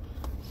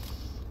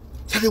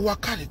 So they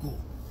walk out, they go.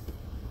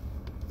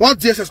 One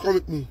DSS come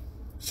with me.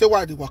 Say,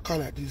 why they walk out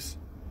like this?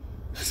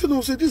 I said,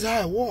 no, say, this is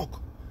how I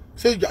walk.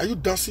 Say, are you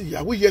dancing?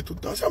 Are we here to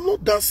dance? I'm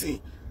not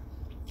dancing.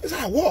 That's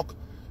how I walk.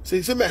 So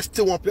you say, me, I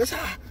still want place.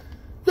 I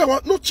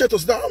want no chair to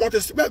sit down. I want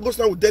to sit. I go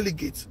sit down with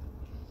delegates.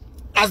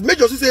 As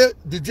Major say,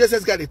 the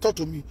DSS guy, they talk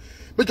to me.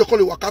 Major call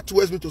the waka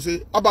towards me to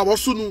say, Abba,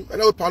 what's soon?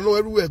 And I will know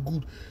everywhere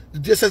good. The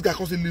DSS guy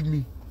comes to leave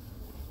me.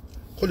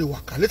 Call the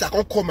waka. Later, I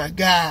can't call my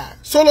guy.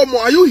 Solomon,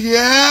 are you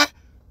here?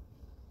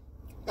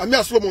 I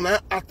mean, Solomon, I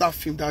asked that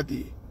film that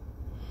day.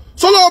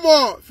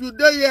 Solomon, if you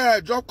there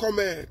here, drop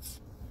comments.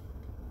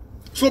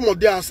 Solomon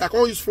there, I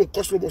can't use phone.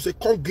 Call Solomon, say,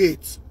 come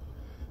get.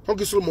 Come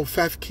get Solomon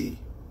 5K.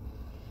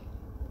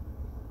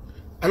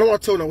 I don't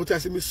want to tell you what I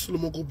say, Miss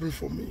Solomon go bring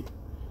for me.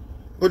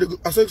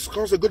 I said,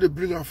 go to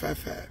bring her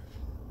 5-5.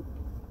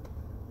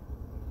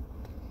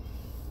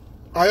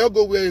 I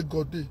go where you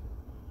go there.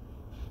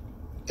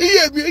 I'm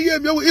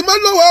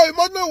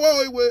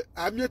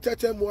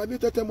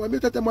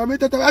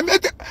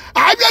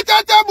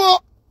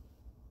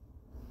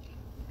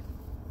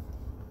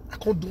I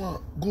can't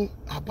go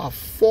about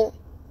four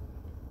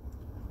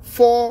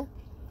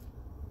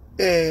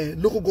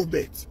local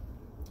government.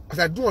 As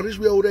I do on this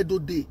way already do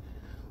day.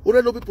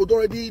 Already people don't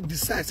already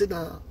decide say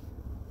na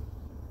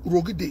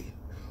Urogi day.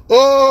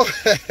 Oh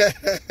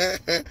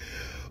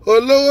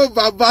Olowo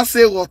Baba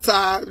say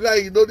water. Now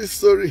you know this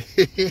story.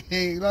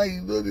 Now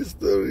you know this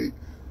story.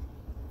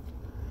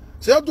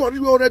 So I do on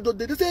this way already do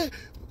day. They say,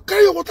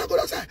 carry your water go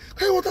outside.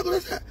 Carry your water go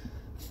outside.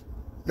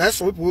 Now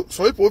some people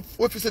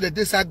if you say the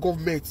decide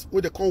government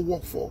what they can't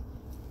work for.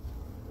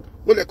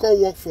 When they can't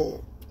work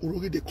for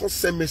Urogi, they can't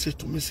send message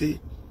to me say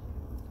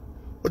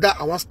that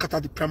I want to scatter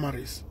the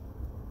primaries.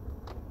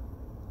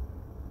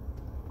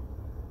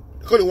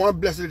 Because the one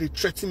blessed they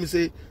threaten me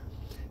say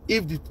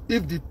if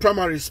the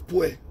primary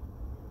spoil,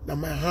 now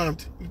my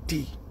hand it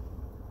did.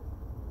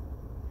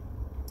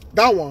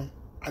 That one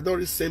I don't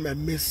already send my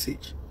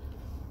message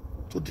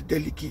to the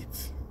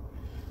delegates.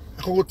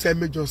 I can go tell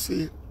Major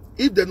say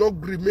if they not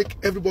agree, make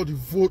everybody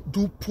vote,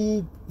 do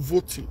pool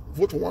voting,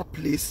 vote in one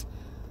place,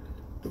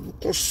 they will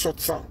come shut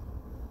down.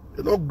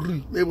 They not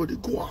agree, maybe they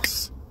go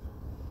us.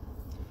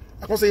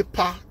 I can say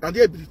pa, now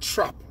there be the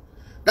trap.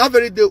 That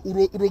very day,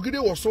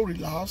 Urogide was so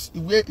relaxed.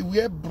 He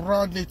wear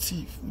brown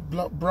native,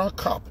 brown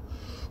cap.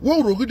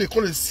 When Urogide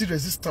call it see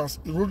resistance,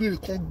 Urogide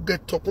can't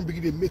get up and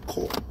begin to make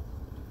call.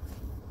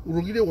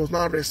 Urogide was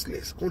not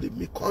restless. Can't they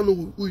make call? I don't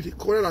know who they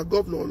call it.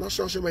 Governor,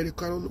 national chairman, they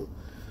can't know.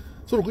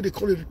 So Urogide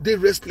call it. They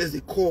restless.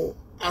 They call.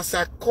 As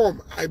I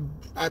come, I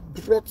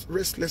brought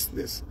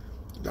restlessness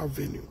to that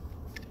venue.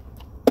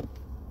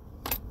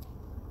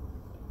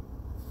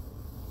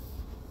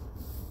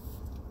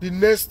 The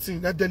next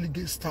thing that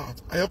delegate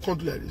start, I can't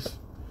do like this.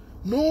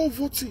 No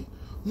voting,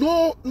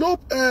 no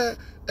voting,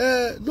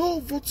 no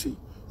voting,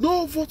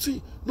 no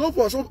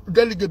voting. Some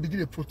delegate begin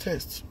to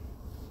protest.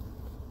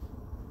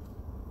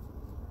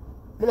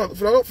 If I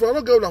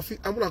don't go,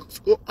 I'm gonna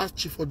go ask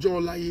Chief for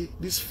John Laye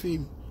this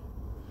film.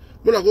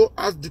 I'm gonna go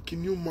ask Dickie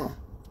Newman.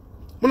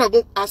 I'm gonna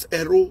go ask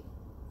Ero,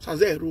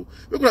 Sazero.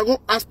 I'm gonna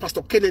go ask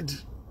Pastor Kennedy.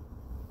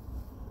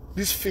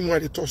 This film where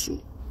they talk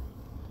so.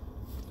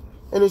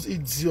 All those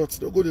idiots,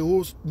 they'll go the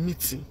whole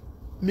meeting.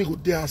 Me go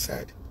there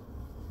outside.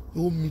 The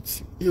whole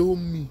meeting. The whole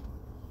me.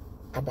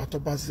 About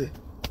Obaze.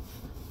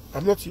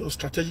 I'm not your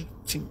strategic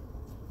team.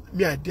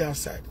 Me, I there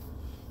outside.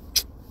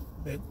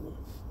 Bego.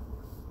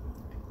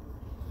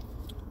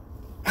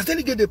 As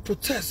they get the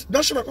protest,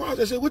 National Council,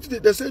 they say, what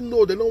did they say?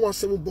 No, they don't want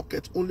 7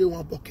 buckets, only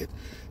 1 bucket.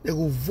 They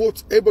will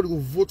vote, everybody will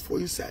vote for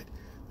inside.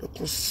 They'll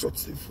consult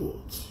the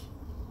vote.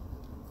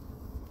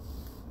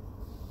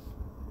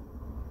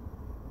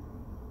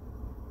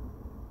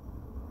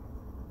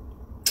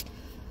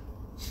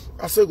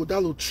 I said, go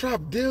down, trap,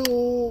 they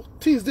oh,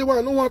 things they want,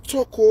 I don't want to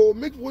talk, oh,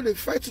 make when they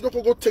fight, they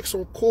don't go take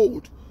some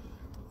code.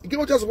 You get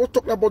what just what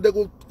talking about, they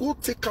go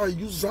take and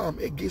use them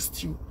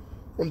against you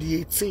on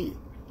the 18th.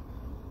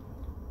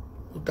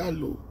 Go down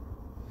low.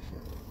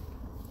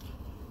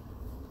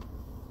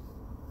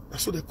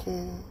 That's what they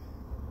call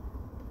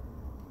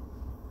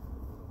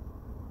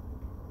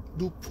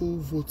do poll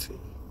voting.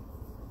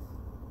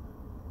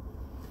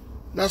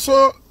 Now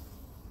so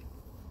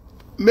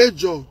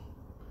Major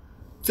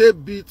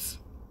take beat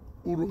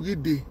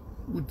Urugide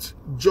with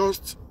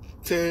just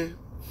 10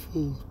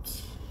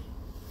 votes.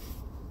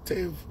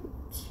 10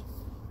 votes.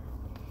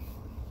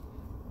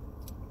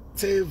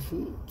 10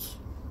 votes.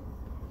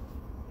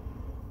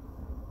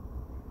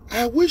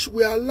 I wish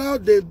we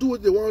allowed them to do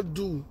what they want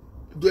to do.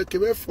 They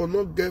came for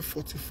not get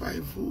 45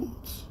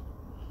 votes.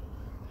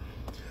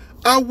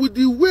 And with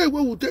the way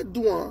we take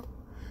do,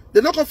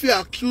 they're not going to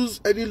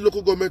accuse any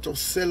local government of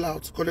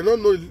sellout because they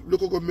don't know the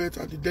local government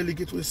and the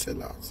delegate will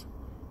sell out.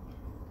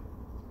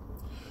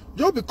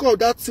 Just because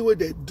that's the way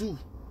they do,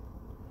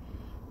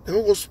 they're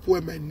not going to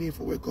spoil my name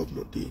for where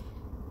governor did.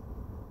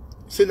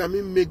 Saying I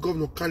mean make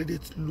governor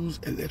candidates lose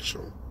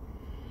election.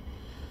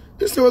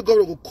 This is where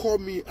governor will call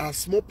me as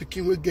small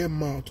picking will get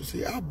mad to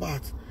say,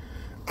 but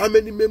how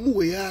many memu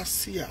we are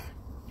see?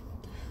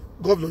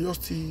 Governor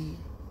just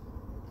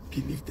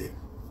believe them.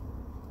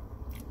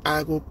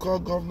 I go call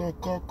governor,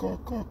 call,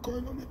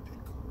 no pick.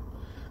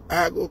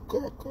 I go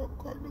call,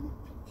 no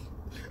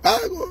pick.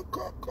 I go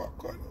call,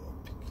 no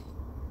pick.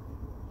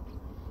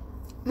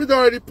 Me don't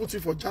already put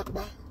it for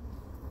Jackba.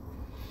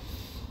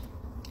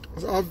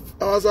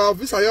 As I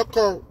visa your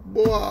call,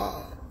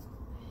 boy.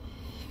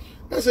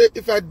 I said,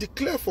 if I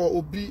declare for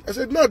OB, I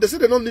said, no, they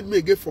said they don't need me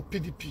again for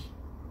PDP.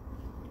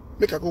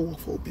 Make I go work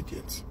for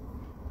obedience.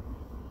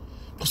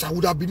 Because I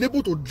would have been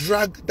able to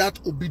drag that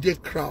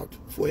obedient crowd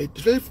for a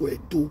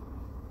do.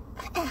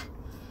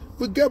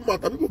 We get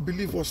mad and people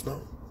believe us now.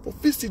 But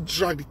we still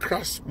drag the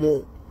crowd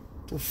more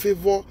to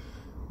favor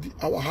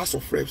our House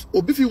of Reps.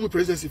 Or if you win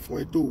presidency for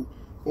a do,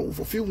 or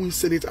for few win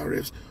Senate and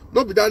Reps.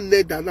 Not be that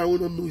nerd that now we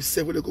don't know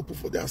itself when they go put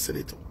for their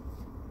senator.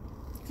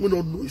 We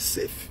don't know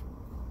itself.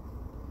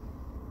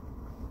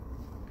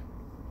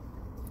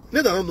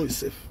 Ned don't know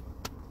itself.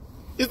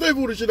 It's not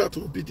even reaching out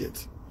to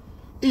obedience.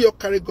 In your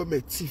current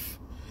government thief.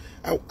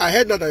 I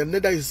heard now that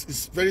Neda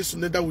is very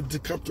soon Neda will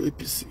decamp to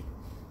APC.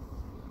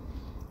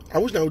 I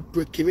wish I would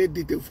recommend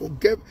they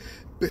forget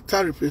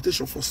better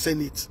representation for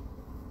Senate.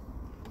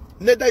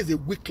 Neda is a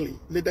weakling.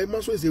 Neda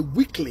Imanso is a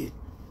weakling.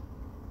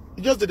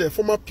 He just did a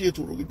former PA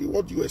to Rugidi.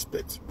 What do you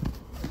expect?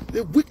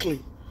 A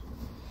weakling.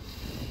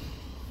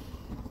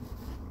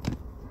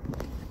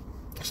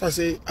 So I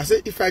say,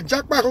 if I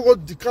jack back, I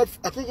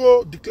could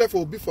go declare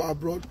for OB for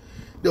abroad.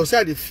 They'll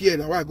say they fear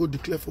now. Why I go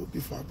declare for OB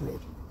for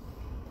abroad?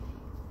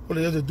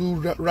 When they just do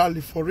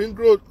rally for Ring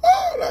Road.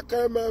 Oh, like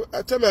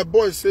I tell my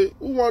boys, say,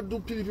 who want to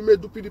do PDP, may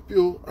do PDP.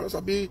 Oh, I was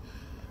a bit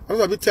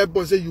tell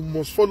boys, say, you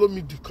must follow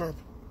me to camp.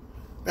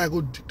 Then I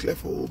go declare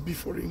for OB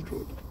for Ring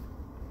Road.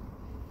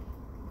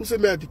 Who say,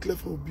 may I declare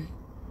for OB?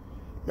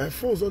 My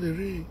phone's on the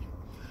ring.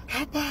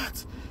 How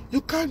about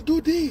you can't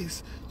do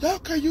this? How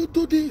can you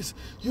do this?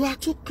 You are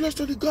too close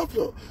to the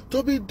governor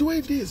to be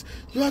doing this.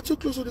 You are too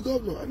close to the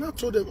governor. And I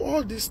told them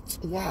all this.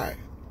 Why?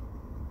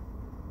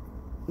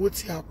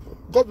 What's happened?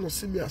 Governor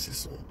see me as his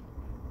son.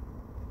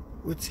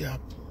 What's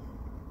happened?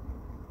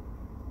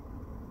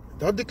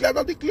 Don't declare,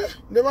 don't declare.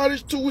 Never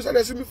reach 2 weeks and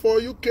they see me for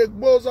UK.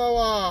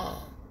 Bozawa.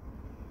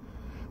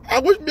 I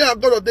wish me I'm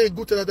gonna do a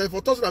good thing that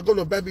for thousand I'm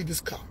gonna buy me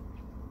this car.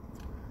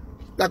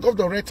 That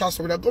governor rent house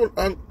for me. That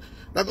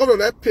governor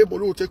let pay money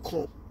will take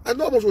come. I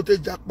know how much will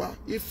take Jackba.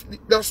 If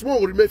that small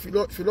will remain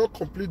if you not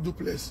complete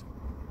duplex.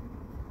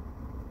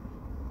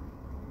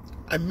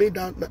 I made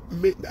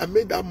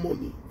that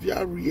money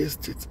via real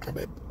estate and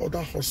my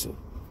other hustle.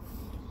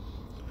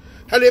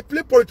 And they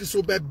play politics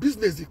so my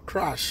business they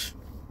crash.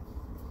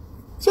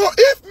 So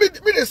if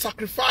me they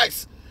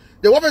sacrifice,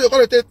 the woman you're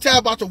gonna take tell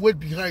about to wait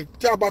behind,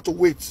 tell about to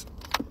wait.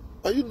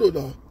 And you know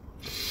that.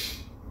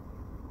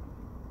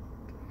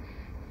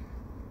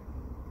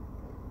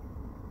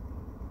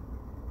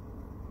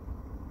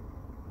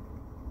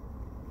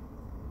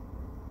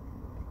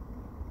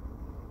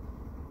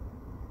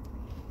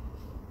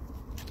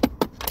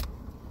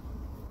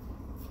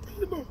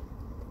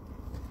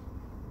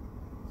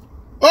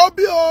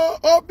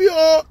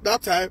 OBO,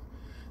 that time,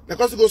 they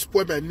can't go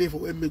spoil my name for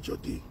when Major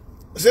day.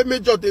 I say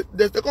Major, they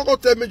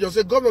can't tell Major,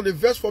 say governor, they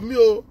verse for me.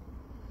 Oh,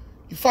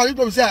 if I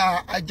don't say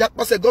I jack,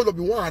 I say governor,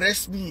 be want to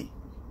arrest me,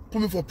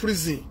 put me for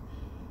prison.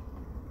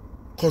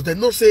 Because they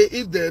don't say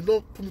if they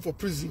don't put me for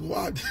prison,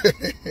 what?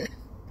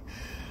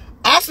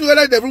 Ask me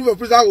whether they put me for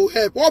prison, I will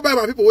help. What about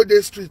my people with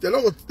the street? They're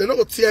not going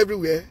to tear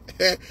everywhere.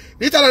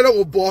 They tell them they don't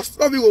go bust,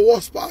 not even go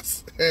worse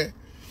pass.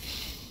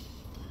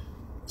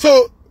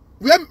 So,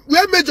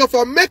 where Major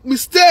for make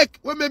mistake,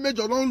 when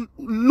Major don't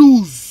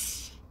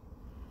lose,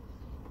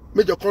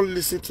 Major can't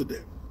listen to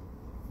them.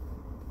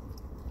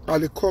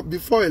 And they come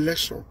before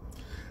election,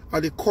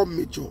 and they call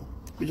Major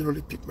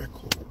only pick my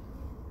call.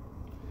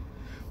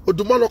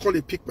 Oduma not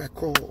only pick my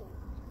call.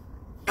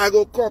 I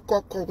go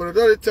call. When I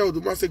don't tell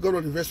Oduma, say God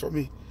on invest for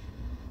me.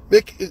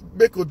 Make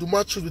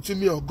Oduma choose between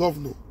me or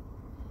governor.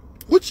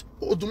 Which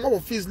Oduma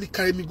will easily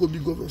carry me go be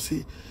governor.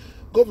 Say,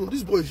 governor,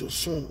 this boy is your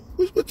son.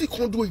 What you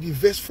can't do in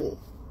invest for?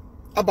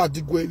 About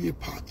the going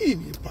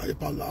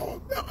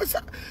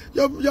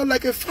you're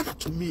like a father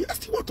to me. I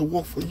still want to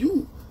work for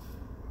you.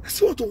 I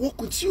still want to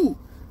work with you.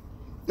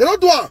 You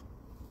don't do it.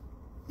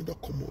 You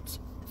don't come out.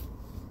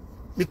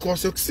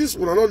 Because since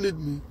when I don't need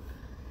me,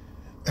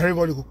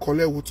 everybody could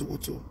collect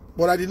woto.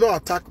 But I did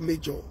not attack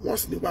Major.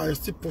 Once in a while, I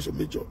still post a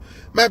Major.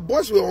 My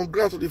boys were on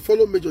ground, so they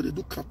follow Major, they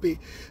do campaign.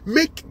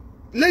 Let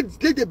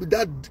there be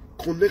that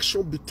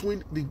connection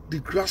between the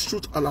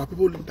grassroots and our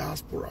people in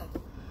diaspora.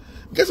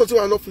 Guess what?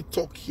 I not fit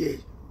talk here.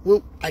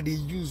 Well, I they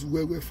use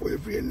where for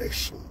every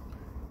election.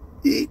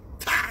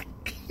 Attack.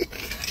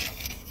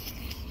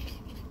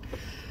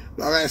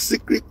 Now my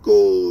secret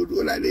code.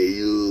 What I they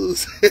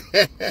use?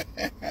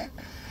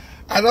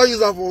 I don't use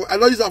that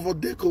for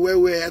deco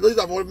where I don't use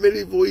that for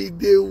many people.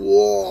 They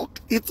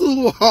walk. It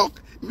will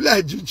walk.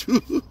 Like juju.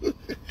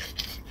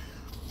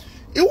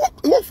 It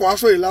worked for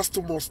Asue the last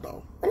 2 months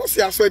now. I don't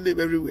see Asue name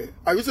everywhere.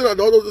 I've been saying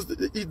that all those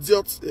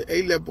idiots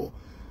A-level.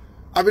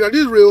 I mean, I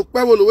did real.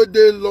 People the way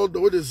they learn,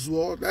 the way they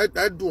swore. I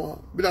do.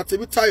 But I tell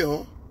me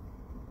tired.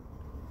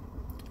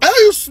 I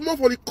use small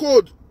for the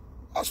code.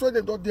 Asue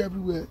they don't there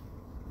everywhere.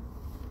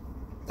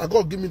 I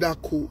God give me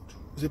that code.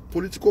 It's a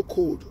political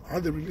code. How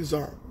they release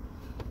that.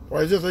 Or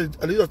I just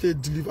they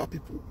deliver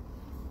people.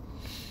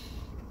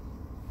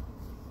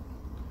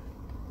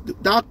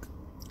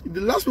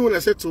 The last one I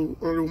said to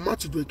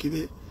Matthew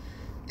Dwekine,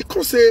 he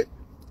could say,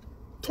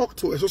 talk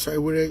to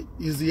Asue where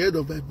is the head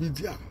of my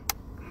media.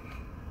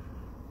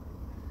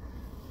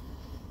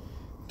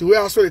 The way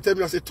I saw the tell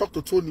me, I say, talk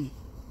to Tony.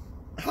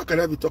 How can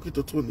I be talking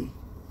to Tony?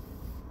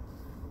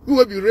 We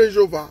will be Range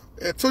Rover.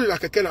 Tony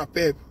like Kekena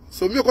Pep.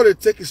 So me going to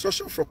take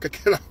instruction from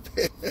Kekena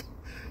Pep.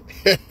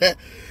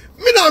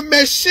 Me na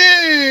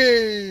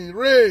machine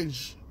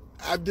range.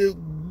 I'm the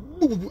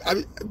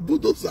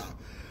bulldozer.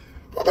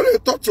 I'm going to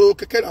talk to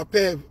Kekena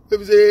Pep.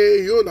 Maybe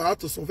say, you know how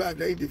to survive.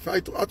 Then they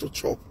fight how to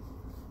chop.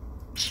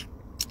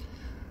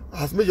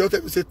 As Major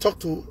tell me, say, talk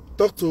to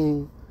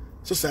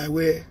Asue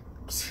where.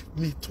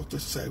 Me talk to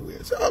Asue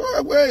where.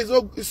 So, where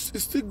it's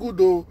still good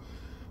though.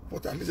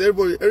 But at least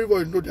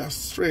everybody know their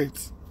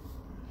strength.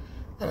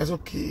 And that's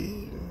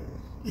okay.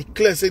 He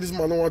clear say this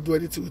man don't want to do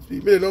anything with me.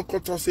 Maybe they don't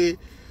come to say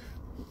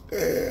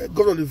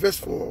governor invest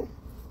for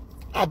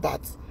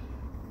Abat.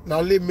 Now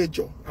lay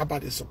Major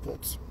Abat they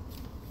support.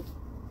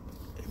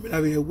 I mean,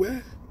 I mean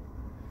where?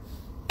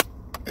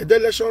 And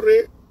then election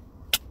rate,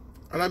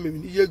 and I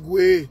mean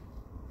Yegwe.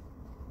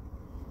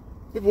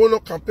 People will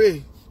not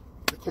campaign.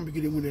 They can't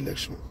begin to win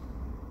election.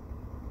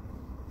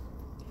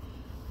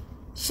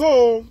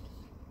 So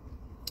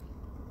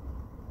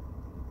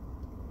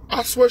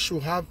Asue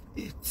should have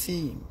a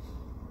team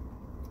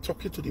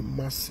talking to the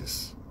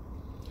masses,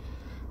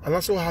 and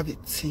also have a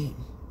team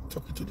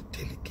talking to the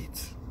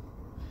delegates.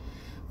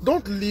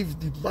 Don't leave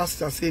the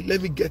masses and say,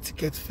 let me get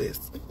ticket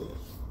first.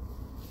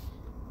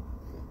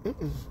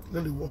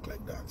 Let it work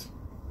like that.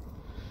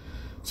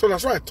 So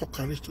that's why I talk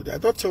courage today. I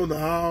don't tell you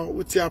how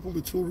what happened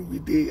between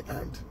Ruby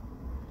and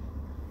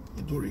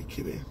Idori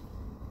Kime.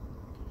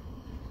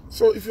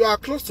 So if you are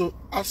close to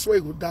Asue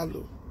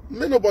Godalo,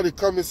 may nobody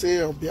come and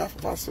say on behalf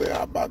of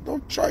Asue, but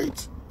don't try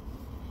it.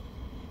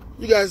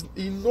 You guys,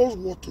 he knows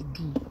what to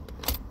do.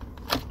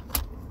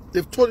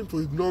 They've told him to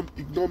ignore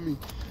me.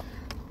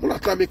 When I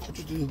try to make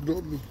country to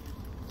ignore me,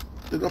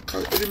 they don't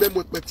count any men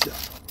work better.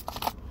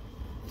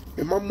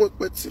 A man work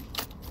better.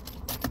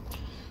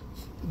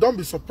 Don't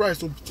be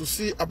surprised to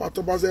see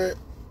Abatobaze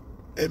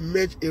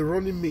emerge a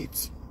running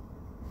mate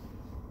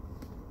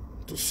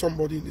to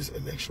somebody in this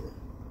election.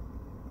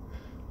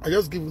 I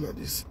just give you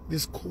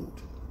this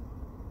code.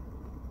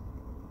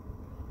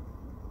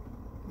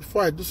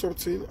 Before I do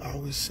something, I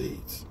always say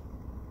it.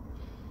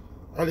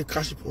 I only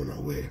catch people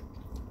unaware.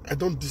 I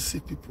don't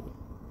deceive people.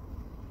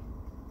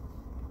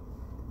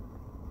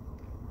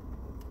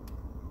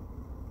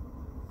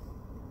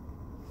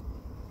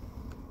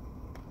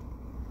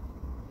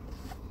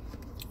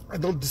 I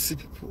don't deceive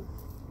people.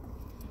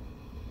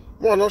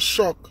 More not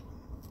shocked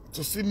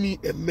to see me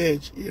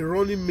emerge a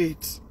running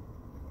mate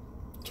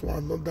to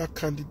another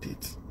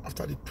candidate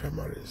after the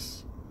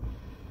primaries.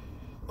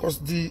 Because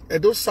the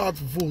Edo South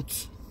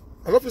vote,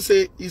 I love to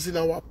say, is in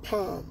our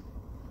palm.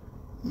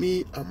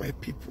 Me and my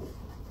people.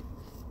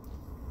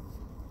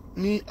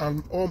 Me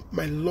and all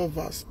my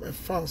lovers, my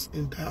fans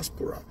in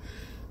diaspora,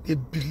 they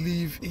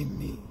believe in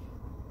me.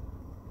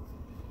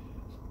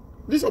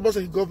 This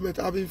Obaseki government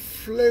have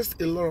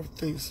influenced a lot of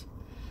things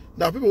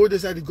that people who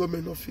decide the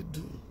government not fit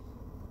do.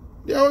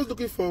 They are always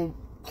looking for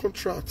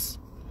contracts,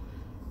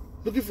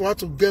 looking for how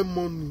to get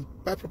money,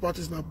 buy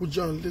properties in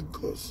Abuja and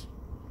Lagos.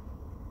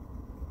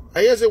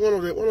 I hear say one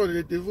of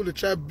the they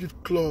try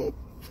build club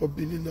for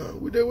Benin now.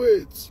 We they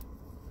wait.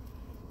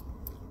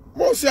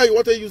 More say you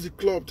want to use the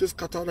club, just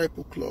scatter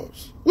people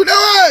clubs. We they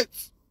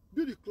wait.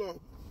 Build the club.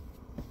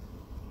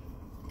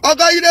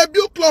 Okay, you they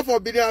build club for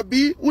Benin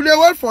Abi. We they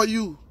wait for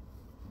you.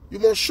 You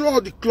must show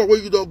the club where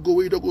you don't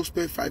go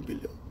spend 5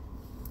 million.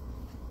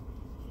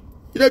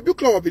 You they build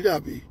club for Benin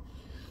Abi.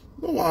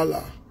 No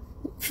wahala.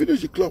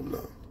 Finish the club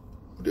now.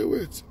 They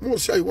wait. More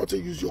say you want to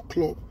use your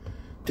club,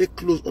 take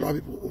close other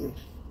people own.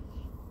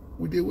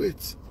 We they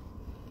wait.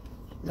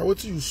 Now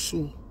what you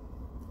sow?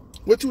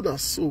 What you not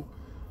sow?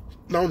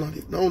 now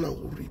una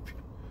will reap.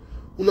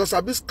 Una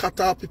sabi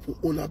scatter people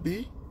una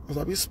be, una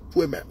sabi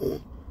spoil my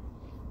own.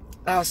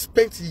 I have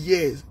spent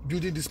years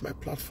building this my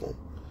platform.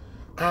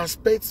 I have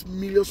spent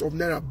millions of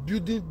naira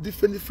building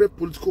different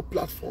political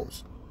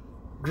platforms,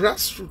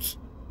 grassroots.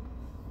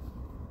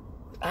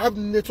 I have a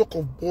network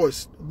of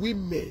boys,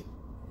 women,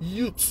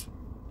 youth,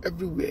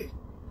 everywhere.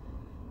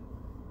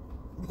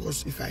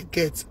 Because if I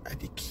get, I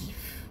dey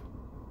give.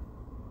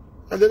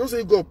 And they don't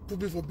say God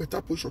put me for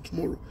better position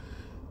tomorrow.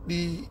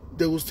 They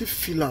will still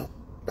feel them.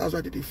 That's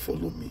why they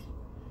follow me.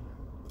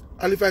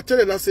 And if I tell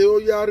them, I say, oh,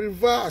 you are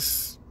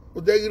reverse.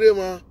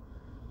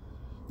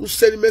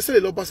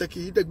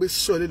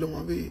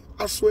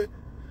 Asue,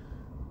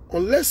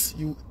 unless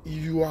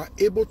you are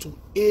able to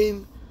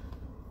earn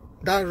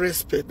that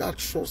respect, that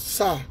trust,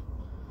 sir,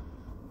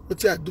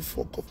 what I do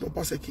for Governor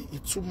Baseki,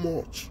 it's too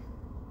much.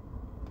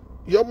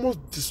 You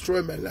almost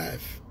destroy my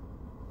life.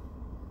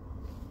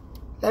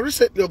 But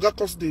recently,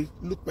 Ogakos, they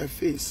look my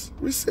face.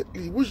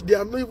 Recently, which they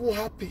are not even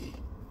happy.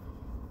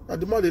 At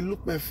the man, they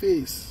look my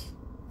face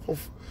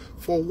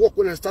for work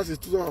when I started in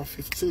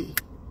 2015.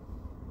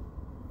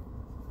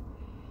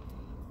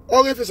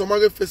 All the face of my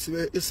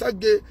festival, a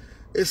sage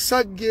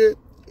name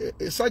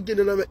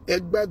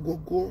Egba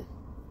Gogo.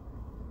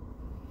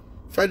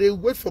 If I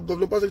didn't wait for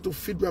Governor Basek to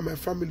feed me and my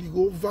family,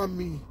 go over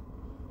me.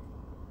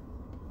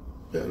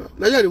 Yeah,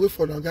 now you wait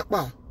for them.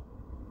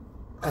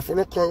 I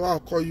follow call. I'll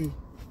call you.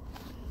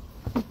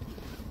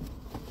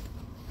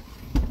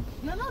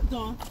 You're not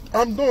done.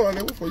 I'm done.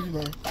 I wait for you now.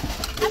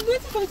 I'm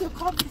waiting for you to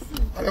call me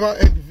soon. I never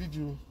end the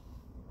video.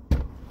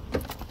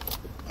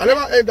 I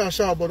never end that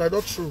shout, but I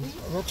don't true.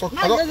 I don't talk.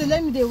 Now just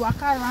let me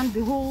walk around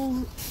the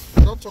whole.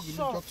 I don't talk. You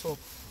don't talk.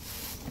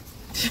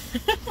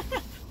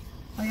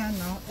 Oh yeah,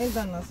 now end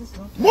that now.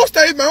 Most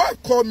times my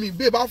wife call me,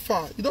 babe, how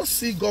far? You don't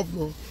see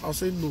governor? I'll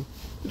say no.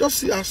 You don't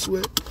see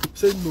Asue?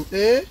 Say no.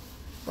 Eh?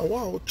 And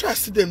wow, try to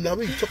see them now.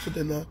 When you talk to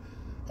them now.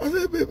 I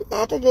say, babe,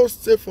 I can't go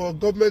stay for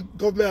government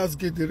has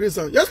get the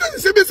reason. Yes,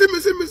 see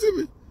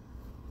me.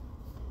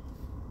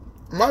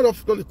 Might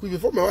have done the quick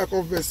before my wife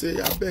come and say,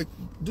 I beg,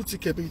 do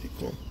ticket make they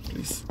come,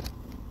 please.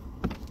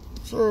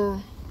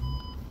 So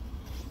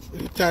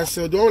I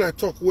said, the one I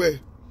talk where?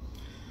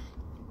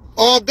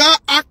 Oga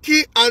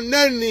Aki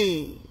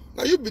Aneni.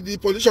 Now you be the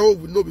politician who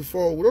we know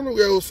before. We don't know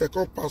where your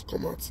second pass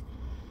come out.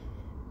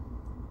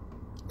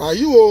 Are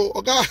you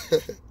Oga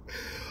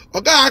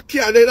Oga Aki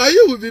Aneni? Now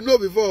you will be know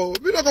before.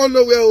 We not gonna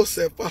know where your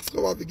second pass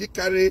come out. They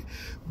carry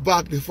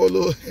back, they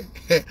follow.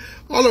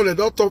 All of them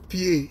don't talk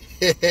PA.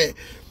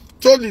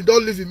 Tony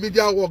don't live in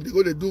media work, they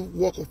go to do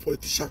work of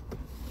politician.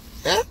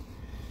 Eh?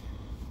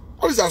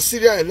 All these are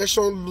serial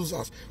election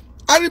losers.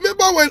 I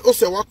remember when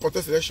Osewa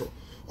contest election.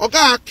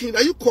 Oga Akin, now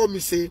you call me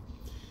say,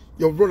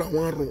 your brother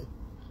want run.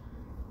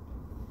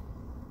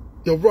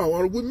 Your brother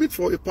want run. We meet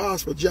for a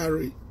pass for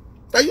GRA.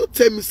 Now you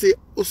tell me say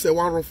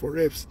Osewa run for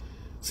reps.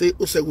 Say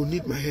Ose will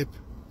need my help.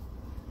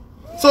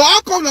 So how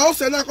come now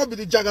Ose now come be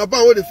the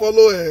Jagaban when they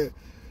follow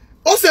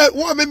Ose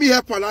want make me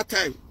help at that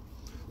time?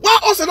 Why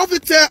also not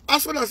fit tell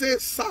as when I say,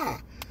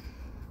 sir,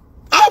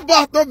 how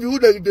about not be who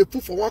they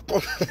put for one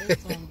corner?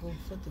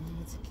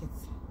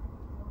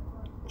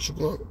 Should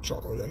go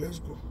shop on there, let's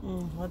go.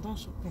 I don't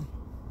shopping.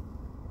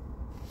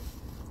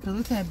 Because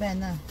look at buy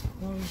now,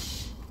 don't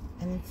wish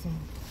anything.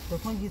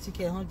 But can't get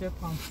ticket £100.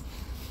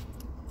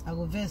 I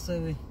go very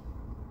sorry.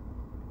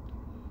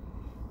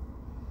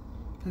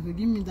 If you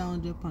give me that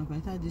 £100, if I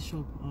start this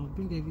shop, I'll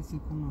bring everything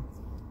come out.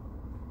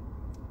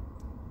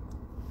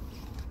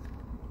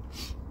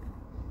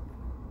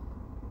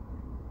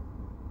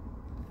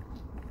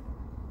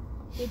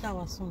 That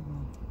was song,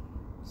 man.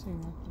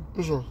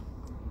 Which one?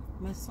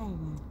 My song,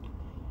 man.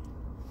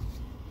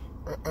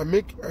 I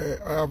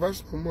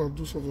advise my mom to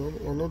do something.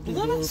 I'm not doing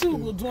that. You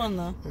don't know do one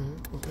now.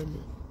 Okay,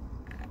 man.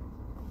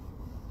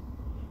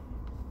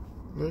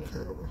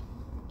 Okay.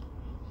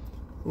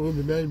 Oh,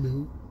 me marry me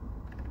who?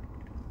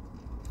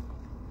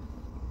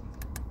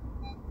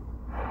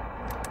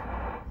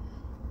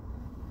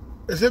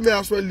 They say me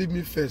as well leave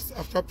me first.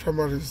 After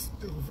primaries,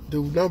 they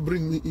will now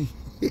bring me in.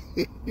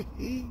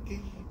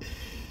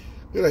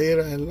 When I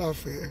hear I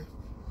laugh,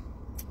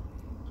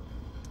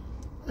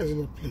 I do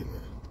not play,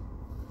 man.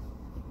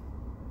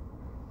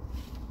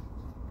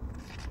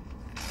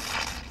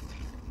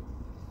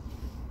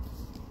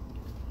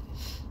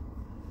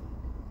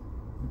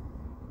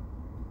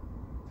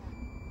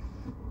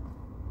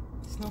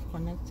 It's not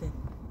connected.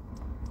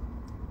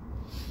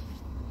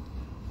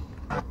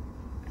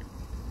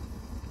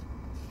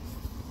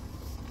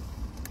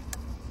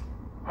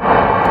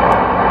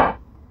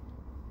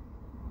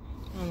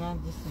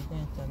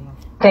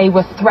 They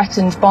were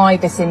threatened by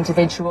this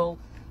individual.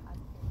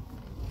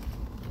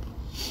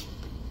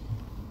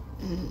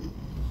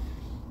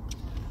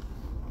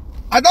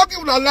 I don't give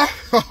a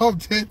life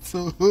update,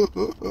 so.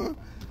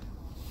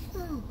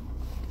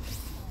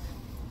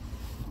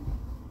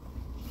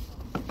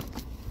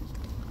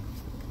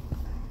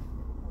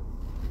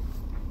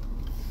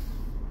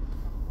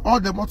 All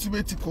the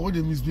motivated when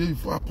they misbehave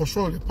before I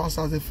control the pass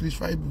as they finish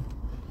fiber.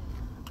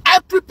 I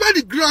prepare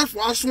the ground for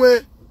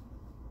Asue.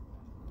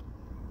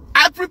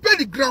 prepare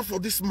the ground for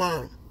this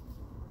man.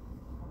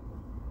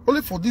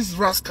 Only for these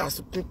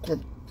rascals to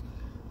come.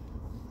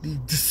 They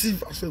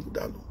deceive Asue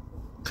Ighodalo.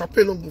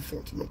 Campaign don't go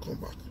front, don't come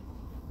back.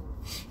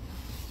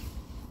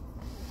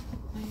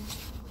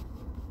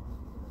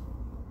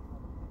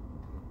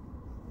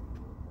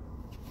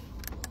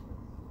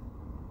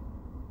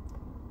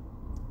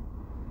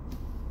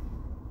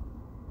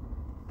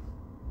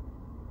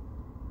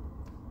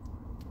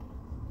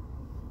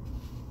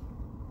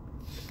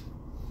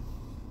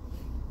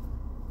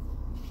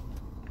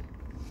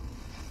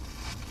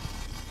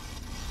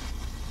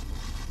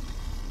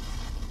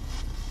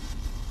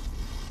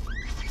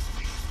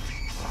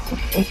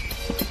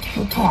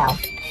 Hotel.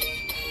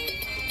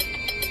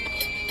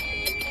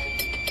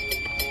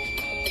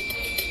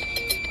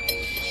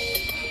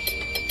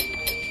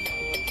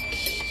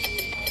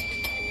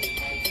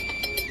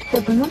 The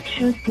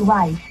Bluetooth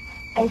device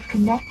is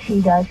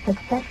connected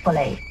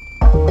successfully.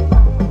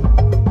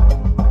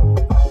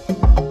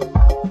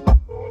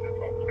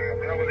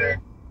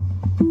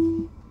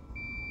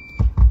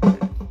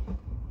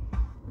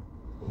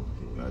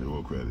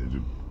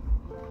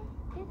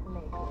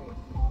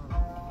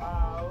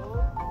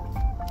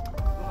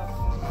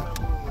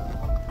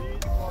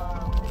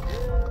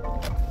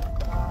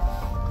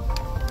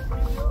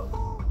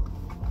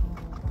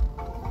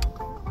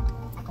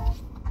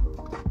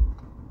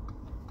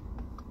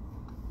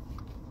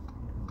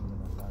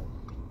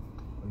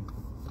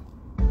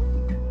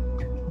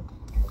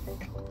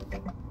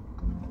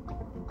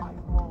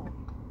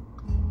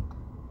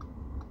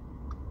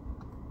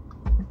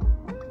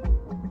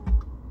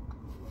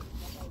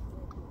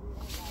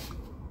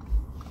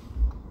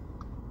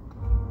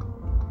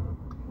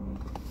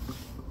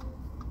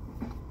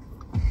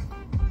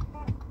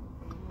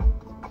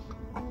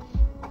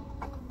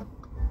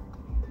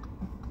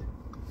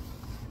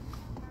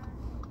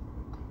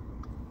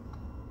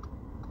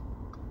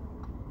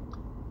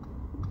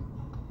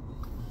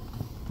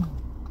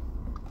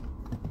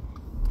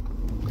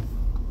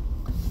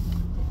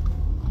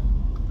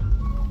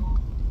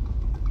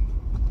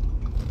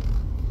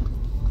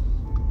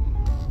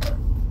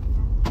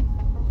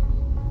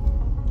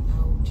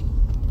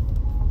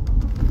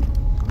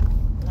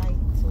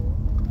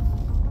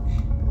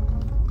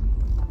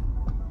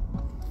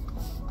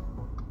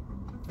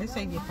 Let's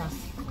say you pass.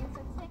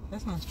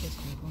 That's not straight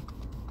people.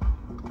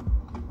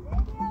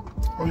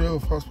 Oh, you have a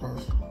fast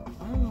pass.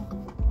 I don't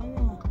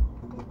know.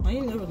 I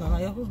ain't never done.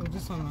 I have to do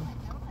this one now.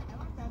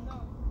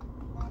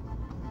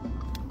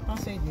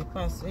 Pass it, you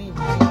pass.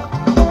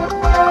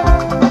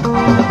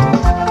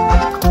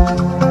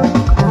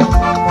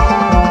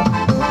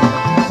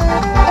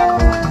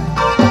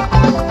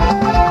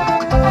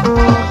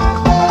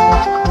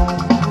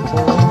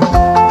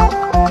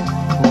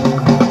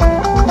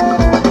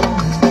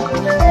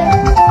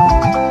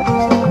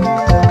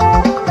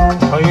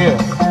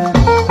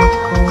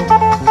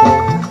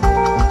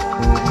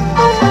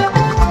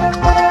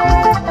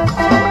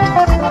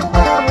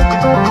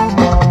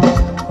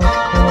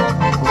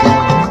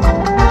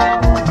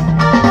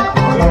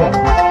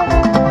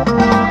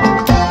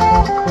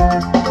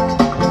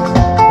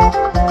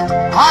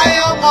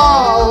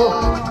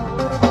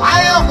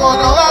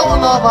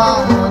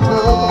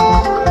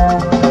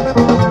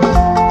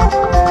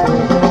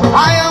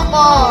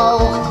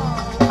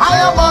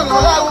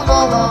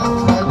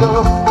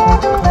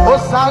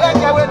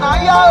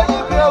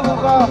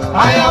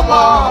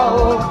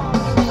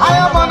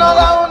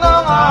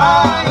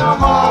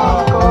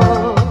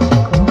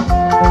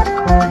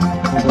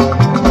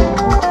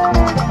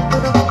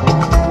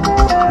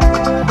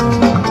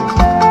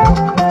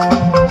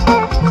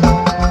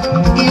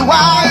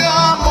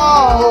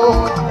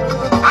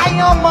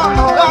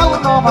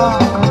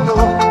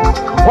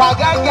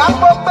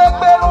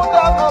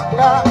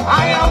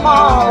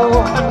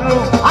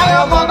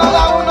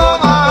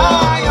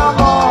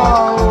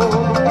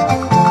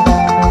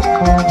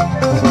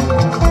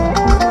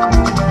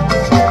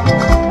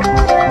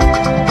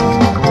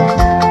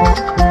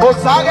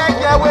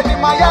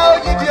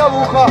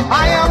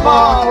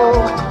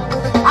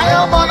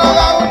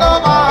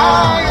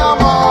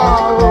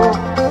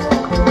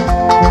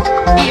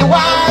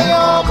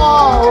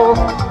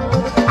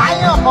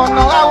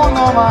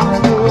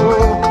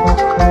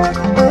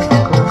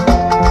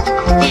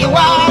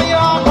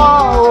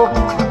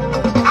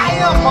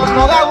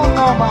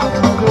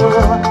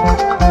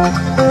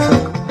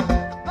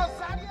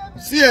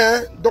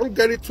 Don't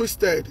get it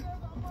twisted.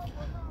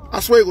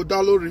 Asue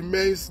Ighodalo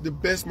remains the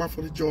best man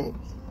for the job.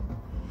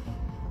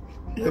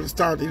 You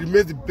understand? He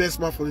remains the best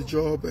man for the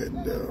job,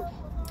 and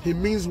he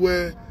means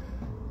well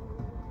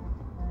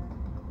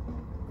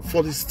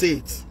for the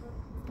state.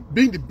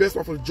 Being the best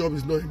man for the job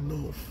is not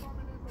enough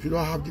if you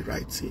don't have the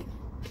right team.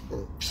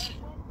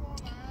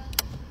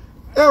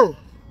 Oh.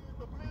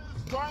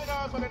 Join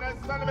us for the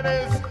next 10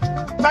 minutes.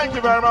 Thank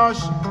you very much.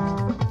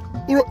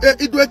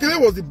 Ighodalo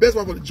was the best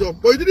man for the job,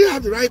 but he didn't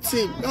have the right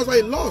team. That's why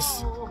he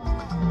lost.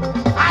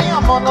 I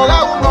am on the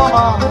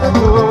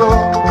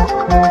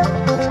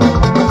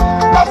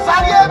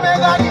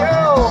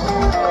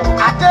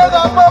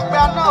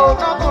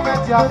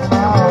See,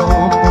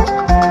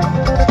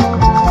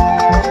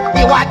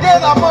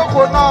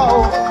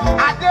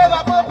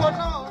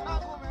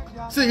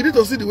 you need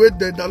to see the way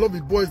the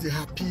Dalobi boys they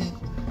happy.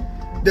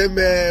 Them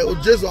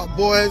Ojezo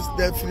boys,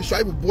 them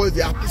Filishibu boys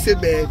they happy. Say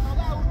man,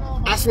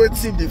 Asue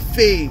team they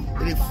fail,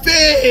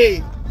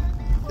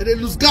 and they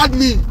lose guard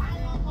me.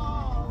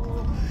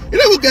 You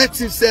never get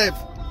himself.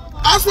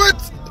 Asue,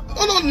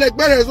 all on leg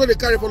bearers when they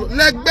carry for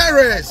leg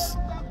bearers.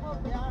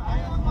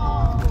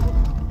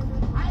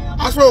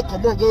 Asue will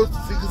come on go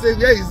say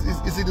yeah, is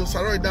in the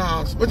Sarai that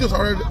house. What does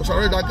Sarai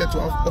that get to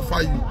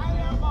offer you?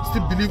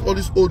 Still believe all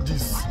these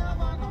oldies.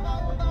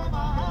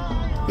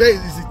 Where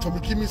is it? Tommy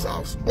Kimi's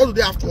house. What do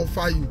they have to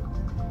offer you?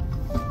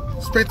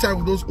 Spend time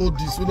with those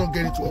oldies who don't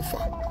get it to offer.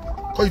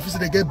 Because if you say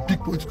they get big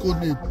political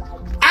name.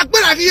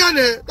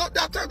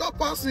 That time don't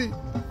pass it.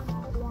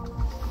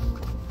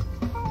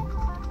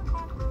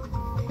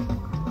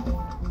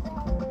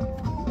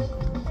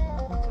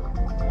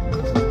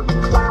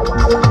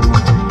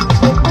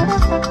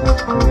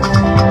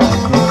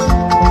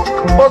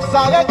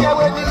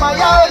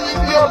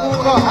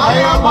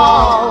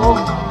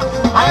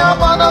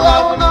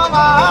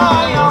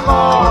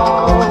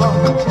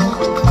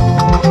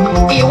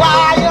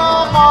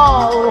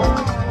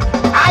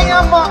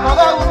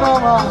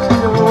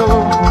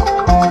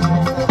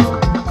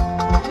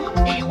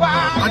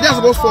 And they're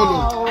supposed to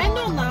follow. I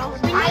know now.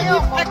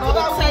 I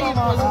couldn't tell you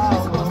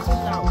because it was too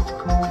loud.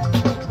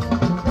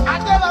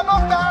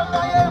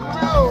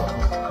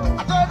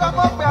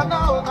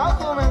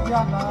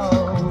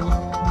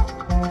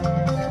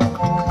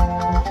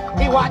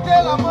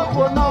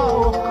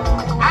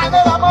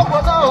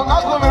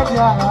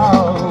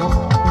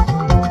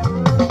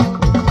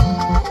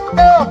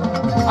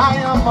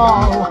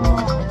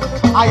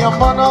 I am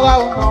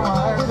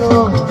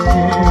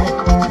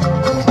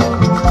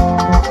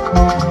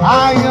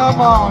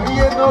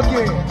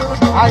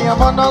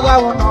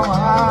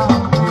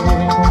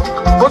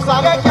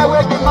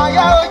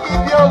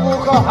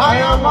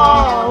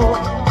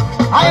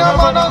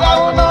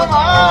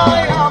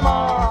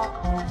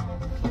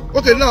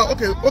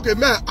Okay,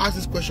 may I ask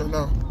this question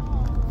now?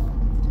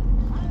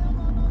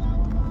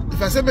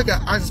 If I say make I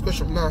ask this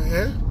question now,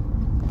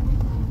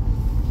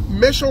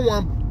 mention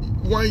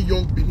one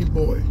young Benin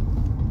boy.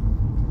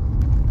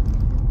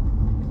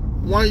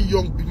 One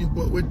young Benin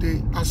boy where they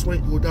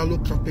Asue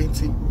Odalo campaign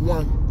team.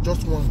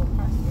 Just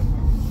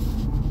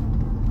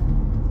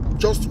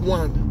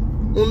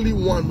one. Only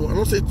one. No, I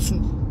don't say two.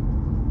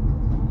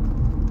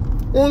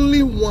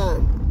 Only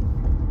one.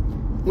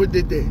 Where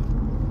they there.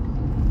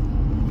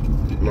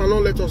 No,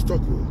 don't let us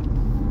talk.